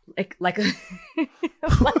a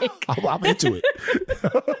I'm into it.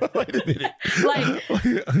 Wait a minute. Like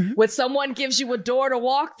when someone gives you a door to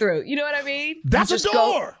walk through. You know what I mean? That's a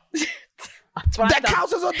door. That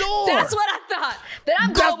counts as a door. That's what I thought. Then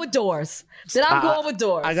I'm going with doors.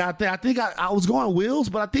 I got that. I think I was going wheels,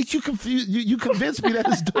 but I think you confused. You convinced me that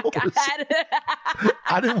it's doors.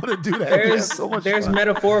 I didn't want to do that. There's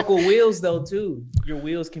metaphorical wheels though too. Your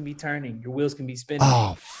wheels can be turning. Your wheels can be spinning.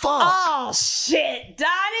 Oh fuck! Oh shit,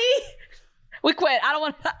 Donnie. We quit. I don't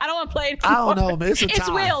want to play anymore. I don't know, man. It's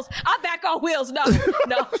time. Wheels. I'm back on wheels. No,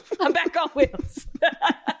 I'm back on wheels.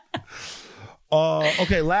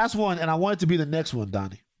 Okay, last one, and I want it to be the next one,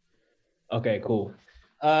 Donnie. Okay, cool.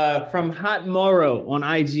 From Hot Moro on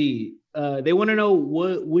IG, they want to know,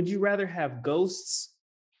 would you rather have ghosts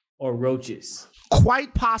or roaches?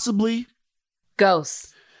 Quite possibly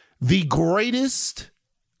ghosts. The greatest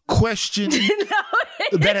question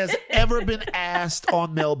that has ever been asked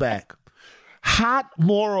on Mailbag. Hot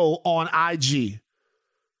Moro on IG.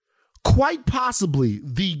 Quite possibly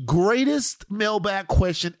the greatest mailbag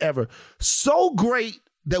question ever. So great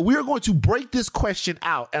that we're going to break this question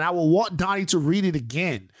out, and I will want Donnie to read it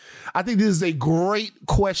again. I think this is a great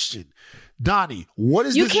question. Donnie, what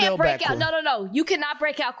is this mailbag question? No. You cannot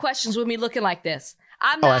break out questions with me looking like this.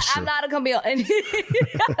 I'm not going to be. I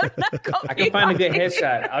can find a good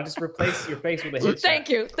headshot. I'll just replace your face with a headshot. Thank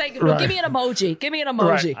you. Right. Give me an emoji.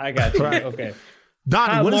 Right. I got you. Okay.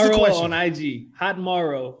 Donnie, Hot what is the question? On IG. Hot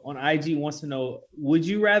Morrow on IG wants to know, would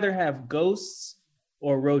you rather have ghosts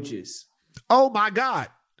or roaches? Oh my God.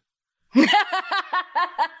 This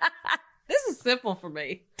is simple for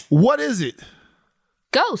me. What is it?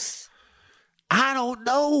 Ghosts. I don't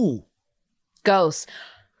know. Ghosts.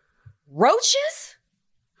 Roaches?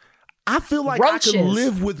 I feel like roaches. I could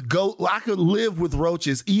live with I could live with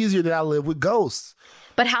roaches easier than I live with ghosts.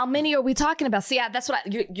 But how many are we talking about? See, that's what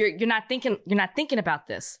you're not thinking. You're not thinking about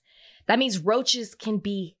this. That means roaches can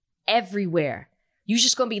be everywhere. You're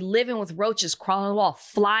just gonna be living with roaches crawling on the wall,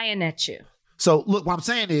 flying at you. So look, what I'm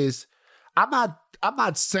saying is, I'm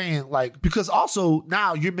not saying like, because also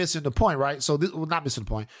now you're missing the point, right? So not missing the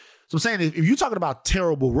point. So I'm saying if you're talking about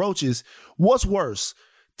terrible roaches, what's worse?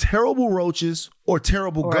 Terrible roaches or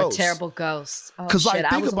terrible ghosts? Terrible ghosts. Because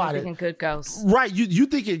think about it. Good ghosts. Right. You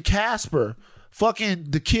thinking Casper, fucking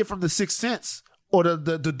the kid from The Sixth Sense, or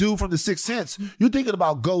the dude from The Sixth Sense. You're thinking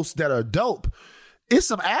about ghosts that are dope. It's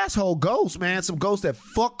some asshole ghosts, man. Some ghosts that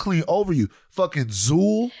fuck clean over you. Fucking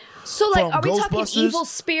Zool. So like, are we talking evil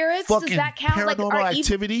spirits? Does that count? Paranormal like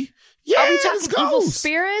activity? Yeah, are we talking evil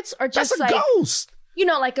spirits or just That's a ghost? You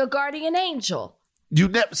know, like a guardian angel. You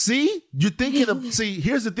never see? You're thinking of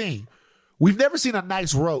here's the thing. We've never seen a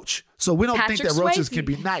nice roach. So we don't think that roaches can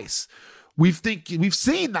be nice. We've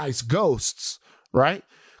seen nice ghosts, right?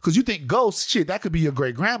 Because you think ghosts, shit, that could be your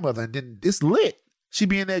great grandmother, and then it's lit. She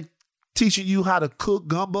be in there teaching you how to cook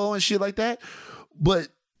gumbo and shit like that. But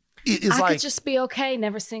it's I could just be okay,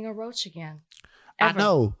 never seeing a roach again. I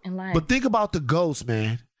know. In life. But think about the ghost,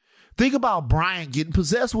 man. Think about Brian getting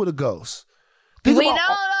possessed with a ghost. No.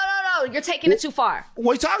 You're taking it too far.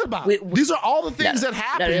 What are you talking about? These are all the things that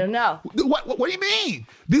happen. No. What do you mean?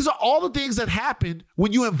 These are all the things that happen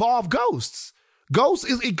when you involve ghosts. Ghosts,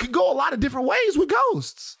 it could go a lot of different ways with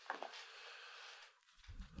ghosts.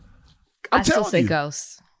 I still say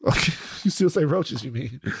ghosts. Okay. You still say roaches, you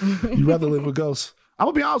mean? You'd rather live with ghosts. I'm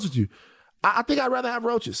going to be honest with you. I think I'd rather have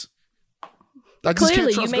roaches. I just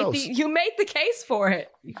Clearly, can't trust you made the case for it.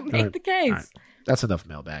 You made the case. Right. That's enough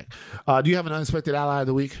mailbag. Do you have an unexpected ally of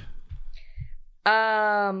the week?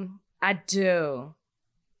 I do.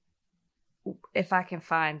 If I can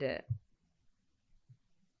find it.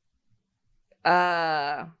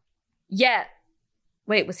 Yeah.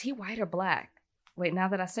 Wait, was he white or black? Wait, now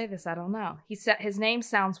that I say this, I don't know. He said his name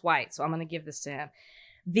sounds white, so I'm going to give this to him.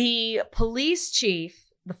 The police chief,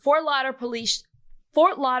 the Fort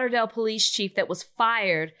Lauderdale police chief that was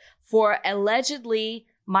fired for allegedly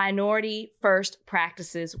minority first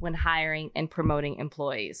practices when hiring and promoting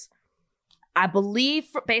employees. I believe,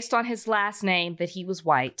 based on his last name, that he was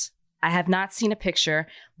white. I have not seen a picture,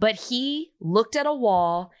 but he looked at a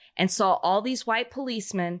wall and saw all these white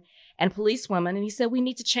policemen and policewomen, and he said, we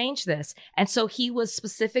need to change this. And so he was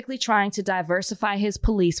specifically trying to diversify his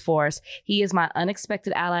police force. He is my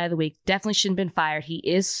unexpected ally of the week. Definitely shouldn't have been fired. He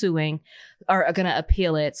is suing or going to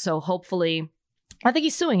appeal it. So hopefully, I think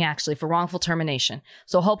he's suing actually for wrongful termination.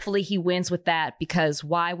 So hopefully he wins with that, because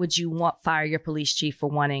why would you fire your police chief for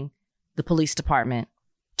wanting the police department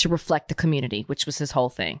to reflect the community, which was his whole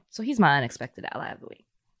thing. So he's my unexpected ally of the week.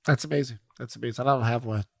 That's amazing. That's amazing. I don't have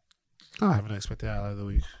one. I don't have an unexpected ally of the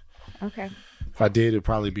week. Okay. If I did, it'd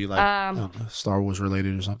probably be like I don't know, Star Wars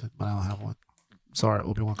related or something, but I don't have one. Sorry,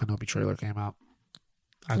 Obi-Wan Kenobi trailer came out.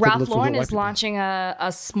 Ralph Lauren is launching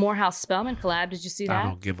a Morehouse Spellman collab. Did you see that? I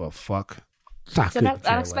don't give a fuck. It's an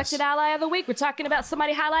unexpected ally of the week. We're talking about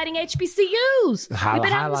somebody highlighting HBCUs. We've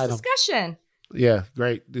been having this discussion. Yeah,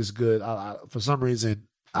 great. This is good. For some reason,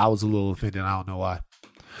 I was a little offended. I don't know why.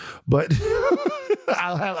 But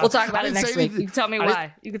we'll talk about it next week. You can tell me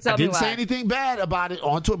why. You can tell me why. I didn't say anything bad about it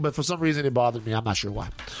on Twitter, but for some reason it bothered me. I'm not sure why.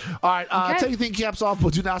 All right. Tell you thing caps off,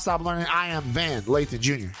 but do not stop learning. I am Van Lathan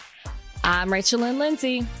Jr. I'm Rachel Lynn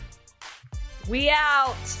Lindsay. We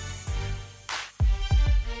out.